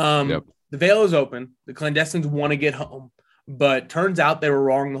the veil is open. The clandestines want to get home, but turns out they were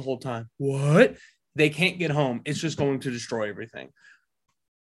wrong the whole time. What? They can't get home. It's just going to destroy everything.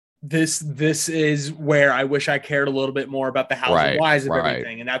 This is where I wish I cared a little bit more about the hows and whys of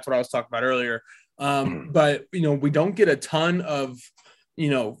everything. And that's what I was talking about earlier. But, you know, we don't get a ton of, you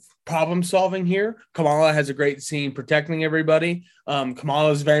know, problem solving here. Kamala has a great scene protecting everybody.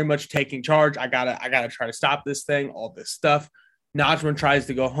 Kamala is very much taking charge. I gotta try to stop this thing, all this stuff. Najma tries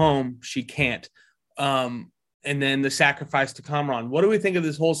to go home. She can't. And then the sacrifice to Kamran. What do we think of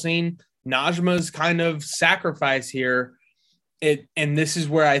this whole scene? Najma's kind of sacrifice here. And this is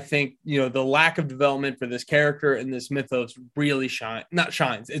where I think, you know, the lack of development for this character and this mythos really shines.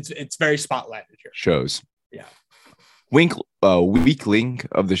 It's very spotlighted here. Shows. Yeah. Weak link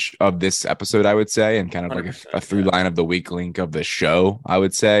of this episode, I would say, and kind of like a through line of the weak link of the show, I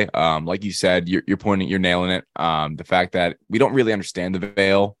would say. Like you said, you're nailing it. The fact that we don't really understand the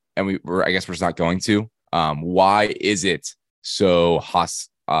veil, and I guess we're just not going to. Why is it so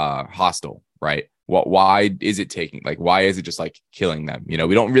hostile, right? Why is it taking, like, why is it just like killing them? You know,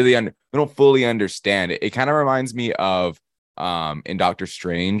 we don't fully understand it. It kind of reminds me of in Doctor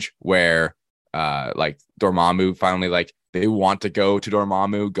Strange, where like Dormammu finally, like, they want to go to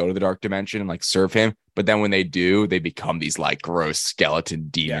Dormammu, go to the dark dimension and like serve him, but then when they do, they become these like gross skeleton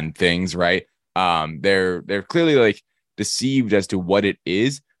demon things, right? They're clearly like deceived as to what it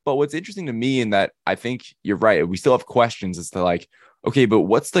is. But what's interesting to me, in that I think you're right, we still have questions as to like, okay, but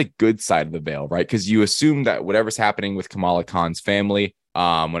what's the good side of the veil, right? Because you assume that whatever's happening with Kamala Khan's family,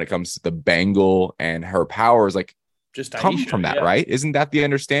 when it comes to the Bengal and her powers, like, just come Aisha, from that, right? Isn't that the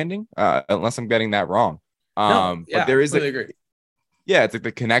understanding? Unless I'm getting that wrong. But there is it's like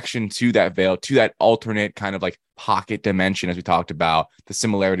the connection to that veil, to that alternate kind of like pocket dimension, as we talked about, the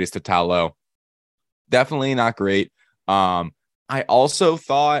similarities to Talo. Definitely not great. I also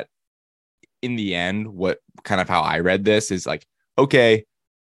thought in the end, what kind of how I read this is like, okay,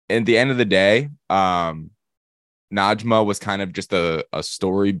 at the end of the day, Najma was kind of just a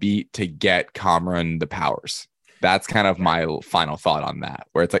story beat to get Kamran the powers. That's kind of my final thought on that,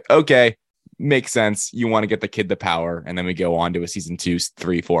 where it's like, okay, makes sense. You want to get the kid the power, and then we go on to a season 2,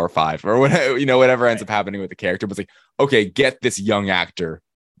 3, 4, or 5, or whatever, you know, whatever ends up happening with the character. But it's like, okay, get this young actor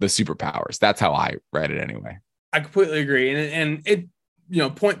the superpowers. That's how I read it anyway. I completely agree. And it, you know,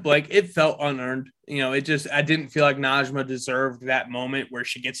 point blank, it felt unearned. You know, I didn't feel like Najma deserved that moment where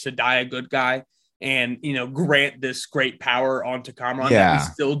she gets to die a good guy and, you know, grant this great power onto Kamran that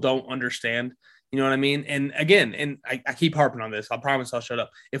we still don't understand. You know what I mean? And again, and I keep harping on this. I promise I'll shut up.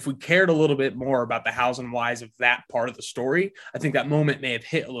 If we cared a little bit more about the hows and whys of that part of the story, I think that moment may have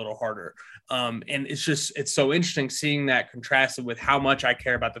hit a little harder. And it's so interesting seeing that contrasted with how much I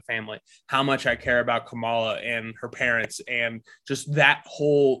care about the family, how much I care about Kamala and her parents, and just that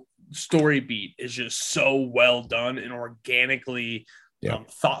whole story beat is just so well done and organically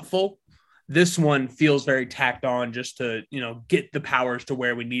thoughtful. This one feels very tacked on just to, you know, get the powers to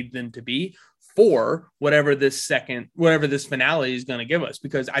where we need them to be for whatever this finale is going to give us,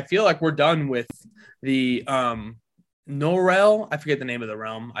 because I feel like we're done with the Norel. I forget the name of the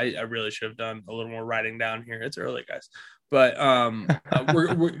realm. I really should have done a little more writing down here. It's early, guys. But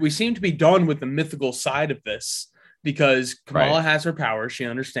we seem to be done with the mythical side of this because Kamala has her powers. She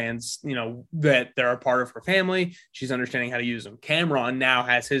understands, that they're a part of her family. She's understanding how to use them. Cameron now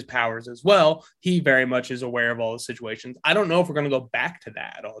has his powers as well. He very much is aware of all the situations. I don't know if we're going to go back to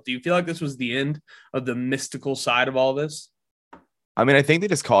that at all. Do you feel like this was the end of the mystical side of all this? I mean, I think they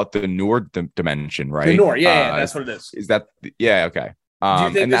just call it the Noor dimension, right? The Noor, yeah, that's what it is. Is that, yeah, okay. Do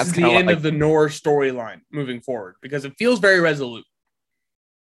you think this is the end of the Noor storyline moving forward? Because it feels very resolute.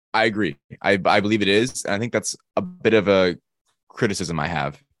 I agree. I believe it is. And I think that's a bit of a criticism I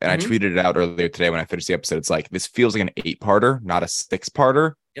have. And I tweeted it out earlier today when I finished the episode. It's like, this feels like an 8-parter, not a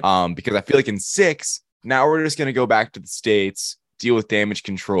 6-parter. Yep. Because I feel like in 6, now we're just going to go back to the States, deal with damage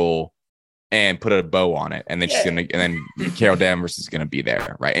control, and put a bow on it. And then Carol Danvers is gonna be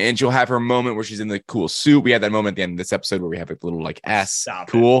there, right? And she'll have her moment where she's in the cool suit. We had that moment at the end of this episode where we have a little like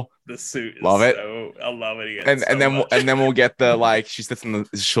cool. The suit is love it. I love it again. And then we'll get the like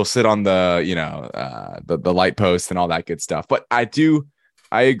she'll sit on the the light post and all that good stuff. But I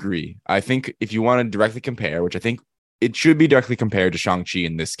agree. I think if you want to directly compare, which I think it should be directly compared to Shang-Chi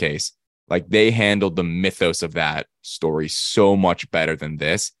in this case, like they handled the mythos of that story so much better than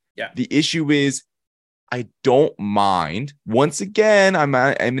this. Yeah. The issue is I don't mind. Once again, I'm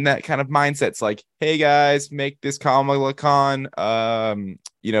in that kind of mindset. It's like, hey guys, make this Kamala Khan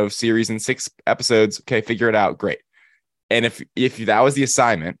series in 6 episodes. Okay, figure it out. Great. And if that was the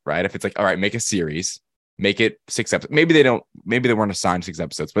assignment, right? If it's like, all right, make a series, make it 6 episodes. Maybe they weren't assigned 6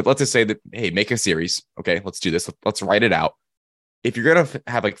 episodes, but let's just say that, hey, make a series. Okay, let's do this. Let's write it out. If you're gonna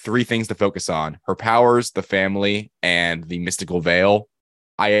have like 3 things to focus on, her powers, the family, and the mystical veil,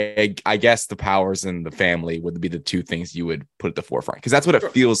 I guess the powers and the family would be the 2 things you would put at the forefront, because that's what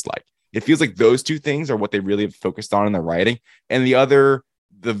it feels like. It feels like those 2 things are what they really have focused on in their writing, and the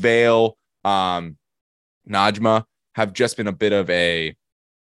veil, Najma have just been a bit of a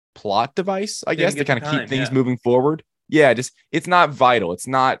plot device, I guess, to kind of keep things moving forward. Yeah, just it's not vital. It's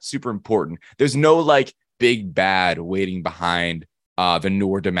not super important. There's no like big bad waiting behind the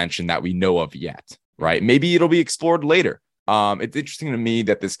Noor dimension that we know of yet, right? Maybe it'll be explored later. It's interesting to me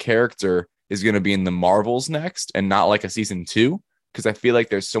that this character is going to be in the Marvels next and not like a season 2, because I feel like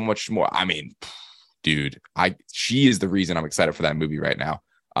there's so much more. I mean, dude, she is the reason I'm excited for that movie right now.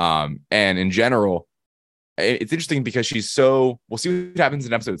 And in general, it's interesting because we'll see what happens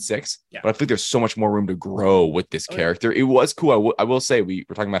in episode 6, but I think there's so much more room to grow with this character. It was cool. I will say we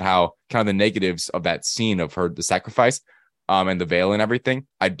were talking about how kind of the negatives of that scene of the sacrifice, and the veil and everything.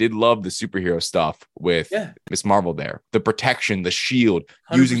 I did love the superhero stuff with Miss Marvel there. The protection, the shield,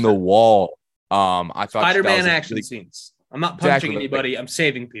 100%. Using the wall. I thought Spider-Man action scenes. I'm not punching anybody. I'm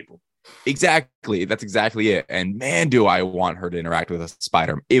saving people. Exactly. That's exactly it. And man, do I want her to interact with a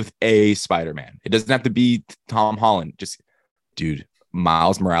Spider-Man. It doesn't have to be Tom Holland. Just, dude,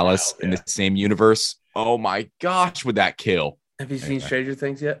 Miles Morales in the same universe. Oh my gosh, would that kill? Have you seen Stranger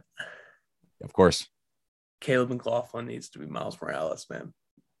Things yet? Of course. Caleb McLaughlin needs to be Miles Morales, man.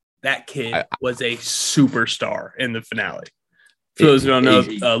 That kid was a superstar in the finale. For those who don't know,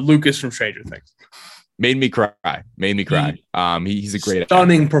 Lucas from Stranger Things. Made me cry. He's a great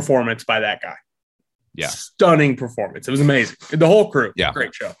stunning performance by that guy. Yeah. Stunning performance. It was amazing. The whole crew. Yeah.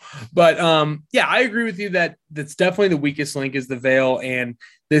 Great show. But I agree with you that that's definitely the weakest link is the veil, and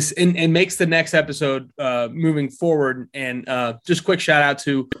this and makes the next episode moving forward. And just quick shout out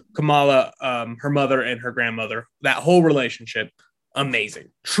to Kamala, her mother and her grandmother. That whole relationship, amazing.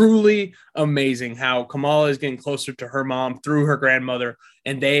 Truly amazing how Kamala is getting closer to her mom through her grandmother,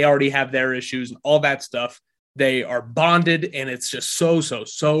 and they already have their issues and all that stuff. They are bonded, and it's just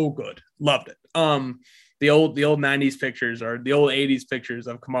so good. Loved it. The old 90s pictures or the old 80s pictures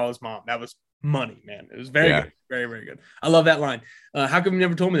of Kamala's mom. That was money, man. It was very good. Very, very good. I love that line. How come you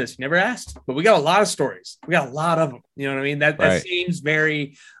never told me this? You never asked, but we got a lot of stories. We got a lot of them. You know what I mean? That seems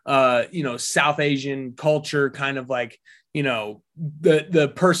very, South Asian culture, kind of like,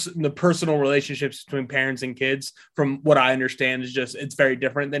 the personal relationships between parents and kids, from what I understand, is just, it's very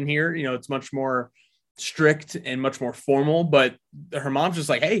different than here. It's much more strict and much more formal, but her mom's just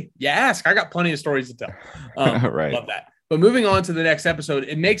like, hey, you ask, I got plenty of stories to tell. Right. Love that. But moving on to the next episode,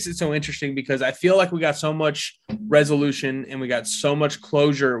 it makes it so interesting because I feel like we got so much resolution and we got so much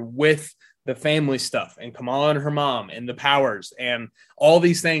closure with the family stuff and Kamala and her mom and the powers, and all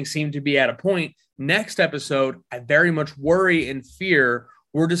these things seem to be at a point. Next episode, I very much worry and fear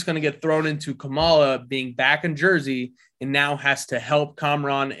we're just going to get thrown into Kamala being back in Jersey and now has to help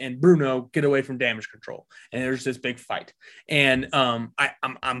Kamran and Bruno get away from damage control. And there's this big fight. And I'm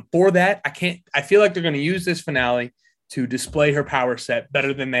for that. I feel like they're going to use this finale to display her power set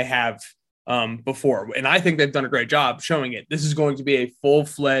better than they have before. And I think they've done a great job showing it. This is going to be a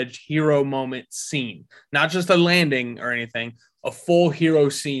full-fledged hero moment scene, not just a landing or anything, a full hero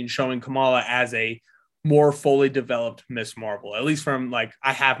scene showing Kamala as a more fully developed Miss Marvel, at least from like,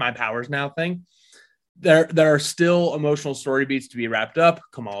 I have my powers now thing. There are still emotional story beats to be wrapped up.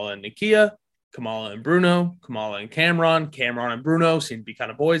 Kamala and Nakia, Kamala and Bruno, Kamala and Cameron and Bruno seem to be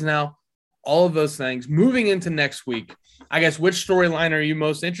kind of boys now. All of those things. Moving into next week, I guess, which storyline are you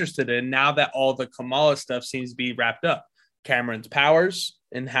most interested in now that all the Kamala stuff seems to be wrapped up? Cameron's powers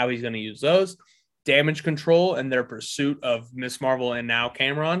and how he's going to use those, damage control and their pursuit of Miss Marvel and now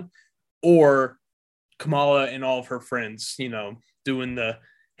Cameron, or Kamala and all of her friends, doing the,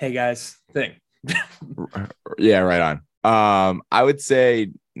 hey guys thing. Yeah, right on. I would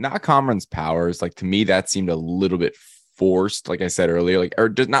say not Cameron's powers. Like, to me, that seemed a little bit forced, like I said earlier, like, or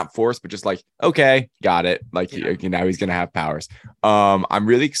just not forced, but just like, okay, got it. Like, now he's gonna have powers. I'm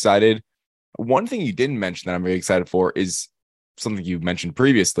really excited. One thing you didn't mention that I'm really excited for is something you mentioned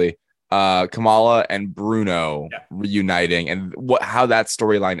previously. Kamala and Bruno reuniting and how that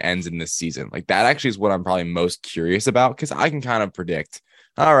storyline ends in this season. Like, that actually is what I'm probably most curious about, because I can kind of predict,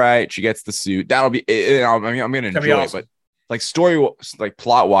 all right, she gets the suit. That'll be it. I'm gonna enjoy awesome. It, but like story, like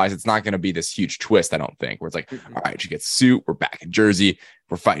plot wise, it's not going to be this huge twist, I don't think, where it's like, all right, she gets suit. We're back in Jersey.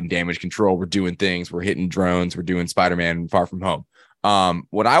 We're fighting damage control. We're doing things. We're hitting drones. We're doing Spider-Man Far From Home.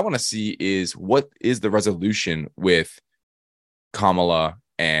 What I want to see is what is the resolution with Kamala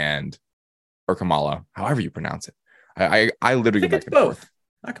or Kamala, however you pronounce it. I literally go back and both. Forth.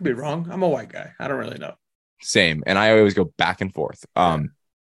 I could be wrong. I'm a white guy. I don't really know. Same. And I always go back and forth.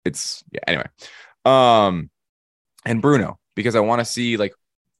 It's anyway. And Bruno, because I want to see, like,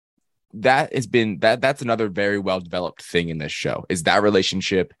 that has been that's another very well developed thing in this show, is that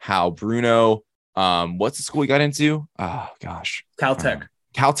relationship, how Bruno, what's the school he got into? Oh gosh. Caltech.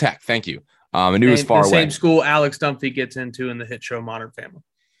 Thank you. I knew it was far the away. Same school Alex Dunphy gets into in the hit show Modern Family.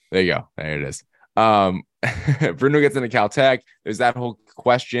 There you go. There it is. Bruno gets into Caltech. There's that whole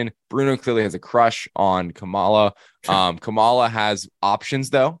question. Bruno clearly has a crush on Kamala. Kamala has options,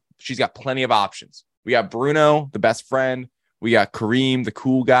 though. She's got plenty of options. We got Bruno, the best friend. We got Kareem, the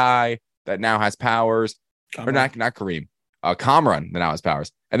cool guy that now has powers. Or not Kareem. Kamran that now has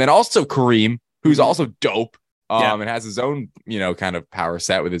powers. And then also Kareem, who's also dope. And has his own, kind of power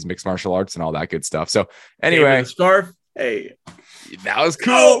set with his mixed martial arts and all that good stuff. So anyway, scarf. Hey, that was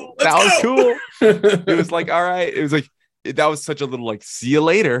cool. Was cool. It was like, all right. It was like, that was such a little like, see you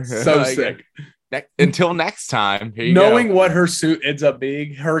later. So like, sick. Until next time. Knowing what her suit ends up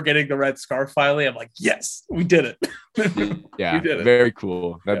being, her getting the red scarf finally, I'm like, yes, we did it. Yeah, we did it. Very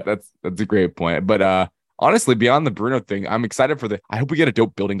cool. That's a great point. But honestly, beyond the Bruno thing, I'm excited for I hope we get a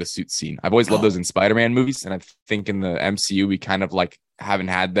dope building the suit scene. I've always loved those in Spider-Man movies, and I think in the MCU we kind of like haven't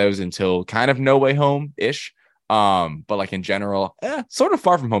had those until kind of No Way Home ish. But like in general, sort of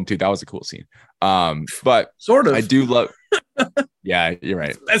Far From Home too. That was a cool scene. But sort of. I do love. Yeah, you're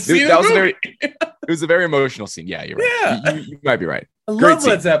right. It was a very emotional scene. Yeah, you're right. Yeah, you might be right. I love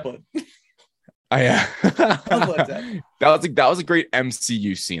Led Zeppelin. Yeah. That was a great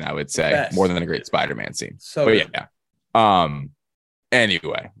MCU scene, I would say, more than a great Spider-Man scene. So, but yeah.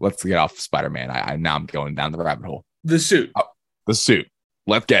 Anyway, let's get off Spider-Man. Now I'm going down the rabbit hole. The suit.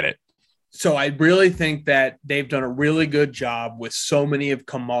 Let's get it. So I really think that they've done a really good job with so many of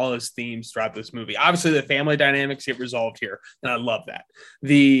Kamala's themes throughout this movie. Obviously, the family dynamics get resolved here, and I love that.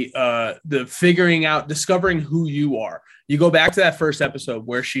 The figuring out, discovering who you are. You go back to that first episode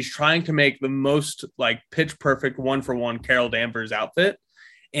where she's trying to make the most like pitch perfect 1-for-1 Carol Danvers outfit.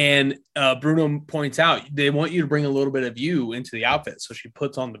 And Bruno points out they want you to bring a little bit of you into the outfit. So she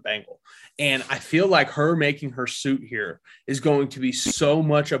puts on the bangle. And I feel like her making her suit here is going to be so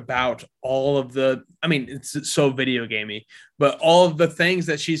much about all of it's so video gamey, but all of the things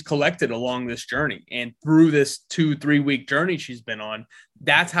that she's collected along this journey and through this 2-3 week journey she's been on.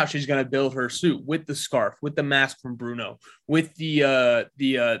 That's how she's going to build her suit, with the scarf, with the mask from Bruno, with the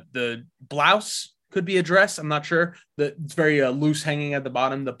blouse. Could be a dress. I'm not sure. It's very loose, hanging at the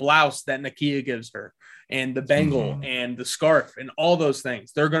bottom. The blouse that Nakia gives her, and the bangle and the scarf and all those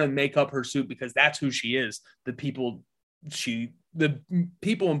things. They're going to make up her suit because that's who she is. The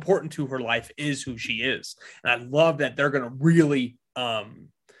people important to her life is who she is. And I love that they're going to really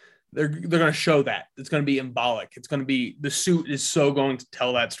they're going to show that. It's going to be symbolic. It's going to be, the suit is so going to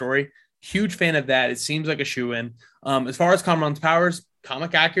tell that story. Huge fan of that. It seems like a shoe-in. As far as Kamran's powers,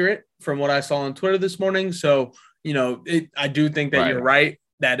 comic accurate from what I saw on Twitter this morning. So, I do think that you're right,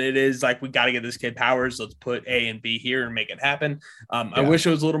 that it is like, we got to get this kid powers. Let's put A and B here and make it happen. I wish it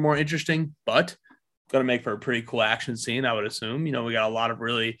was a little more interesting, but going to make for a pretty cool action scene, I would assume. You know, we got a lot of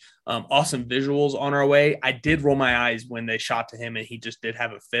really awesome visuals on our way. I did roll my eyes when they shot to him and he just did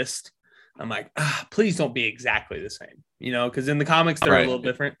have a fist. I'm like, please don't be exactly the same, you know, because in the comics, they're a little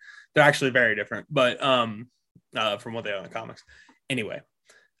different. They're actually very different, but from what they are in the comics. Anyway,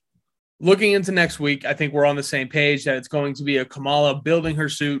 looking into next week, I think we're on the same page that it's going to be a Kamala building her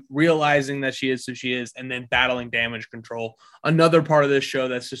suit, realizing that she is who she is, and then battling damage control. Another part of this show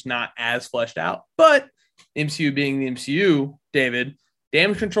that's just not as fleshed out. But MCU being the MCU, David,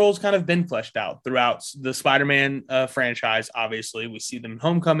 damage control has kind of been fleshed out throughout the Spider-Man franchise. Obviously, we see them in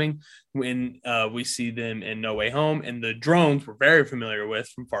Homecoming, when we see them in No Way Home, and the drones we're very familiar with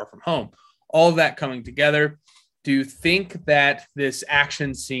from Far From Home. All of that coming together. Do you think that this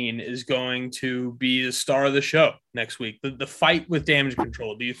action scene is going to be the star of the show next week? The fight with damage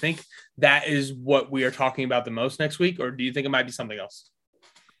control. Do you think that is what we are talking about the most next week? Or do you think it might be something else?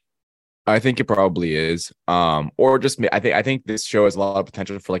 I think it probably is. Or just I think this show has a lot of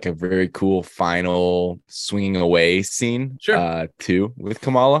potential for like a very cool final swinging away scene, too, with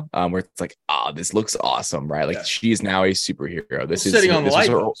Kamala, where it's like, this looks awesome, right? Like she's now a superhero. This is sitting on the light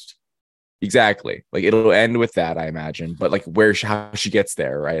post. Exactly. Like it'll end with that, I imagine. But like how she gets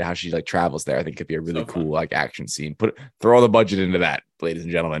there, right? How she like travels there, I think could be a really cool like action scene. Throw all the budget into that, ladies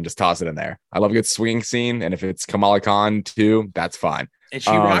and gentlemen. Just toss it in there. I love a good swinging scene, and if it's Kamala Khan too, that's fine. And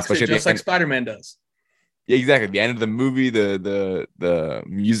she rocks it just like Spider-Man does. Yeah, exactly. At the end of the movie, the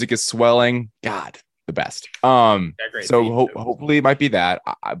music is swelling. God, the best. So hopefully it might be that.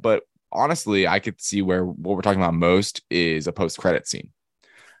 But honestly, I could see where what we're talking about most is a post-credit scene.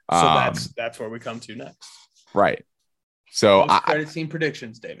 So that's where we come to next. Right. So post-credit scene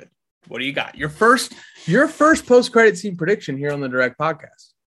predictions, David. What do you got? Your first post-credit scene prediction here on the Direct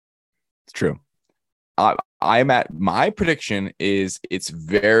Podcast. It's true. I'm at my prediction is it's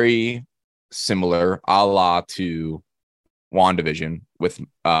very similar a la to WandaVision with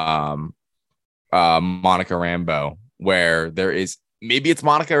Monica Rambeau, where there is maybe it's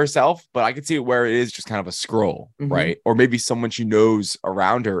Monica herself, but I could see it where it is just kind of a scroll, right? Or maybe someone she knows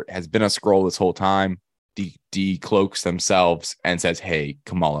around her has been a scroll this whole time, decloaks themselves and says, hey,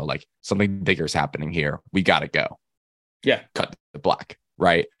 Kamala, like something bigger is happening here. We got to go. Yeah. Cut the black,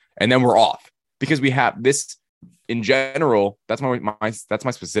 right? And then we're off because we have this in general. That's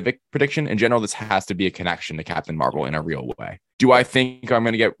my specific prediction. In general, this has to be a connection to Captain Marvel in a real way. Do I think we're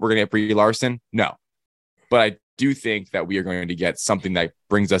going to get Brie Larson? No. But I do think that we are going to get something that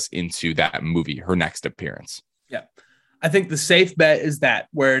brings us into that movie, her next appearance. Yeah. I think the safe bet is that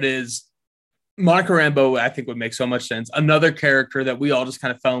where it is Monica Rambeau, I think would make so much sense. Another character that we all just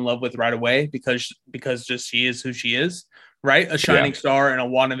kind of fell in love with right away because just she is who she is, right? A shining star in a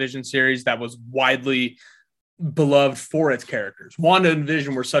WandaVision series that was widely beloved for its characters. Wanda and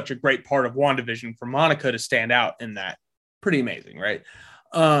Vision were such a great part of WandaVision. For Monica to stand out in that, pretty amazing, right?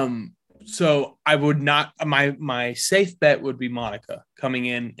 So I would not, my safe bet would be Monica coming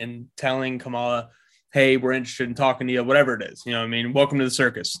in and telling Kamala, hey, we're interested in talking to you, whatever it is, you know what I mean? Welcome to the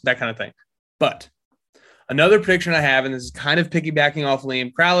circus, that kind of thing. But another prediction I have, and this is kind of piggybacking off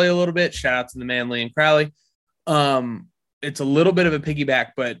Liam Crowley a little bit. Shout out to the man, Liam Crowley. It's a little bit of a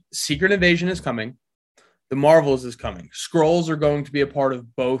piggyback, but Secret Invasion is coming. The Marvels is coming. Skrulls are going to be a part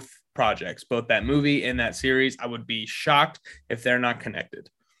of both projects, both that movie and that series. I would be shocked if they're not connected.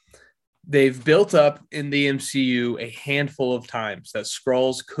 They've built up in the MCU a handful of times that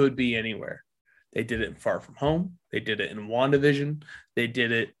Skrulls could be anywhere. They did it in Far From Home. They did it in WandaVision. They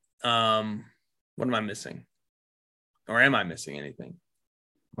did it. What am I missing? Or am I missing anything?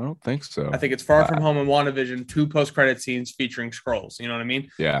 I don't think so. I think it's Far From Home and WandaVision, 2 post-credit scenes featuring Skrulls. You know what I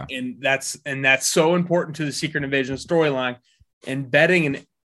mean? Yeah. And that's so important to the Secret Invasion storyline, and betting in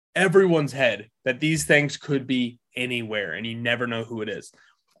everyone's head that these things could be anywhere and you never know who it is.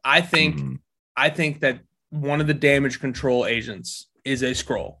 I think that one of the damage control agents is a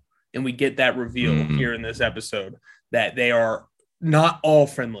Skrull, and we get that reveal here in this episode that they are not all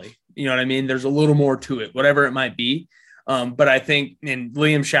friendly. You know what I mean? There's a little more to it, whatever it might be. But I think, and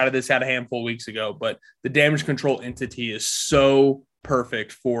Liam shouted this out a handful of weeks ago, but the damage control entity is so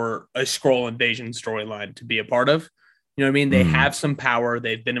perfect for a Skrull invasion storyline to be a part of. You know what I mean? They have some power.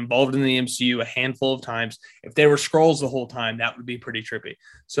 They've been involved in the MCU a handful of times. If they were Skrulls the whole time, that would be pretty trippy.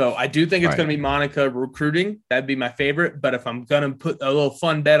 So I do think it's going to be Monica recruiting. That'd be my favorite. But if I'm going to put a little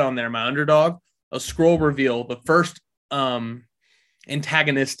fun bet on there, my underdog, a Skrull reveal, the first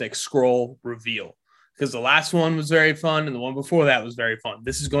antagonistic Skrull reveal, because the last one was very fun and the one before that was very fun.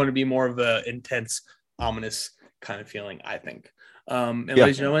 This is going to be more of an intense, ominous kind of feeling, I think. Ladies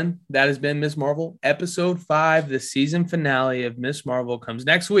and gentlemen, that has been Miss Marvel, episode 5. The season finale of Miss Marvel comes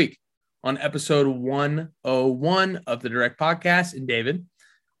next week on episode 101 of the Direct Podcast. And David,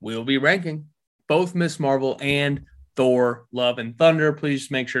 we'll be ranking both Miss Marvel and Thor Love and Thunder.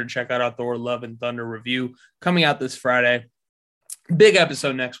 Please make sure to check out our Thor Love and Thunder review coming out this Friday. Big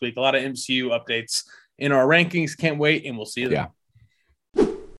episode next week. A lot of MCU updates in our rankings. Can't wait, and we'll see you there.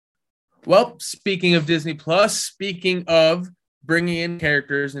 Well, speaking of Disney Plus, speaking of bringing in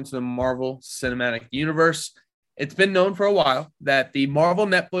characters into the Marvel Cinematic Universe, it's been known for a while that the Marvel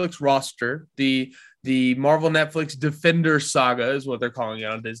Netflix roster, the Marvel Netflix Defender Saga is what they're calling it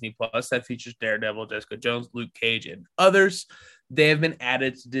on Disney Plus, that features Daredevil, Jessica Jones, Luke Cage, and others. They have been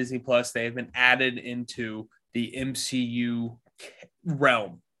added to Disney Plus. They have been added into the MCU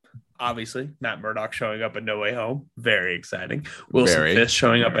realm. Obviously, Matt Murdock showing up in No Way Home, very exciting. Wilson Fisk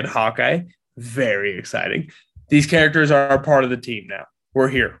showing up in Hawkeye, very exciting. These characters are a part of the team now. We're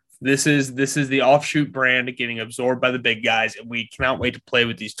here. This is the offshoot brand getting absorbed by the big guys, and we cannot wait to play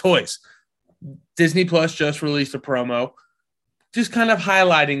with these toys. Disney Plus just released a promo, just kind of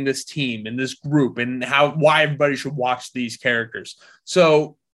highlighting this team and this group and why everybody should watch these characters.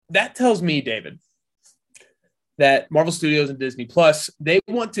 So that tells me, David, that Marvel Studios and Disney Plus, they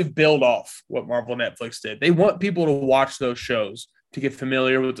want to build off what Marvel Netflix did. They want people to watch those shows to get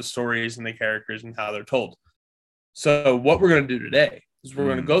familiar with the stories and the characters and how they're told. So what we're going to do today is we're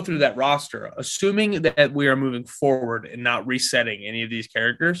going to go through that roster, assuming that we are moving forward and not resetting any of these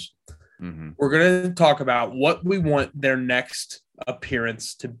characters. We're going to talk about what we want their next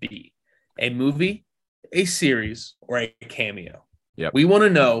appearance to be: a movie, a series, or a cameo. Yep. We want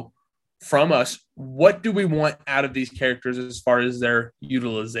to know from us, what do we want out of these characters as far as their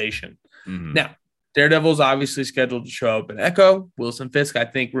utilization? Now, Daredevil's obviously scheduled to show up in Echo. Wilson Fisk, I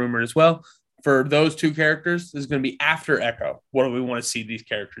think, rumored as well. For those two characters, this is going to be after Echo. What do we want to see these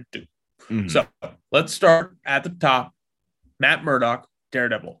characters do? So let's start at the top. Matt Murdock,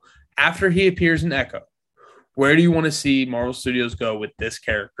 Daredevil. After he appears in Echo, where do you want to see Marvel Studios go with this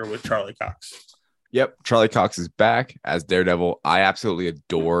character with Charlie Cox? Yep, Charlie Cox is back as Daredevil. I absolutely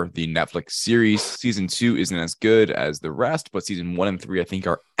adore the Netflix series. Season 2 isn't as good as the rest, but season 1 and 3 I think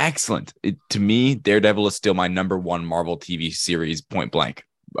are excellent. To me, Daredevil is still my number one Marvel TV series, point blank,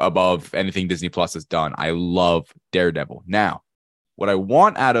 above anything Disney Plus has done. I love Daredevil. Now, what I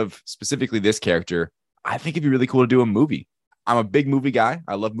want out of specifically this character, I think it'd be really cool to do a movie. I'm a big movie guy.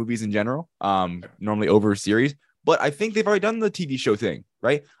 I love movies in general, normally over a series, but I think they've already done the TV show thing,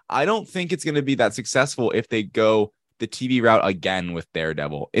 right? I don't think it's going to be that successful if they go the TV route again with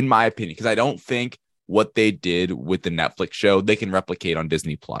Daredevil, in my opinion, because I don't think what they did with the Netflix show, they can replicate on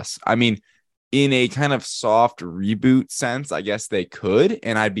Disney Plus. I mean, in a kind of soft reboot sense, I guess they could,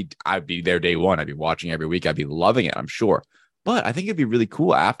 and I'd be there day one. I'd be watching every week. I'd be loving it, I'm sure. But I think it'd be really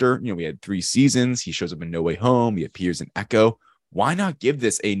cool after, we had 3 seasons. He shows up in No Way Home. He appears in Echo. Why not give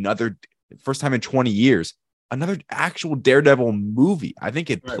this another, first time in 20 years, another actual Daredevil movie? I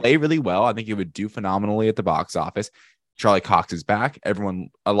think it'd play really well. I think it would do phenomenally at the box office. Charlie Cox is back.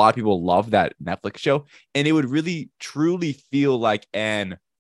 A lot of people love that Netflix show. And it would really, truly feel like an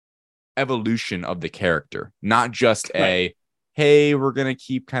evolution of the character, not just hey, we're going to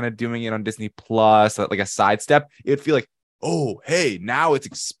keep kind of doing it on Disney Plus, like a sidestep. It would feel like, oh, hey, now it's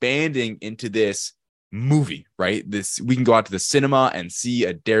expanding into this movie, right? We can go out to the cinema and see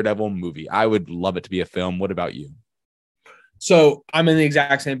a Daredevil movie. I would love it to be a film. What about you? So I'm in the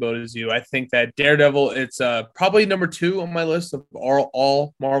exact same boat as you. I think that Daredevil, it's probably number 2 on my list of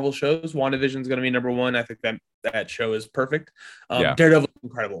all Marvel shows. WandaVision is going to be number 1. I think that show is perfect. Daredevil is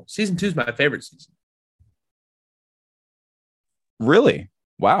incredible. Season 2 is my favorite season. Really?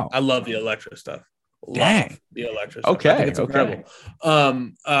 Wow. I love the Elektra stuff. Dang. The Elektra. Okay. It's incredible.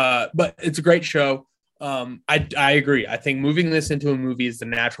 But it's a great show. I agree. I think moving this into a movie is the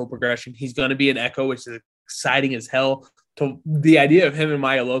natural progression. He's going to be an Echo, which is exciting as hell. To the idea of him and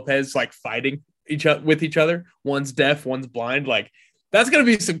Maya Lopez like fighting with each other. One's deaf, one's blind. Like that's going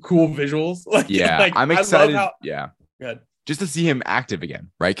to be some cool visuals. I'm excited. Good. Just to see him active again,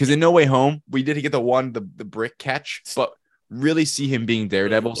 right? Because in No Way Home, we did get the brick catch, but really see him being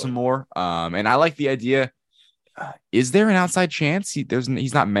Daredevil some more. And I like the idea. Is there an outside chance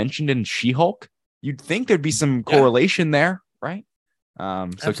he's not mentioned in She-Hulk? You'd think there'd be some correlation there, right?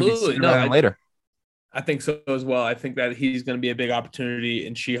 Absolutely. Later. I think so as well. I think that he's going to be a big opportunity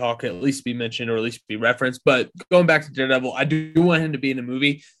in She-Hulk, at least be mentioned or at least be referenced. But going back to Daredevil, I do want him to be in a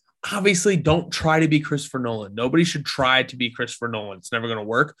movie. Obviously, don't try to be Christopher Nolan. Nobody should try to be Christopher Nolan. It's never going to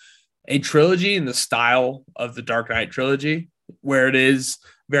work. A trilogy in the style of the Dark Knight trilogy, where it is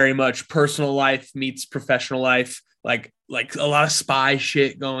very much personal life meets professional life, like a lot of spy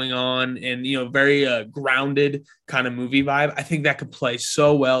shit going on, and very grounded kind of movie vibe. I think that could play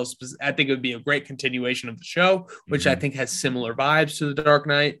so well. I think it would be a great continuation of the show, which I think has similar vibes to The Dark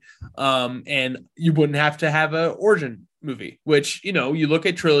Knight. And you wouldn't have to have an origin movie, which, you look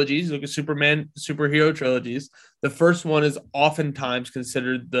at trilogies, you look at Superman superhero trilogies. The first one is oftentimes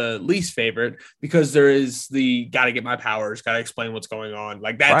considered the least favorite because there is the got to get my powers, got to explain what's going on.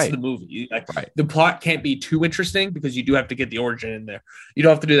 Like that's the movie. Like the plot can't be too interesting because you do have to get the origin in there. You don't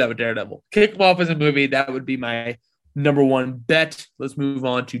have to do that with Daredevil. Kick them off as a movie. That would be my number one bet. Let's move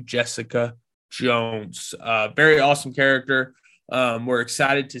on to Jessica Jones. Very awesome character. We're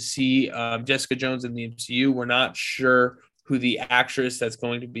excited to see Jessica Jones in the MCU. We're not sure who the actress that's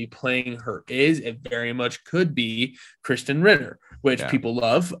going to be playing her is. It very much could be Kristen Ritter, which people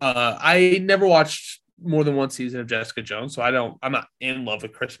love. I never watched more than one season of Jessica Jones, so I'm not in love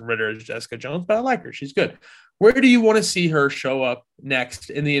with Kristen Ritter as Jessica Jones, but I like her. She's good. Where do you want to see her show up next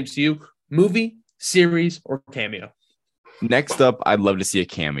in the MCU? Movie, series, or cameo? Next up, I'd love to see a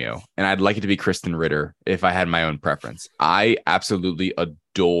cameo, and I'd like it to be Kristen Ritter if I had my own preference. I absolutely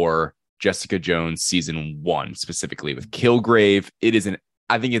adore Jessica Jones season 1, specifically with Kilgrave.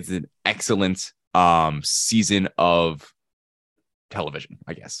 I think it's an excellent season of television,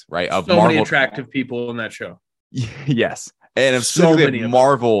 I guess, right? Of so Marvel. Many attractive people in that show. Yes. And of so many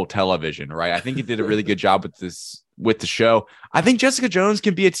Marvel television, right? I think it did a really good job with the show. I think Jessica Jones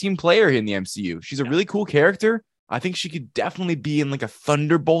can be a team player in the MCU. She's a really cool character. I think she could definitely be in like a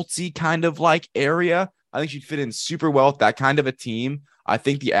Thunderboltsy kind of like area. I think she'd fit in super well with that kind of a team. I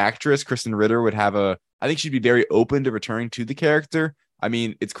think the actress, Kristen Ritter, I think she'd be very open to returning to the character. I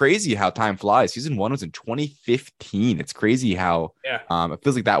mean, it's crazy how time flies. Season 1 was in 2015. It's crazy how it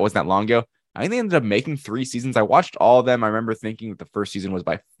feels like that wasn't that long ago. I think they ended up making 3 seasons. I watched all of them. I remember thinking that the first season was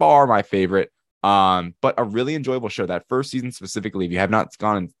by far my favorite, but a really enjoyable show. That first season specifically, if you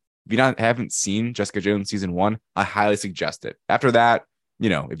haven't seen Jessica Jones season 1, I highly suggest it. After that,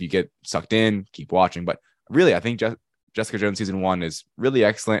 if you get sucked in, keep watching. But really, I think Jessica Jones season 1 is really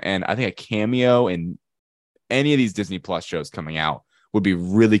excellent. And I think a cameo in any of these Disney Plus shows coming out would be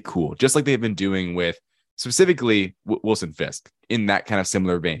really cool. Just like they've been doing with specifically Wilson Fisk in that kind of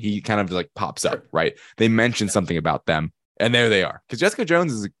similar vein. He kind of like pops up, right? They mention something about them and there they are. Because Jessica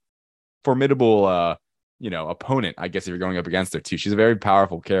Jones is a formidable, opponent, I guess, if you're going up against her too. She's a very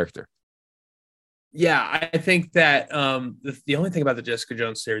powerful character. Yeah, I think that the only thing about the Jessica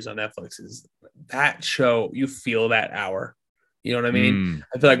Jones series on Netflix is that show, you feel that hour. You know what I mean?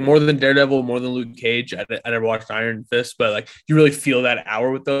 I feel like more than Daredevil, more than Luke Cage. I never watched Iron Fist, but like you really feel that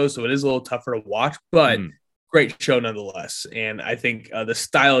hour with those. So it is a little tougher to watch, but great show nonetheless. And I think the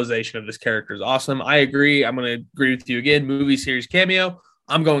stylization of this character is awesome. I agree. I'm going to agree with you again. Movie, series, cameo.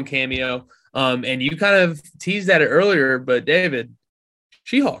 I'm going cameo. And you kind of teased at it earlier, but David,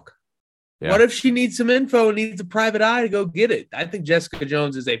 She-Hulk. Yeah. What if she needs some info and needs a private eye to go get it? I think Jessica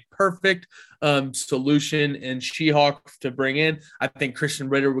Jones is a perfect solution and She-Hulk to bring in. I think Kristen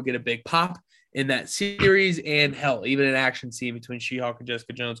Ritter will get a big pop in that series, and hell, even an action scene between She-Hulk and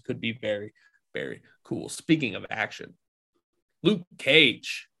Jessica Jones could be very, very cool. Speaking of action, Luke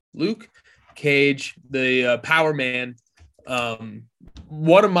Cage, the Power Man.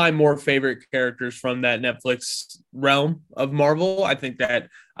 One of my more favorite characters from that Netflix realm of Marvel. I think that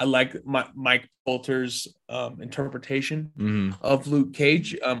I like Mike Bolter's interpretation of Luke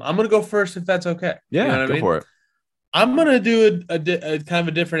Cage. I'm going to go first if that's okay. Yeah, you know go for it. I'm going to do a kind of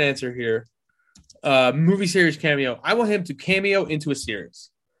a different answer here. Movie series cameo. I want him to cameo into a series.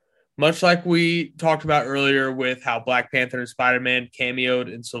 Much like we talked about earlier with how Black Panther and Spider-Man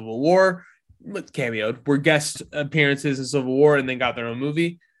cameoed in Civil War. Were guest appearances in Civil War and then got their own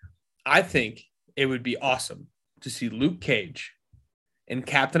movie. I think it would be awesome to see Luke Cage and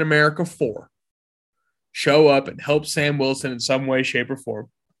Captain America 4 show up and help Sam Wilson in some way, shape, or form,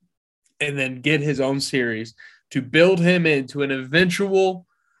 and then get his own series to build him into an eventual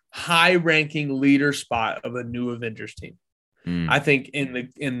high-ranking leader spot of a new Avengers team. I think in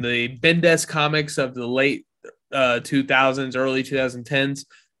the Bendis comics of the late 2000s, early 2010s,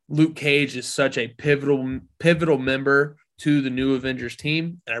 Luke Cage is such a pivotal member to the new Avengers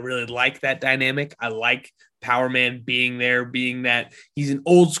team, and I really like that dynamic. I like Power Man being there, being that he's an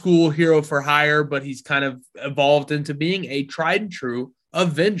old school hero for hire, but he's kind of evolved into being a tried and true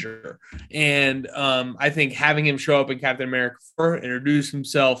Avenger. And I think having him show up in Captain America 4, introduce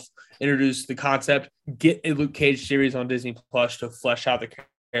himself, introduce the concept, get a Luke Cage series on Disney Plus to flesh out the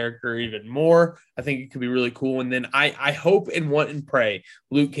character even more. I think it could be really cool. And then I hope and want and pray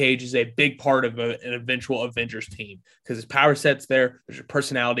Luke Cage is a big part of an eventual Avengers team because his power set's there. There's a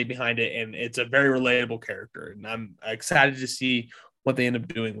personality behind it, and it's a very relatable character. And I'm excited to see what they end up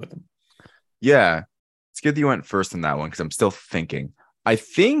doing with him. Yeah, it's good that you went first on that one because I'm still thinking. I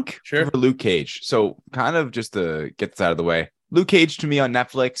think Sure. for Luke Cage, so kind of just to get this out of the way, Luke Cage to me on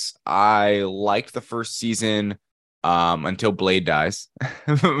Netflix, I liked the first season until Blade dies,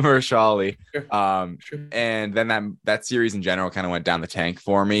 Mahershala Ali. Sure. And then that series in general kind of went down the tank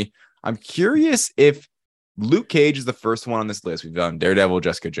for me. I'm curious if Luke Cage is the first one on this list. We've done Daredevil,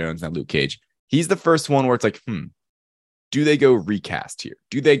 Jessica Jones, and Luke Cage. He's the first one where it's like, do they go recast here?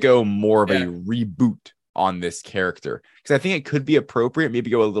 Do they go more of a reboot on this character? Because I think it could be appropriate, maybe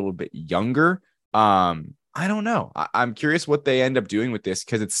go a little bit younger. I don't know. I'm curious what they end up doing with this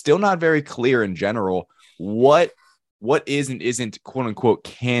because it's still not very clear in general what is and isn't quote unquote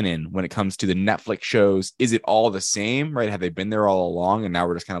canon when it comes to the Netflix shows. Is it all the same, right? Have they been there all along and now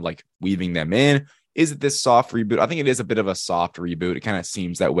we're just kind of like weaving them in? Is it this soft reboot? I think it is a bit of a soft reboot. It kind of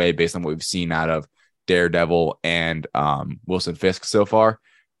seems that way based on what we've seen out of Daredevil and Wilson Fisk so far.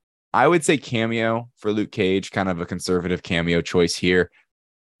 I would say cameo for Luke Cage, kind of a conservative cameo choice here.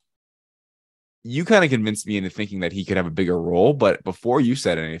 You kind of convinced me into thinking that he could have a bigger role, but before you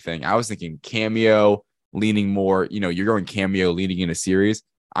said anything, I was thinking cameo leaning more, you're going cameo leading in a series.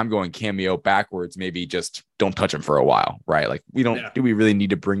 I'm going cameo backwards, maybe just don't touch him for a while, right? Like do we really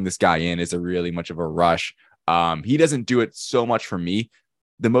need to bring this guy in? Is there really much of a rush? He doesn't do it so much for me.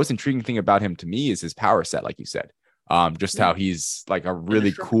 The most intriguing thing about him to me is his power set, like you said, just how he's like a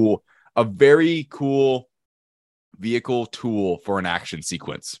very cool vehicle tool for an action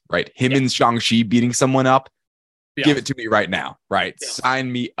sequence, right? Him and Shang-Chi beating someone up. Give it to me right now, right?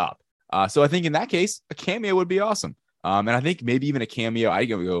 Sign me up. So I think in that case, a cameo would be awesome. And I think maybe even a cameo, I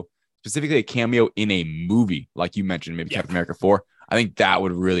go specifically a cameo in a movie, like you mentioned, maybe Captain America 4. I think that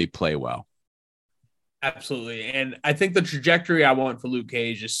would really play well. Absolutely. And I think the trajectory I want for Luke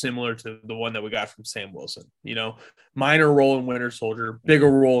Cage is similar to the one that we got from Sam Wilson. Minor role in Winter Soldier,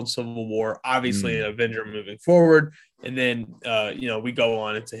 bigger role in Civil War, obviously an Avenger moving forward. And then, we go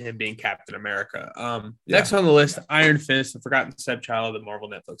on into him being Captain America. Next on the list, Iron Fist, the Forgotten Stepchild of the Marvel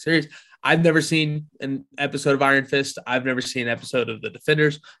Netflix series. I've never seen an episode of Iron Fist. I've never seen an episode of The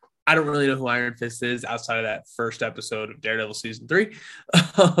Defenders. I don't really know who Iron Fist is outside of that first episode of Daredevil season 3.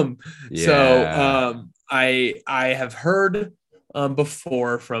 So I have heard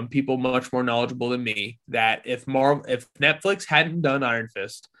before from people much more knowledgeable than me that if Netflix hadn't done Iron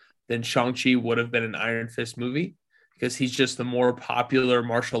Fist, then Shang-Chi would have been an Iron Fist movie because he's just the more popular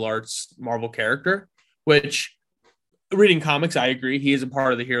martial arts Marvel character, which reading comics, I agree. He is a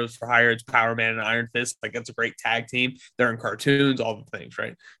part of the Heroes for Hire. It's Power Man and Iron Fist. Like, that's a great tag team. They're in cartoons, all the things,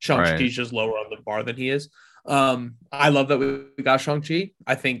 right? Shang-Chi's just lower on the bar than he is. I love that we got Shang-Chi.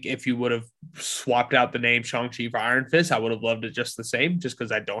 I think if you would have swapped out the name Shang-Chi for Iron Fist, I would have loved it just the same, just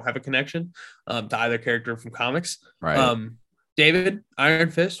because I don't have a connection to either character from comics. Right. David, Iron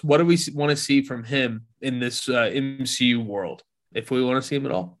Fist, what do we want to see from him in this MCU world? If we want to see him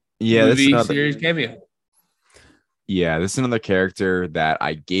at all. Yeah, movie, series, cameo. Yeah, this is another character that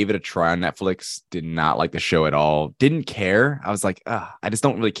I gave it a try on Netflix. Did not like the show at all. Didn't care. I was like, I just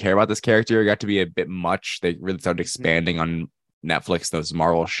don't really care about this character. It got to be a bit much. They really started expanding on Netflix, those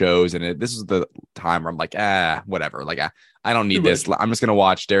Marvel shows. And this was the time where I'm like, whatever. Like, I don't need this. I'm just going to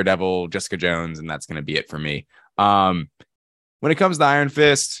watch Daredevil, Jessica Jones, and that's going to be it for me. When it comes to Iron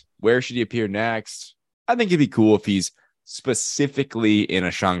Fist, where should he appear next? I think it'd be cool if he's specifically in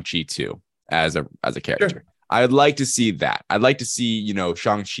a Shang-Chi 2 as a character. Sure. I'd like to see that. I'd like to see,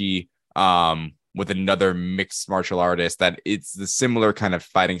 Shang-Chi with another mixed martial artist that it's the similar kind of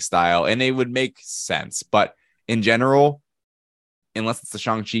fighting style and it would make sense. But in general, unless it's a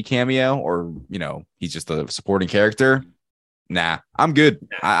Shang-Chi cameo or, he's just a supporting character, nah, I'm good.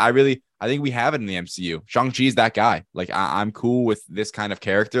 I think we have it in the MCU. Shang-Chi is that guy. Like, I'm cool with this kind of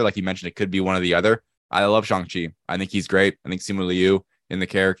character. Like you mentioned, it could be one or the other. I love Shang-Chi. I think he's great. I think Simu Liu in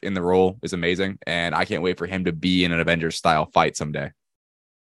the role is amazing, and I can't wait for him to be in an Avengers style fight someday.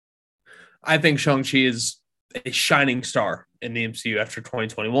 I think Shang-Chi is a shining star in the MCU after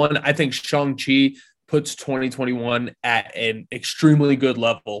 2021. I think Shang-Chi puts 2021 at an extremely good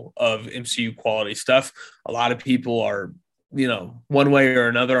level of MCU quality stuff. A lot of people are, one way or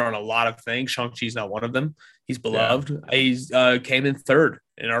another on a lot of things. Shang-Chi's not one of them. He's beloved. Yeah. He's came in third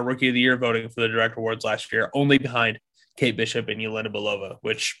in our Rookie of the Year voting for the Director Awards last year, only behind Kate Bishop and Yelena Belova,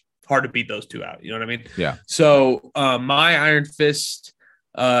 which hard to beat those two out. You know what I mean? Yeah. So my Iron Fist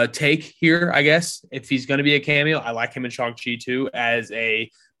take here, I guess. If he's going to be a cameo, I like him in Shang-Chi too as a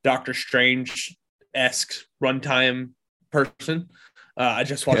Doctor Strange-esque runtime person. I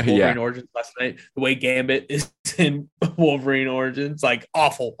just watched Wolverine Origins last night. The way Gambit is in Wolverine Origins, like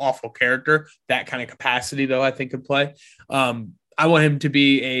awful character. That kind of capacity, though, I think could play. I want him to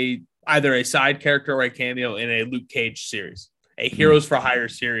be either a side character or a cameo in a Luke Cage series, a Heroes for Hire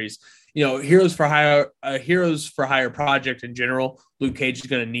series. Heroes for Hire project in general. Luke Cage is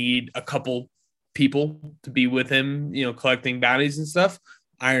going to need a couple people to be with him, collecting bounties and stuff.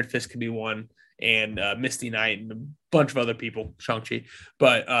 Iron Fist could be one, and Misty Knight and a bunch of other people, Shang-Chi.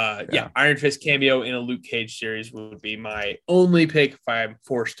 But Iron Fist cameo in a Luke Cage series would be my only pick if I'm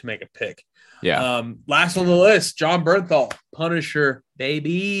forced to make a pick. Yeah. Last on the list, Jon Bernthal, Punisher,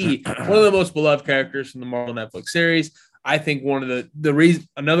 baby. One of the most beloved characters from the Marvel Netflix series. I think one of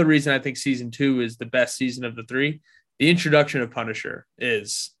another reason I think season 2 is the best season of the 3. The introduction of Punisher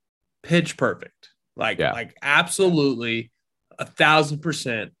is pitch perfect. Like absolutely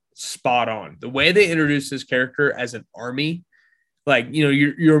 1,000% spot on. The way they introduce this character as an army,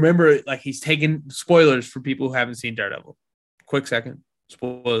 you remember, like, he's taking spoilers for people who haven't seen Daredevil. Quick second.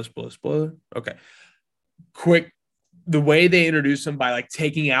 Spoiler. Okay. Quick. The way they introduce him by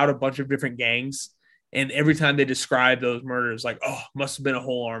taking out a bunch of different gangs, and every time they describe those murders, must have been a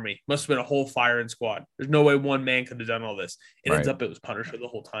whole army, must have been a whole firing squad. There's no way one man could have done all this. It ends up it was Punisher the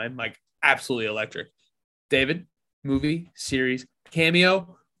whole time. Absolutely electric. David, movie, series,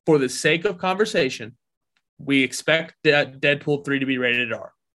 cameo. For the sake of conversation, we expect Deadpool 3 to be rated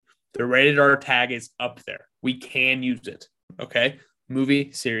R. The rated R tag is up there. We can use it. Okay.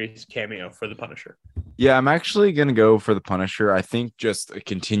 Movie, series, cameo for the Punisher. Yeah, I'm actually going to go for the Punisher. I think just a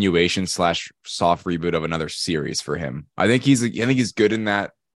continuation / soft reboot of another series for him. I think he's good in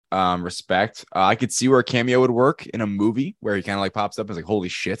that respect. I could see where a cameo would work in a movie where he kind of pops up and is like, holy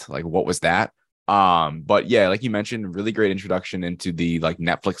shit, what was that? But yeah, like you mentioned, really great introduction into the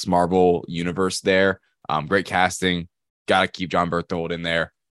Netflix Marvel universe there. Great casting. Got to keep Jon Bernthal in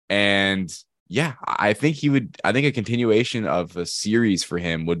there. And yeah, I think a continuation of the series for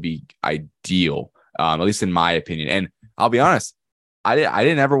him would be ideal, at least in my opinion. And I'll be honest, I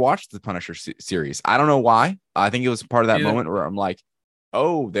didn't ever watch the Punisher series. I don't know why. I think it was part of that moment where I'm like,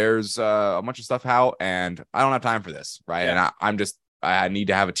 oh, there's a bunch of stuff out and I don't have time for this. Right. Yeah. And I need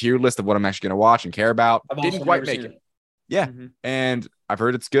to have a tier list of what I'm actually going to watch and care about. Didn't quite make it. Yeah. Mm-hmm. And I've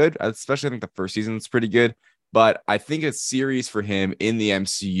heard it's good, especially I think the first season is pretty good. But I think a series for him in the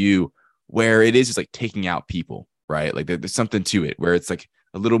MCU where it is just taking out people, right? There's something to it where it's a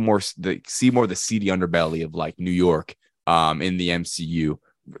little more, see more of the seedy underbelly of New York in the MCU,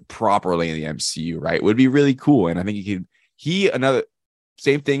 properly in the MCU, right? Would be really cool. And I think another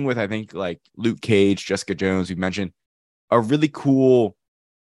same thing with, I think, Luke Cage, Jessica Jones, we mentioned, a really cool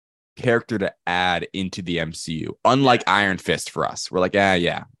character to add into the MCU, unlike Iron Fist for us. We're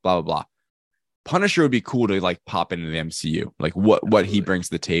blah, blah, blah. Punisher would be cool to pop into the MCU, what he brings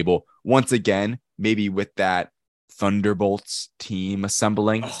to the table. Once again, maybe with that Thunderbolts team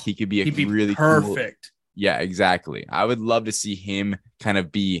assembling, he could be really perfect. Cool, yeah, exactly. I would love to see him kind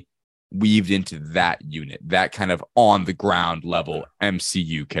of be weaved into that unit, that kind of on the ground level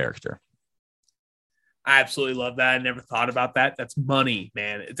MCU character. I absolutely love that. I never thought about that. That's money,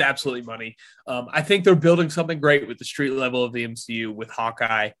 man. It's absolutely money. I think they're building something great with the street level of the MCU with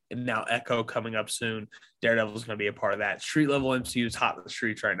Hawkeye and now Echo coming up soon. Daredevil is going to be a part of that. Street level MCU is hot in the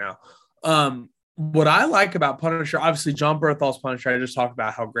streets right now. What I like about Punisher, obviously Jon Bernthal's Punisher, I just talked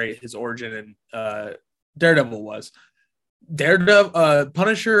about how great his origin in Daredevil was.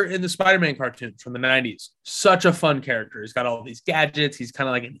 Punisher in the Spider-Man cartoon from the 90s. Such a fun character. He's got all these gadgets. He's kind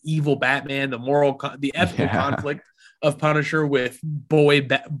of like an evil Batman, the ethical conflict of Punisher with boy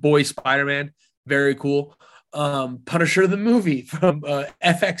Spider-Man. Very cool. Punisher the movie from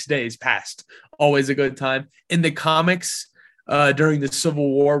FX days past. Always a good time. In the comics, during the Civil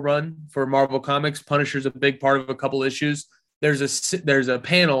War run for Marvel Comics, Punisher's a big part of a couple issues. There's a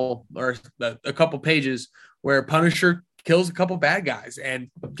panel or a couple pages where Punisher kills a couple bad guys,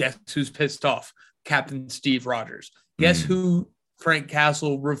 and guess who's pissed off? Captain Steve Rogers. Guess who Frank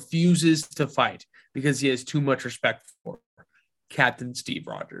Castle refuses to fight because he has too much respect for? Captain Steve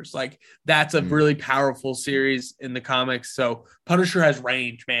Rogers. That's a really powerful series in the comics. So Punisher has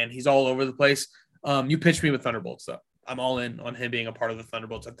range, man. He's all over the place. You pitched me with Thunderbolts, though. I'm all in on him being a part of the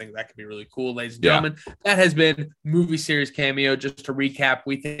Thunderbolts. I think that could be really cool. Ladies and gentlemen, that has been movie series cameo. Just to recap,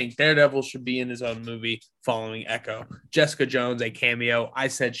 we think Daredevil should be in his own movie following Echo. Jessica Jones, a cameo. I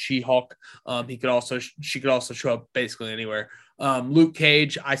said She-Hulk. She could also show up basically anywhere. Luke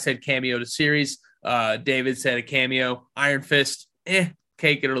Cage, I said cameo to series. David said a cameo. Iron Fist, kind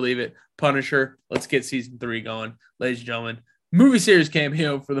take it or leave it. Punisher, let's get season 3 going. Ladies and gentlemen, movie series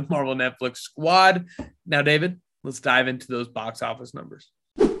cameo for the Marvel Netflix squad. Now, David, let's dive into those box office numbers.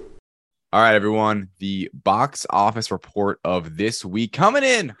 All right, everyone. The box office report of this week coming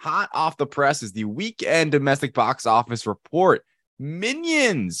in hot off the press is the weekend domestic box office report.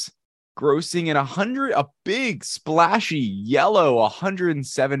 Minions grossing at a big splashy yellow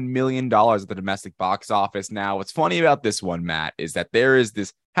 $107 million at the domestic box office. Now, what's funny about this one, Matt, is that there is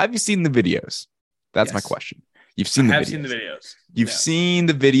this. Have you seen the videos? That's my question. You've seen the videos. Seen the videos. You've seen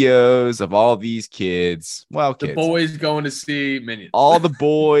the videos of all these kids. Well, the boys going to see Minions. All the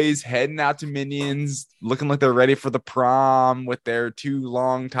boys heading out to Minions, looking like they're ready for the prom with their too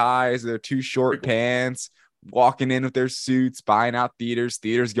long ties, their too short pants, walking in with their suits, buying out theaters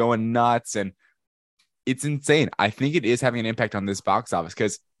going nuts. And it's insane. I think it is having an impact on this box office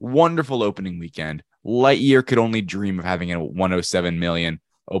because wonderful opening weekend. Lightyear could only dream of having a 107 million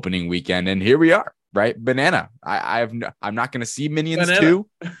opening weekend. And here we are. Right. Banana. I'm not going to see Minions 2.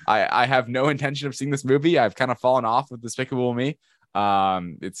 I have no intention of seeing this movie. I've kind of fallen off with Despicable Me.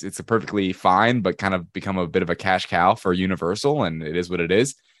 It's a perfectly fine, but kind of become a bit of a cash cow for Universal. And it is what it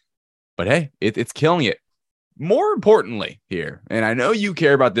is. But hey, it's killing it. More importantly here, and I know you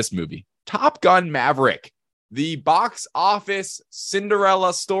care about this movie, Top Gun Maverick, the box office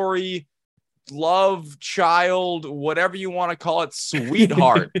Cinderella story, love child, whatever you want to call it,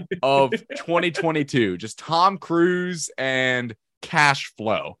 sweetheart of 2022. Just Tom Cruise and cash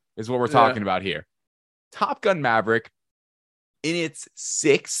flow is what we're talking about here. Top Gun Maverick in its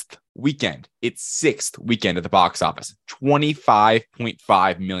sixth weekend at the box office,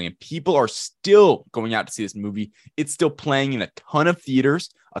 25.5 million. People are still going out to see this movie. It's still playing in a ton of theaters,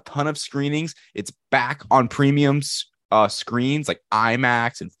 a ton of screenings. It's back on premiums screens like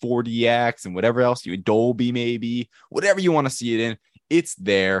IMAX and 4DX and whatever else, Dolby maybe, whatever you want to see it in, it's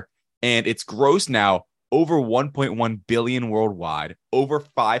there. And it's gross now over 1.1 billion worldwide, over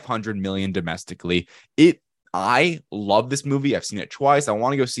 500 million domestically. I love this movie. I've seen it twice. I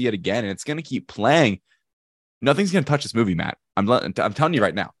want to go see it again, and it's going to keep playing. Nothing's going to touch this movie, Matt. I'm telling you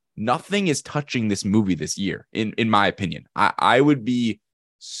right now, nothing is touching this movie this year, in my opinion. I would be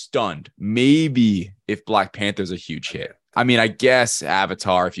stunned maybe if Black Panther's a huge hit. I mean, I guess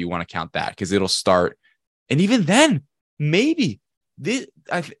Avatar, if you want to count that, because it'll start. And even then, maybe this,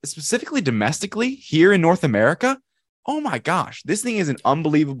 specifically domestically here in North America, oh my gosh, this thing is an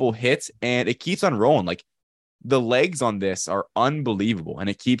unbelievable hit, and it keeps on rolling. Like, the legs on this are unbelievable, and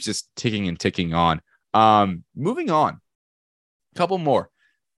it keeps just ticking and ticking on. Moving on, a couple more.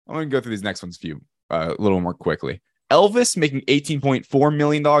 I'm going to go through these next ones for you a little more quickly. Elvis making $18.4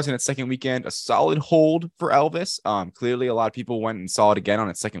 million in its second weekend, a solid hold for Elvis. Clearly, a lot of people went and saw it again on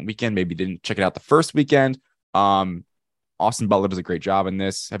its second weekend. Maybe didn't check it out the first weekend. Austin Butler does a great job in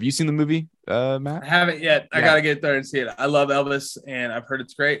this. Have you seen the movie, Matt? I haven't yet. I got to get there and see it. I love Elvis, and I've heard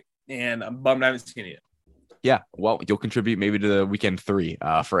it's great, and I'm bummed I haven't seen it yet. Yeah, well, you'll contribute maybe to the weekend 3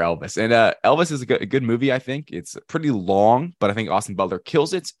 for Elvis. And Elvis is a good movie, I think. It's pretty long, but I think Austin Butler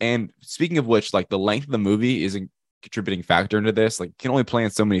kills it. And speaking of which, like, the length of the movie is a contributing factor into this. Like, it can only play in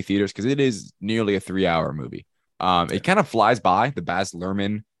so many theaters because it is nearly a 3-hour movie. It kind of flies by, the Baz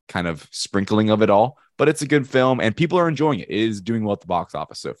Luhrmann kind of sprinkling of it all, but it's a good film and people are enjoying it. It is doing well at the box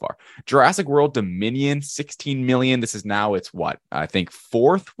office so far. Jurassic World Dominion, 16 million. This is now its I think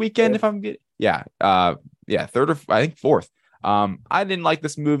fourth weekend, if I'm getting, third or I think fourth. I didn't like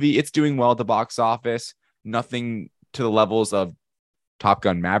this movie. It's doing well at the box office. Nothing to the levels of Top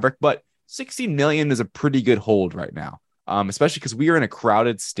Gun Maverick, but 16 million is a pretty good hold right now. Especially because we are in a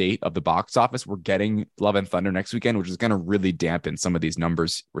crowded state of the box office. We're getting Love and Thunder next weekend, which is going to really dampen some of these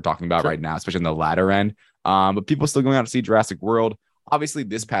numbers we're talking about right now, especially in the latter end. But people still going out to see Jurassic World. Obviously,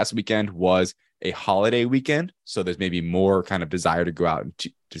 this past weekend was a holiday weekend, so there's maybe more kind of desire to go out and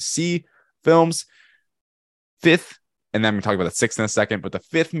to see films. Fifth, and then I'm going to talk about the sixth in a second, but the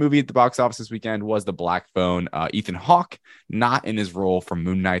fifth movie at the box office this weekend was The Black Phone. Ethan Hawke, not in his role from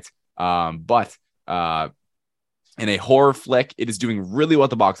Moon Knight, but in a horror flick. It is doing really well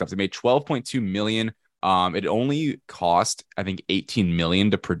at the box office. It made 12.2 million. It only cost, I think, 18 million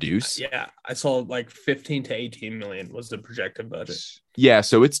to produce. Yeah, I saw like 15 to 18 million was the projected budget. Yeah,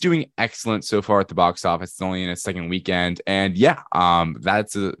 so it's doing excellent so far at the box office. It's only in its second weekend, and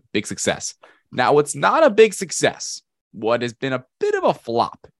that's a big success. Now, what's not a big success, what has been a bit of a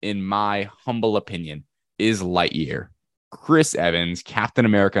flop, in my humble opinion, is Lightyear. Chris Evans, Captain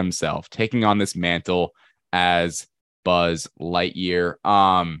America himself, taking on this mantle as Buzz Lightyear.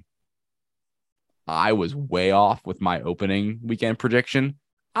 I was way off with my opening weekend prediction.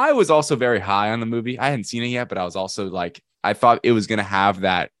 I was also very high on the movie. I hadn't seen it yet, but I was also like, I thought it was going to have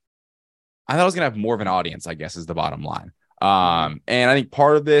that. I thought it was going to have more of an audience, I guess, is the bottom line. And I think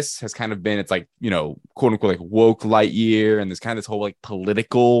part of this has kind of been, it's like, quote unquote, like woke Lightyear, and there's kind of this whole like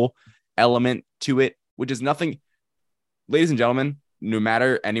political element to it, which is nothing. Ladies and gentlemen, no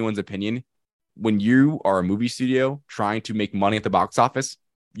matter anyone's opinion, when you are a movie studio trying to make money at the box office,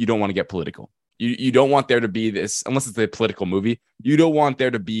 you don't want to get political. You don't want there to be this, unless it's a political movie, you don't want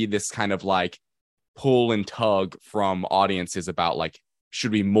there to be this kind of like pull and tug from audiences about like,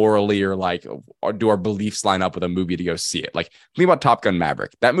 should we morally or do our beliefs line up with a movie to go see it? Like, think about Top Gun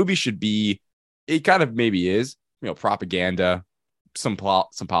Maverick. That movie should be, it kind of maybe is, propaganda, some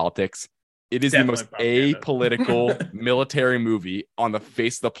politics. It is definitely the most apolitical military movie on the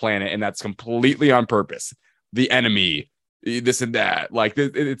face of the planet, and that's completely on purpose. The enemy, this and that, like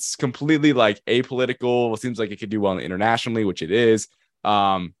it's completely like apolitical. It seems like it could do well internationally, which it is.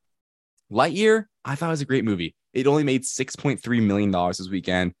 Lightyear, I thought it was a great movie. It only made $6.3 million this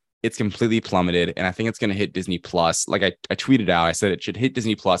weekend. It's completely plummeted, and I think it's going to hit Disney Plus. Like I tweeted out, I said it should hit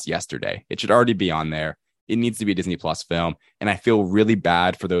Disney Plus yesterday. It should already be on there. It needs to be a Disney Plus film, and I feel really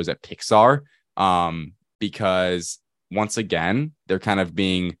bad for those at Pixar, because once again, they're kind of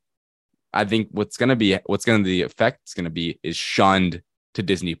being, I think the effect is going to be is shunned to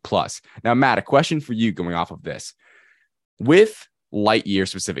Disney Plus. Now, Matt, a question for you going off of this. With Lightyear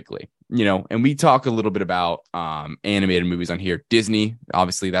specifically, and we talk a little bit about animated movies on here. Disney,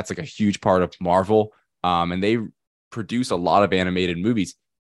 obviously, that's like a huge part of Marvel, and they produce a lot of animated movies.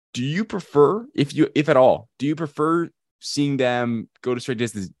 Do you prefer, if at all, do you prefer seeing them go to straight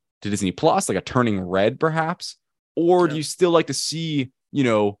to Disney Plus, like a Turning Red, perhaps, or do you still like to see,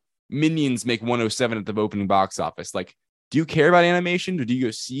 Minions make 107 at the opening box office? Like, do you care about animation, or do you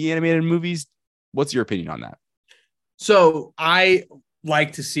go see animated movies? What's your opinion on that? So I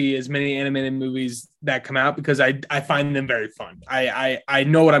like to see as many animated movies that come out because I find them very fun. I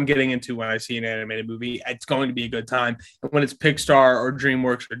know what I'm getting into when I see an animated movie. It's going to be a good time. And when it's Pixar or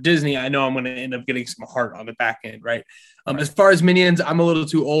DreamWorks or Disney, I know I'm going to end up getting some heart on the back end, right? As far as Minions, I'm a little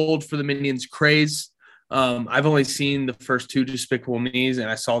too old for the Minions craze. I've only seen the first two Despicable Me's, and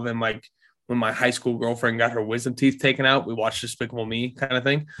I saw them like when my high school girlfriend got her wisdom teeth taken out. We watched Despicable Me kind of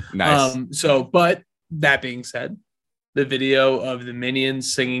thing. Nice. But that being said, the video of the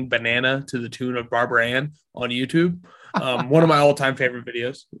Minions singing Banana to the tune of Barbara Ann on YouTube. One of my all-time favorite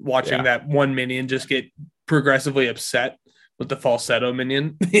videos, watching that one Minion just get progressively upset with the falsetto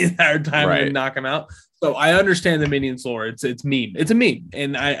Minion the entire time and knock him out. So I understand the Minions lore. It's meme. It's a meme.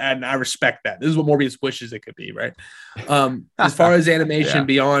 And I respect that. This is what Morbius wishes it could be, right? As far as animation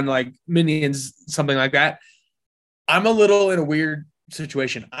beyond like Minions, something like that, I'm a little in a weird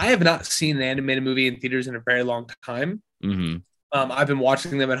situation. I have not seen an animated movie in theaters in a very long time. Mm-hmm. I've been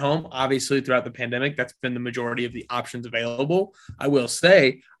watching them at home, obviously throughout the pandemic. That's been the majority of the options available. I will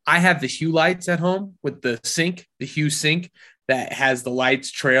say I have the Hue lights at home with the Hue sync that has the lights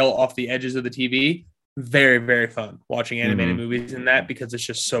trail off the edges of the TV. Very, very fun watching animated movies in that because it's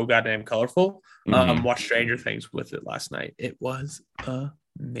just so goddamn colorful. Watched Stranger Things with it last night. It was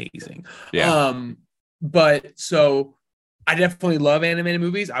amazing. But so I definitely love animated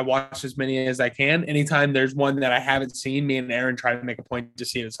movies. I watch as many as I can. Anytime there's one that I haven't seen, me and Aaron try to make a point to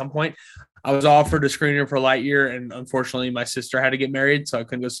see it at some point. I was offered a screener for Lightyear, and unfortunately my sister had to get married, so I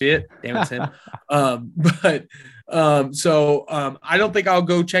couldn't go see it. Damn it, Tim. I don't think I'll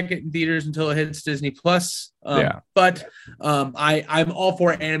go check it in theaters until it hits Disney Plus. But I'm all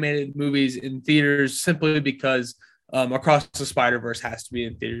for animated movies in theaters simply because Across the Spider-Verse has to be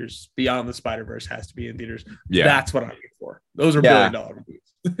in theaters. Beyond the Spider-Verse has to be in theaters. That's what I'm here for. Those are billion-dollar movies.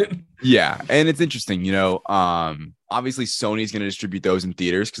 And it's interesting, obviously Sony's going to distribute those in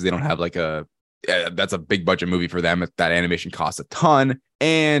theaters because they don't have like that's a big budget movie for them. That animation costs a ton,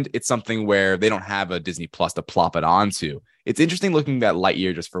 and it's something where they don't have a Disney Plus to plop it onto. It's interesting looking at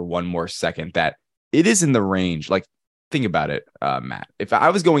Lightyear just for one more second that it is in the range. Like, think about it, Matt. If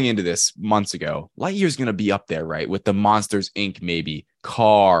I was going into this months ago, Lightyear's going to be up there, right? With the Monsters, Inc., maybe,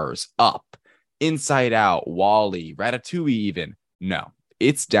 Cars, Up, Inside Out, Wall-E, Ratatouille even. No,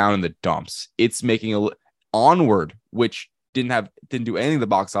 it's down in the dumps. It's making Onward, which didn't do anything in the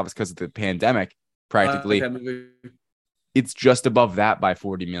box office because of the pandemic, practically. It's just above that by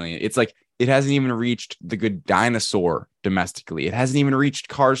 40 million. It's like it hasn't even reached The Good Dinosaur domestically. It hasn't even reached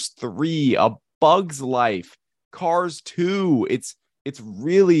Cars 3, A Bug's Life, Cars 2. It's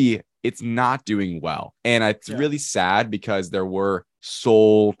not doing well. And it's really sad because there were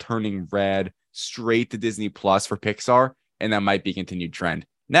Soul, Turning Red, straight to Disney Plus for Pixar, and that might be a continued trend.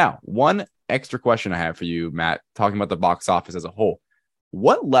 Now, one extra question I have for you, Matt, talking about the box office as a whole.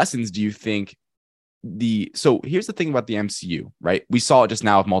 What lessons do you think So here's the thing about the MCU, right? We saw it just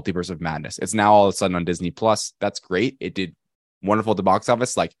now with Multiverse of Madness. It's now all of a sudden on Disney Plus. That's great. It did wonderful at the box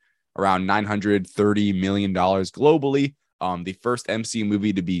office, like around $930 million globally. The first MCU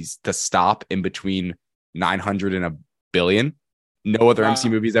movie to stop in between 900 and a billion. No other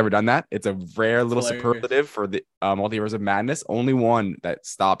MCU movie's ever done that. It's a rare little superlative for the Multiverse of Madness. Only one that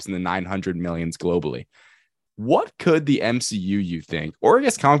stops in the 900 millions globally. What could the MCU, you think, or I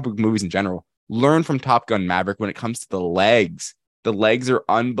guess comic book movies in general, learn from Top Gun Maverick when it comes to the legs? The legs are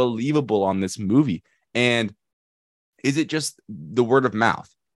unbelievable on this movie. And is it just the word of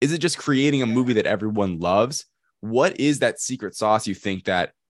mouth? Is it just creating a movie that everyone loves? What is that secret sauce you think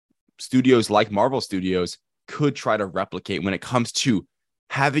that studios like Marvel Studios could try to replicate when it comes to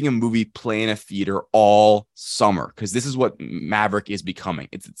having a movie play in a theater all summer? Because this is what Maverick is becoming.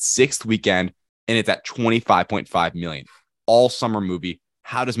 It's its sixth weekend, and it's at 25.5 million. All summer movie.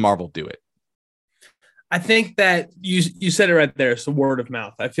 How does Marvel do it? I think that you said it right there. It's the word of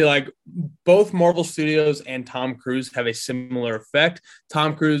mouth. I feel like both Marvel Studios and Tom Cruise have a similar effect.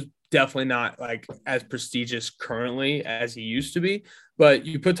 Tom Cruise definitely not like as prestigious currently as he used to be, but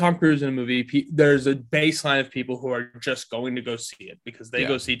you put Tom Cruise in a movie, there's a baseline of people who are just going to go see it because they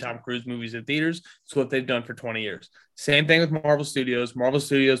go see Tom Cruise movies in theaters. It's what they've done for 20 years. Same thing with Marvel Studios. Marvel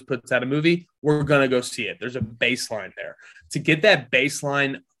Studios puts out a movie, we're going to go see it. There's a baseline there. To get that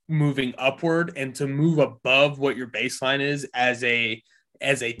baseline moving upward and to move above what your baseline is as a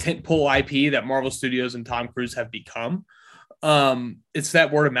tentpole IP that Marvel Studios and Tom Cruise have become, it's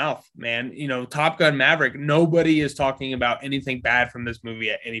that word of mouth, man. You know, Top Gun Maverick, nobody is talking about anything bad from this movie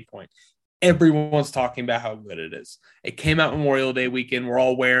at any point. Everyone's talking about how good it is. It came out Memorial Day weekend. We're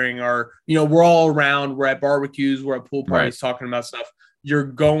all wearing we're all around. We're at barbecues. We're at pool parties talking about stuff. You're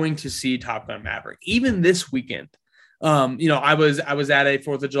going to see Top Gun Maverick. Even this weekend, I was at a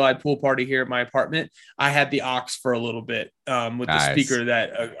 4th of July pool party here at my apartment. I had the aux for a little bit with the speaker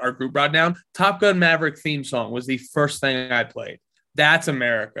that our group brought down. Top Gun Maverick theme song was the first thing I played. That's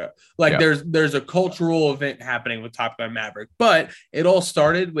America. Like there's a cultural event happening with Top Gun Maverick, but it all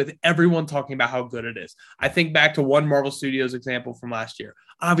started with everyone talking about how good it is. I think back to one Marvel Studios example from last year.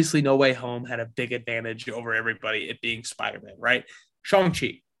 Obviously, No Way Home had a big advantage over everybody, it being Spider-Man, right?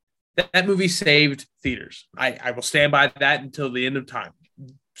 Shang-Chi. That movie saved theaters. I will stand by that until the end of time.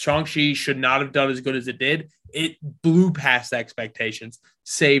 Shang-Chi should not have done as good as it did. It blew past expectations,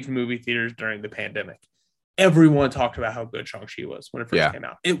 saved movie theaters during the pandemic. Everyone talked about how good Shang-Chi was when it first came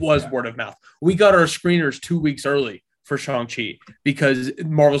out. It was word of mouth. We got our screeners 2 weeks early for Shang-Chi because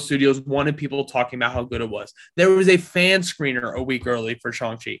Marvel Studios wanted people talking about how good it was. There was a fan screener a week early for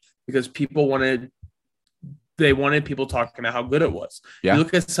Shang-Chi because people wanted people talking about how good it was. You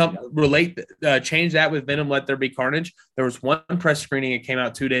look at change that with Venom Let There Be Carnage. There was one press screening. It came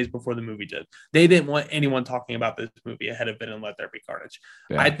out 2 days before the movie did. They didn't want anyone talking about this movie ahead of Venom Let There Be Carnage.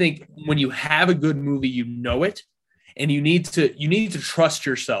 I think when you have a good movie, you know it, and you need to trust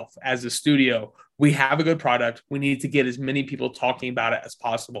yourself as a studio. We have a good product. We need to get as many people talking about it as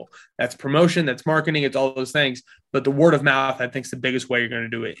possible. That's promotion, that's marketing, it's all those things. But the word of mouth, I think, is the biggest way you're going to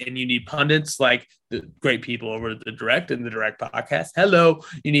do it. And you need pundits like the great people over the Direct and the Direct podcast. Hello.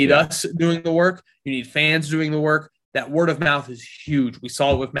 You need us doing the work. You need fans doing the work. That word of mouth is huge. We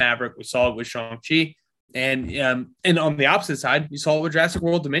saw it with Maverick. We saw it with Shang-Chi. And on the opposite side, you saw it with Jurassic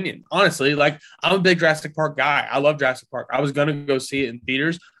World Dominion. Honestly, like, I'm a big Jurassic Park guy. I love Jurassic Park. I was going to go see it in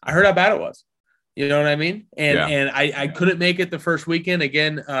theaters. I heard how bad it was. You know what I mean? And I couldn't make it the first weekend.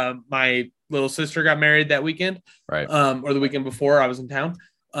 Again, my little sister got married that weekend, right? Or the weekend before I was in town.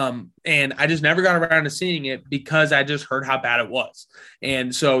 And I just never got around to seeing it because I just heard how bad it was.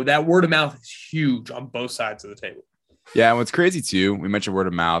 And so that word of mouth is huge on both sides of the table. Yeah. And what's crazy too, we mentioned word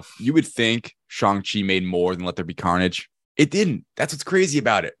of mouth. You would think Shang-Chi made more than Let There Be Carnage. It didn't. That's what's crazy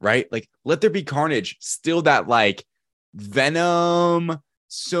about it, right? Like, Let There Be Carnage, still that like Venom,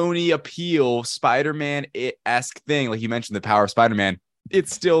 Sony appeal, Spider-Man-esque thing. Like you mentioned, the power of Spider-Man,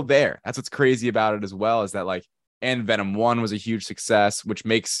 it's still there. That's what's crazy about it as well, is that like, and Venom 1 was a huge success, which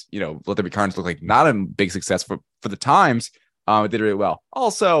makes, Let There Be Carnage look like not a big success for the times. It did really well.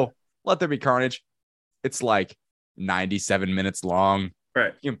 Also, Let There Be Carnage, it's like 97 minutes long.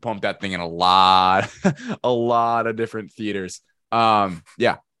 Right. You can pump that thing in a lot of different theaters.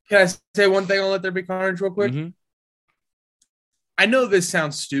 Yeah. Can I say one thing on Let There Be Carnage real quick? Mm-hmm. I know this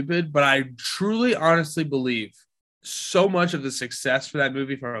sounds stupid, but I truly, honestly believe so much of the success for that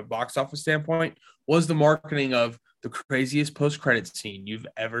movie from a box office standpoint was the marketing of the craziest post-credit scene you've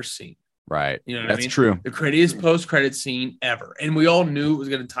ever seen. Right. You know what That's I mean? true. The craziest post-credit scene ever. And we all knew it was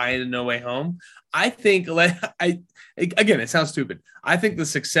going to tie into No Way Home. I think, again, it sounds stupid. I think the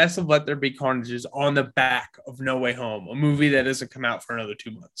success of Let There Be Carnage is on the back of No Way Home, a movie that doesn't come out for another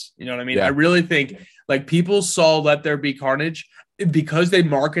 2 months. You know what I mean? Yeah. I really think like people saw Let There Be Carnage because they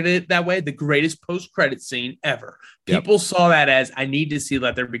marketed it that way, the greatest post-credit scene ever. Yep. People saw that as I need to see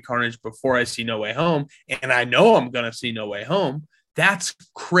Let There Be Carnage before I see No Way Home. And I know I'm going to see No Way Home. That's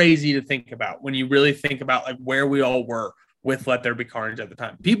crazy to think about when you really think about like where we all were with Let There Be Carnage at the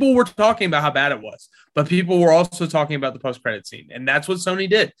time. People were talking about how bad it was, but people were also talking about the post-credit scene. And that's what Sony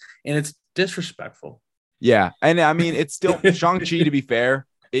did. And it's disrespectful. Yeah. And I mean, it's still Shang-Chi, to be fair,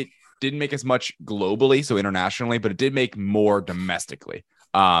 it didn't make as much globally, so internationally, but it did make more domestically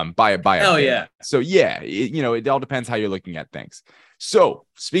by a Hell bit. yeah. So yeah, it all depends how you're looking at things. So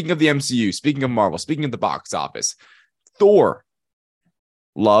speaking of the MCU, speaking of Marvel, speaking of the box office, Thor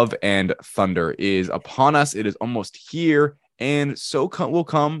Love and Thunder is upon us. It is almost here. And so will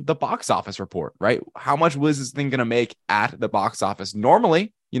come the box office report, right? How much was this thing going to make at the box office?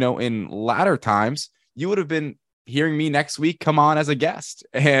 Normally, in latter times, you would have been hearing me next week come on as a guest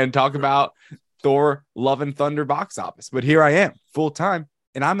and talk about Thor Love and Thunder box office. But here I am full time,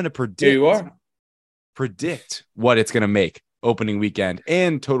 and I'm going to predict what it's going to make opening weekend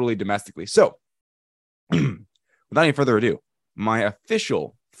and totally domestically. So without any further ado, my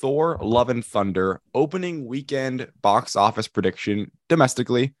official Thor Love and Thunder opening weekend box office prediction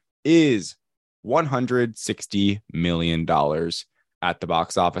domestically is $160 million at the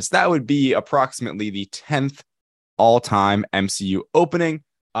box office. That would be approximately the 10th all-time MCU opening.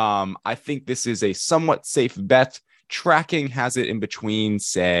 I think this is a somewhat safe bet. Tracking has it in between,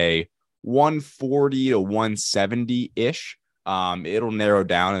 say, 140 to 170-ish. It'll narrow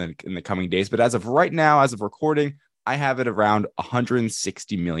down in the coming days. But as of right now, as of recording, I have it around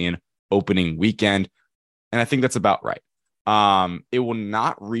 160 million opening weekend. And I think that's about right. It will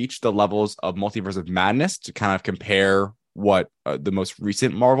not reach the levels of Multiverse of Madness to kind of compare what the most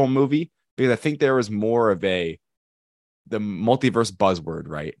recent Marvel movie, because I think there was more of the multiverse buzzword,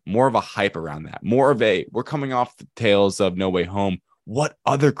 right? More of a hype around that. More of we're coming off the tails of No Way Home. What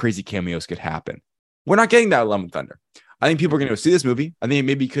other crazy cameos could happen? We're not getting that Love and Thunder. I think people are going to go see this movie. I think it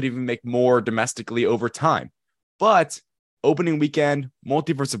maybe could even make more domestically over time. But opening weekend,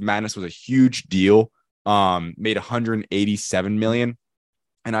 Multiverse of Madness was a huge deal. Made 187 million.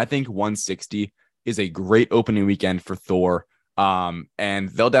 And I think 160 is a great opening weekend for Thor. And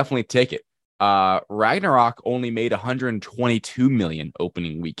they'll definitely take it. Ragnarok only made 122 million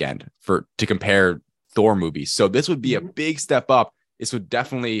opening weekend to compare Thor movies. So this would be a big step up. This would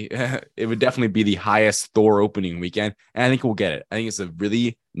definitely be the highest Thor opening weekend. And I think we'll get it. I think it's a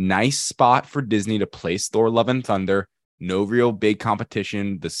really nice spot for Disney to place Thor Love and Thunder. No real big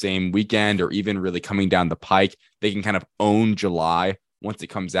competition the same weekend or even really coming down the pike. They can kind of own July once it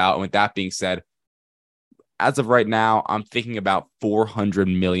comes out. And with that being said, as of right now, I'm thinking about 400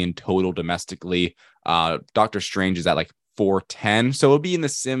 million total domestically. Doctor Strange is at like 410. So it'll be in the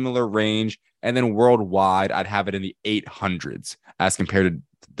similar range. And then worldwide, I'd have it in the 800s as compared to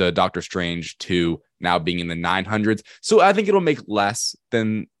the Doctor Strange 2 now being in the 900s. So I think it'll make less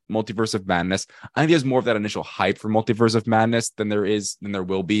than Multiverse of Madness. I think there's more of that initial hype for Multiverse of Madness than there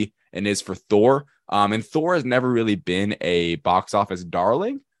will be and is for Thor. And Thor has never really been a box office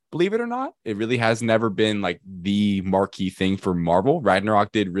darling, believe it or not. It really has never been like the marquee thing for Marvel.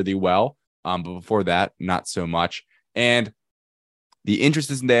 Ragnarok did really well, but before that, not so much. And the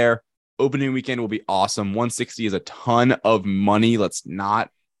interest is there. Opening weekend will be awesome. 160 is a ton of money. Let's not,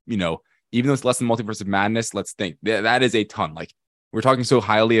 even though it's less than Multiverse of Madness, let's think that is a ton. Like we're talking so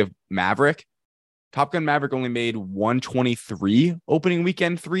highly of Maverick. Top Gun Maverick only made 123 opening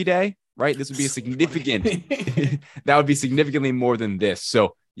weekend 3-day, right? This would be a significant, that would be significantly more than this.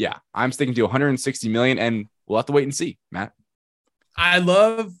 So yeah, I'm sticking to 160 million and we'll have to wait and see, Matt. I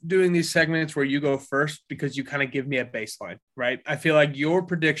love doing these segments where you go first because you kind of give me a baseline, right? I feel like your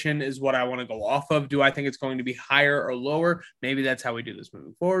prediction is what I want to go off of. Do I think it's going to be higher or lower? Maybe that's how we do this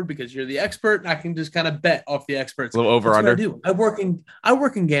moving forward because you're the expert. And I can just kind of bet off the experts. A little over under. I do. I work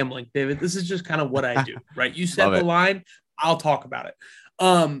in gambling, David. This is just kind of what I do, right? You set the line, I'll talk about it.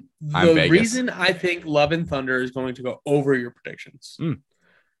 The reason I think Love and Thunder is going to go over your predictions.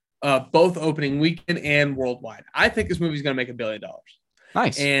 Both opening weekend and worldwide. I think this movie is going to make $1 billion.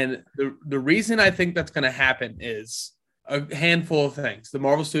 Nice. And the reason I think that's going to happen is a handful of things. The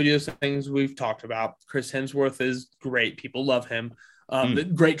Marvel Studios things we've talked about. Chris Hemsworth is great. People love him. The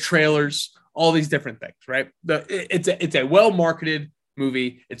great trailers, all these different things, right? It's a well-marketed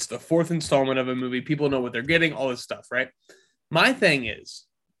movie. It's the fourth installment of a movie. People know what they're getting, all this stuff, right? My thing is,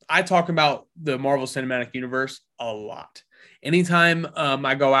 I talk about the Marvel Cinematic Universe a lot. Anytime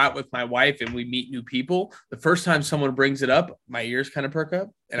I go out with my wife and we meet new people, the first time someone brings it up, my ears kind of perk up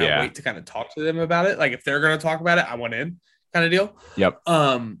and I wait to kind of talk to them about it. Like if they're going to talk about it, I want in kind of deal. Yep.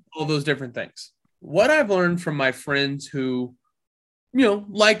 All those different things. What I've learned from my friends who,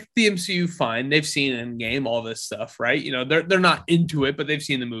 like the MCU, fine. They've seen Endgame, all this stuff, right? They're not into it, but they've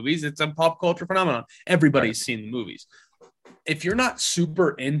seen the movies. It's a pop culture phenomenon. Everybody's seen the movies. If you're not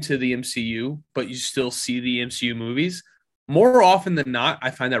super into the MCU, but you still see the MCU movies, more often than not, I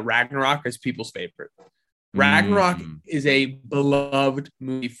find that Ragnarok is people's favorite. Ragnarok is a beloved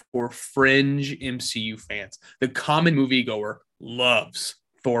movie for fringe MCU fans. The common moviegoer loves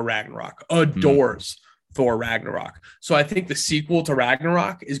Thor Ragnarok, adores Thor Ragnarok. So I think the sequel to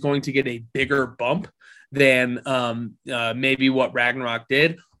Ragnarok is going to get a bigger bump than maybe what Ragnarok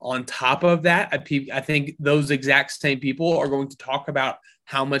did. On top of that, I think those exact same people are going to talk about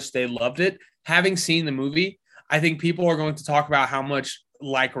how much they loved it. Having seen the movie, I think people are going to talk about how much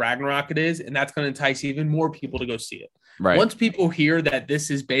like Ragnarok it is, and that's going to entice even more people to go see it. Right. Once people hear that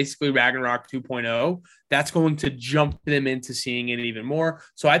this is basically Ragnarok 2.0, that's going to jump them into seeing it even more.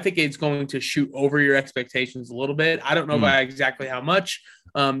 So I think it's going to shoot over your expectations a little bit. I don't know by exactly how much.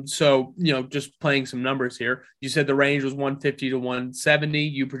 So, just playing some numbers here. You said the range was 150 to 170.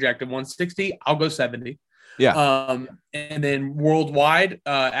 You projected 160. I'll go 70. Yeah. And then worldwide,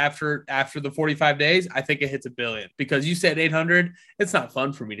 after the 45 days, I think it hits $1 billion because you said 800. It's not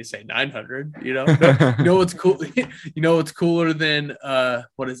fun for me to say 900. What's cool? What's cooler than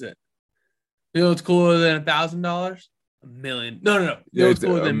what is it? What's cooler than $1,000? $1 million. No. What's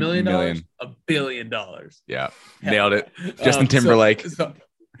cooler than $1 million? $1 billion. Yeah. Nailed it. Justin Timberlake.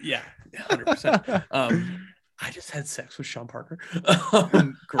 Yeah, 100%. I just had sex with Sean Parker.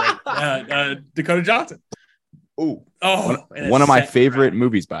 Great. Dakota Johnson. One of my favorite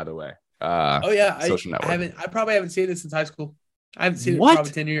movies, by the way. Social Network. I probably haven't seen it since high school. I haven't seen it in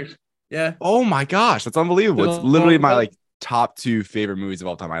probably 10 years. Yeah. Oh my gosh, that's unbelievable. It's literally my top 2 favorite movies of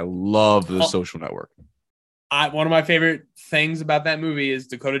all time. I love The Social Network. One of my favorite things about that movie is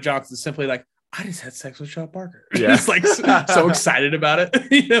Dakota Johnson simply like, I just had sex with Sean Parker. Yeah. Just like so excited about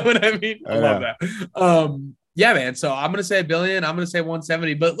it. You know what I mean? I love that. Yeah, man. So I'm gonna say $1 billion. I'm gonna say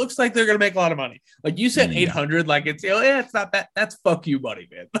 170, but it looks like they're gonna make a lot of money. Like you said, 800. Like it's it's not that. That's fuck you, buddy,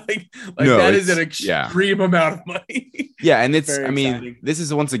 man. That is an extreme amount of money. Yeah, and it's exciting. This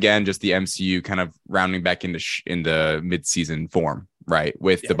is once again just the MCU kind of rounding back into in the mid-season form, right?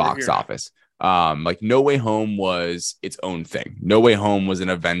 With the box office. No Way Home was its own thing. No Way Home was an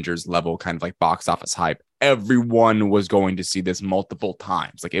Avengers level kind of like box office hype. Everyone was going to see this multiple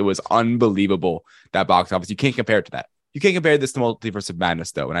times. Like it was unbelievable, that box office. You can't compare it to that. You can't compare this to Multiverse of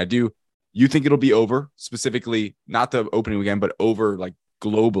Madness though. And you think it'll be over, specifically not the opening weekend, but over like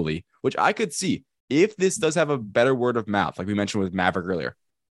globally, which I could see if this does have a better word of mouth, like we mentioned with Maverick earlier.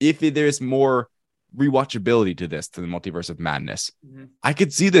 If there's more rewatchability to this, to the Multiverse of Madness, I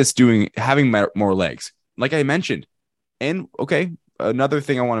could see this having more legs, like I mentioned. And another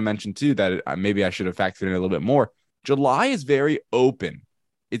thing I want to mention too that maybe I should have factored in a little bit more. July is very open.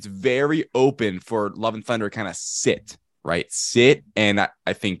 It's very open for Love and Thunder to kind of sit and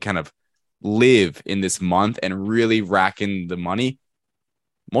I think kind of live in this month and really rack in the money.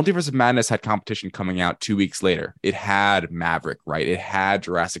 Multiverse of Madness had competition coming out 2 weeks later. It had Maverick, right? It had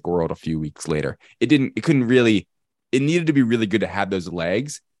Jurassic World a few weeks later. It needed to be really good to have those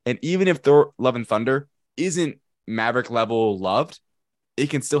legs. And even if Thor Love and Thunder isn't Maverick level loved, it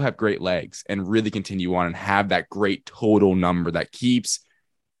can still have great legs and really continue on and have that great total number that keeps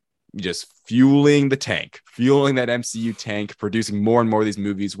just fueling the tank, fueling that MCU tank, producing more and more of these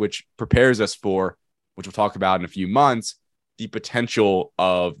movies, which prepares us for, which we'll talk about in a few months, the potential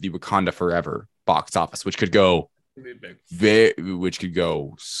of the Wakanda Forever box office, which could go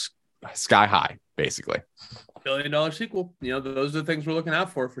sky high, basically. $1 billion sequel. Those are the things we're looking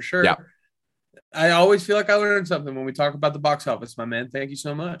out for sure. Yeah. I always feel like I learned something when we talk about the box office, my man. Thank you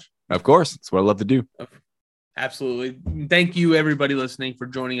so much. Of course. That's what I love to do. Absolutely. Thank you, everybody listening, for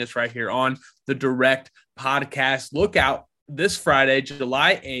joining us right here on the Direct Podcast. Look out this Friday,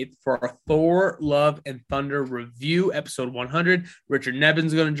 July 8th, for our Thor, Love, and Thunder review, episode 100. Richard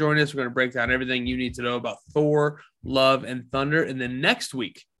Nevin's going to join us. We're going to break down everything you need to know about Thor, Love, and Thunder. And then next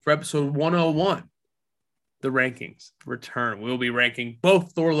week, for episode 101, the rankings return. We'll be ranking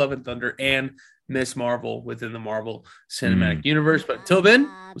both Thor, Love, and Thunder and Miss Marvel within the Marvel Cinematic Universe. But until then,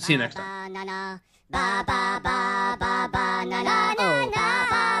 we'll see you next time.